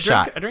 Take a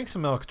shot. I drink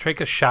some milk. Take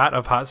a shot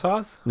of hot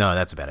sauce? No,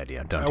 that's a bad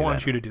idea. Don't do that. I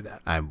want you to do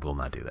that. I will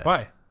not do that.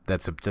 Why?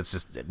 That's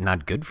just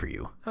not good for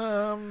you.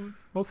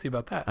 We'll see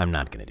about that. I'm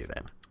not going to do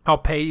that. I'll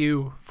pay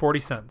you 40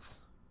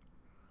 cents.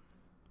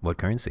 What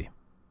currency?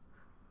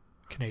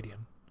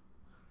 Canadian.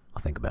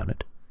 I'll think about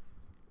it.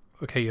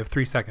 Okay, you have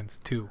 3 seconds.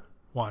 2,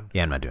 1.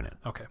 Yeah, I'm not doing it.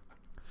 Okay.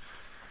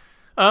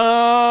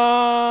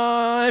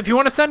 If you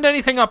want to send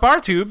anything up our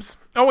tubes.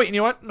 Oh, wait,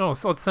 you know what? No,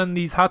 so let's send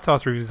these hot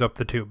sauce reviews up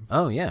the tube.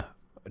 Oh, yeah.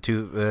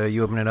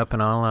 You open it up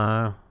and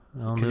I'll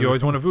because you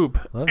always want to voop.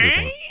 Love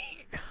vooping.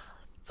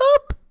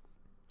 Voop.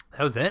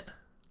 That was it?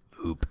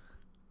 Voop.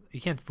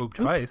 You can't voop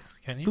twice,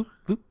 can you?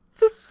 Voop,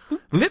 voop, voop,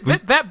 Vip,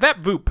 vip, vap,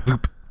 vap, voop.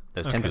 voop.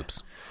 There's 10 Okay.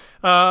 voops.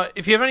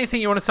 If you have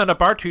anything you want to send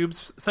up our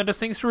tubes, send us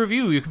things to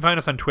review. You can find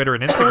us on Twitter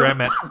and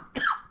Instagram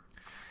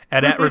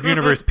at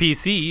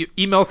ReviewUniversePC.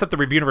 Email us at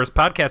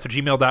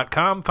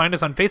thereviewuniversepodcast@gmail.com. Find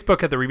us on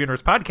Facebook at The Review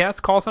Universe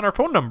Podcast. Call us on our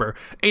phone number,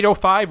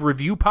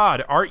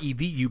 805-REVIEW-POD,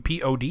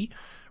 REVUPOD.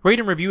 Rate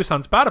and review us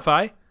on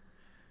Spotify.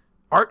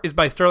 Art is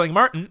by Sterling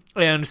Martin.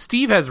 And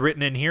Steve has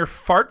written in here,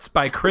 Farts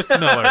by Chris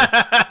Miller.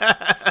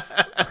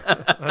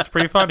 That's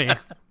pretty funny.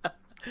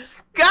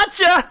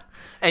 Gotcha!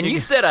 And you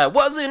said I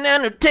wasn't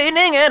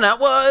entertaining, and I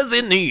was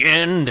in the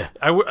end.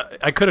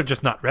 I could have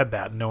just not read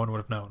that, and no one would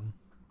have known.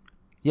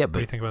 Yeah, but What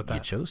do you think about that? You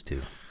chose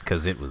to,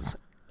 because it was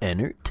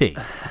entertaining.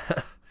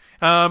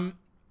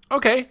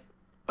 Okay.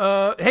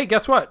 Hey,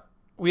 guess what?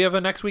 We have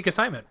a next week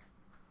assignment.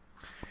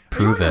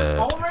 Prove Are you on it.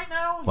 your phone right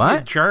now?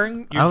 What?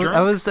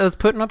 I was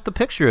putting up the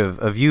picture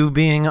of you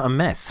being a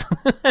mess.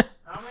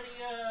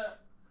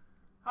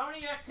 How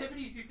many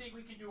activities do you think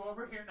we can do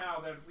over here now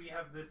that we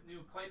have this new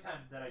playpen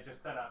that I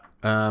just set up?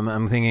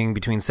 I'm thinking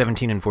between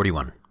 17 and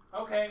 41.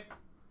 Okay.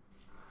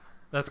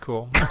 That's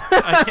cool.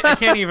 I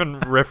can't even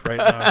riff right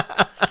now.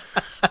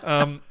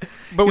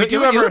 But we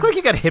do have. You look like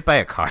you got hit by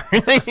a car.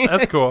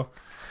 That's cool.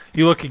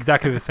 You look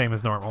exactly the same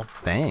as normal.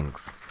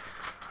 Thanks.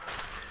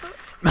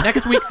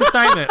 Next week's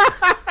assignment.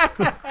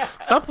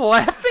 Stop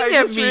laughing at me.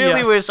 I just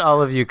really wish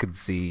all of you could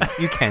see.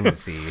 You can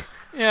see.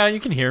 Yeah, you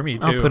can hear me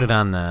too. I'll put it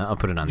on the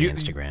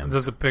Instagram.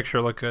 Does the picture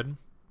look good?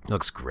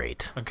 Looks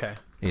great. Okay.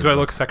 Do I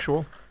look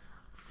sexual?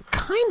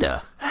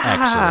 Kinda,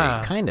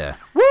 actually, kinda.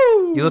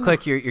 Woo! You look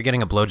like you're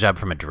getting a blowjob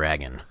from a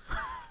dragon.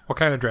 What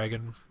kind of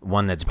dragon?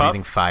 One that's Puff?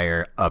 breathing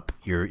fire up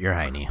your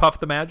hiney. Puff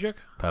the magic?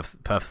 Puff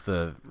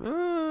the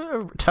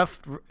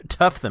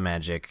tough the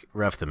magic,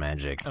 rough the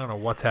magic. I don't know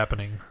what's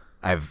happening.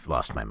 I've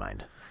lost my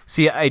mind.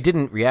 See, I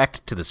didn't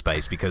react to the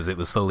spice because it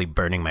was slowly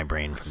burning my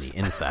brain from the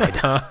inside,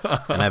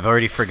 and I've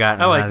already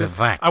forgotten. I like how this.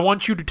 to act. I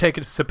want you to take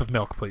a sip of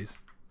milk, please.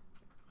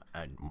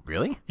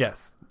 Really?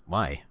 Yes,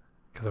 Why?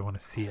 because I want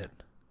to see it.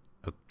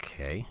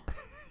 Okay.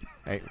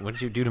 What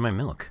did you do to my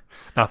milk?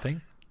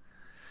 Nothing.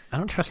 I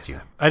don't trust you.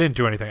 I didn't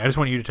do anything. I just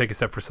want you to take a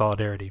step for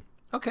solidarity.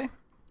 Okay.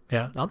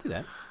 Yeah? I'll do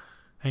that.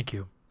 Thank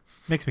you.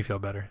 Makes me feel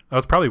better. Oh,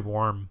 it's probably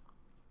warm.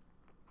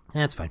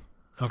 Yeah, it's fine.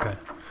 Okay.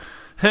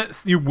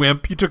 You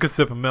wimp. You took a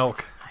sip of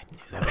milk. I knew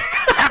that was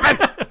going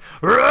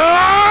to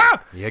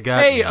happen. You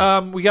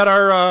got me. We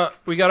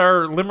got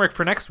our limerick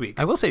for next week.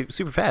 I will say,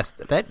 super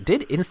fast, that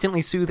did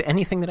instantly soothe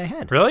anything that I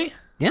had. Really?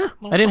 Yeah.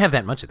 I didn't have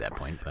that much at that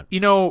point. But You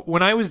know,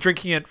 when I was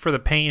drinking it for the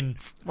Pain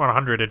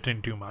 100, it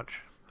didn't do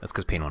much. That's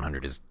because Pain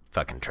 100 is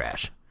fucking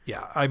trash.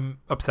 Yeah, I'm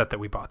upset that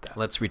we bought that.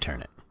 Let's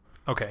return it.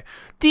 Okay.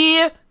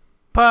 Dear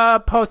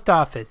Post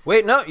Office.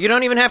 Wait, no, you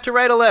don't even have to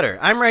write a letter.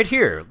 I'm right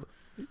here.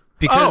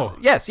 Because,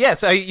 yes,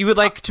 you would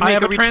like to make I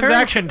have a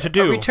transaction to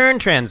do. A return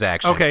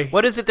transaction. Okay.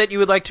 What is it that you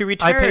would like to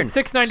return? I paid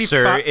 $6.95.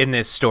 Sir, in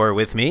this store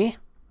with me.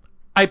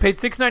 I paid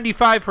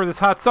 $6.95 for this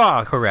hot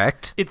sauce.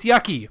 Correct. It's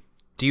yucky.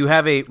 Do you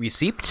have a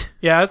receipt?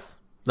 Yes.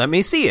 Let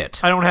me see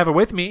it. I don't have it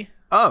with me.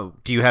 Oh,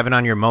 do you have it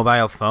on your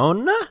mobile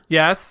phone?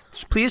 Yes.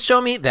 Please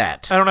show me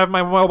that. I don't have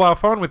my mobile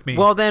phone with me.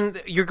 Well,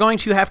 then you're going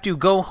to have to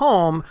go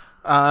home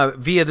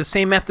via the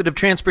same method of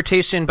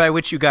transportation by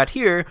which you got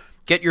here,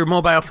 get your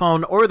mobile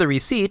phone or the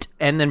receipt,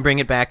 and then bring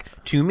it back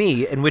to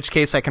me, in which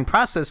case I can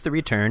process the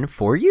return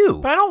for you.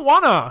 But I don't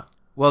wanna.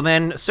 Well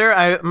then, sir,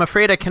 I'm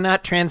afraid I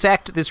cannot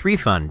transact this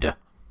refund.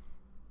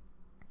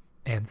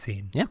 And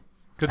scene. Yeah.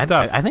 Good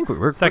stuff. I think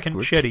we're second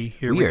shitty.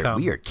 Here we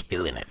come. We are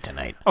killing it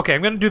tonight. Okay,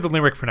 I'm going to do the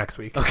limerick for next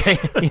week. Okay.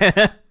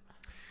 Yeah.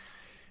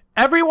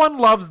 Everyone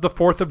loves the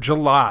 4th of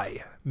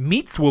July.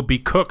 Meats will be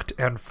cooked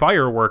and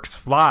fireworks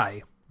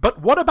fly.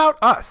 But what about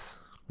us?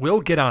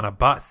 We'll get on a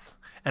bus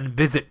and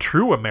visit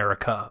True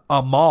America,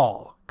 a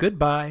mall.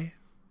 Goodbye.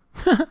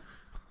 I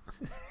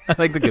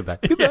like the goodbye.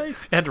 Goodbye. Yeah,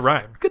 and to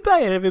rhyme.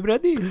 Goodbye,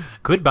 everybody.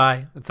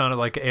 Goodbye. It sounded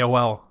like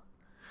AOL.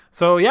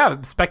 So,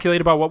 yeah, speculate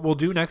about what we'll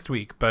do next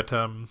week, but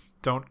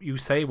don't you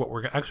say what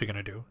we're actually going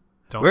to do.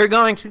 Don't. We're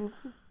going to...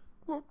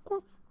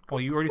 Well,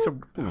 you already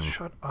said,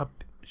 shut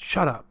up.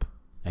 Shut up.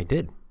 I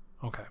did.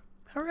 Okay.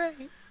 All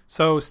right.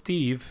 So,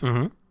 Steve,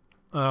 do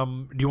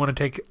you want to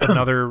take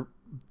another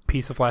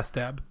piece of last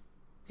stab?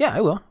 Yeah,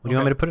 I will. What do you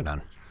want me to put it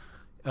on?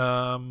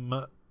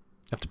 I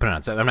have to put it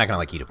on. So I'm not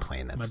going to eat a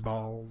plane. That's my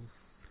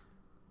balls.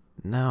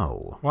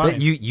 No. Why?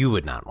 You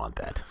would not want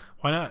that.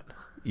 Why not?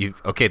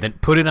 Okay, then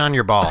put it on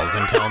your balls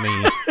and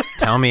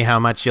tell me how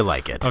much you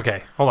like it.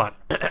 Okay, hold on.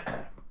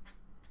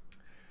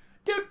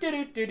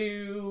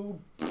 Do.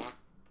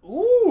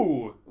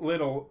 Ooh,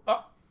 little.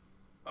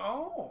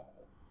 Oh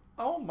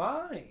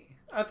my!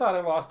 I thought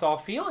I lost all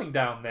feeling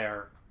down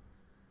there.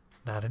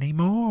 Not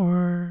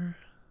anymore.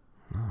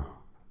 Oh.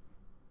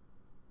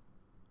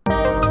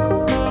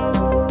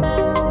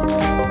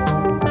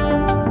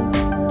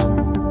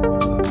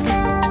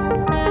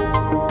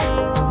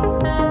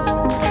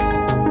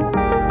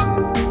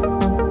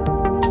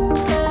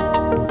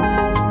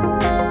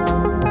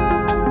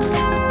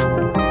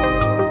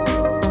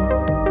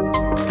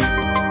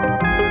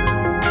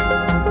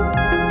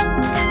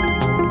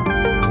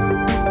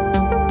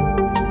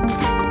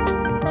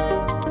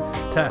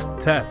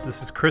 Test.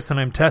 This is Chris, and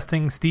I'm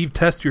testing. Steve,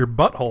 test your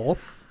butthole.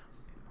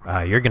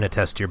 You're going to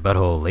test your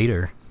butthole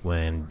later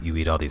when you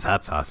eat all these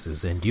hot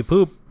sauces and you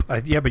poop.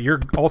 Yeah, but you're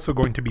also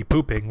going to be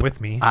pooping with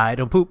me. I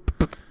don't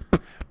poop.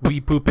 We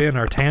poop in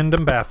our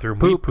tandem bathroom.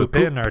 We poop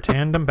in our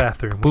tandem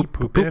bathroom. We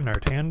poop in our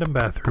tandem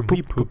bathroom.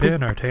 We poop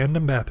in our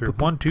tandem bathroom.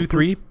 1, 2,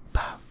 3.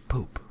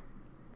 Poop.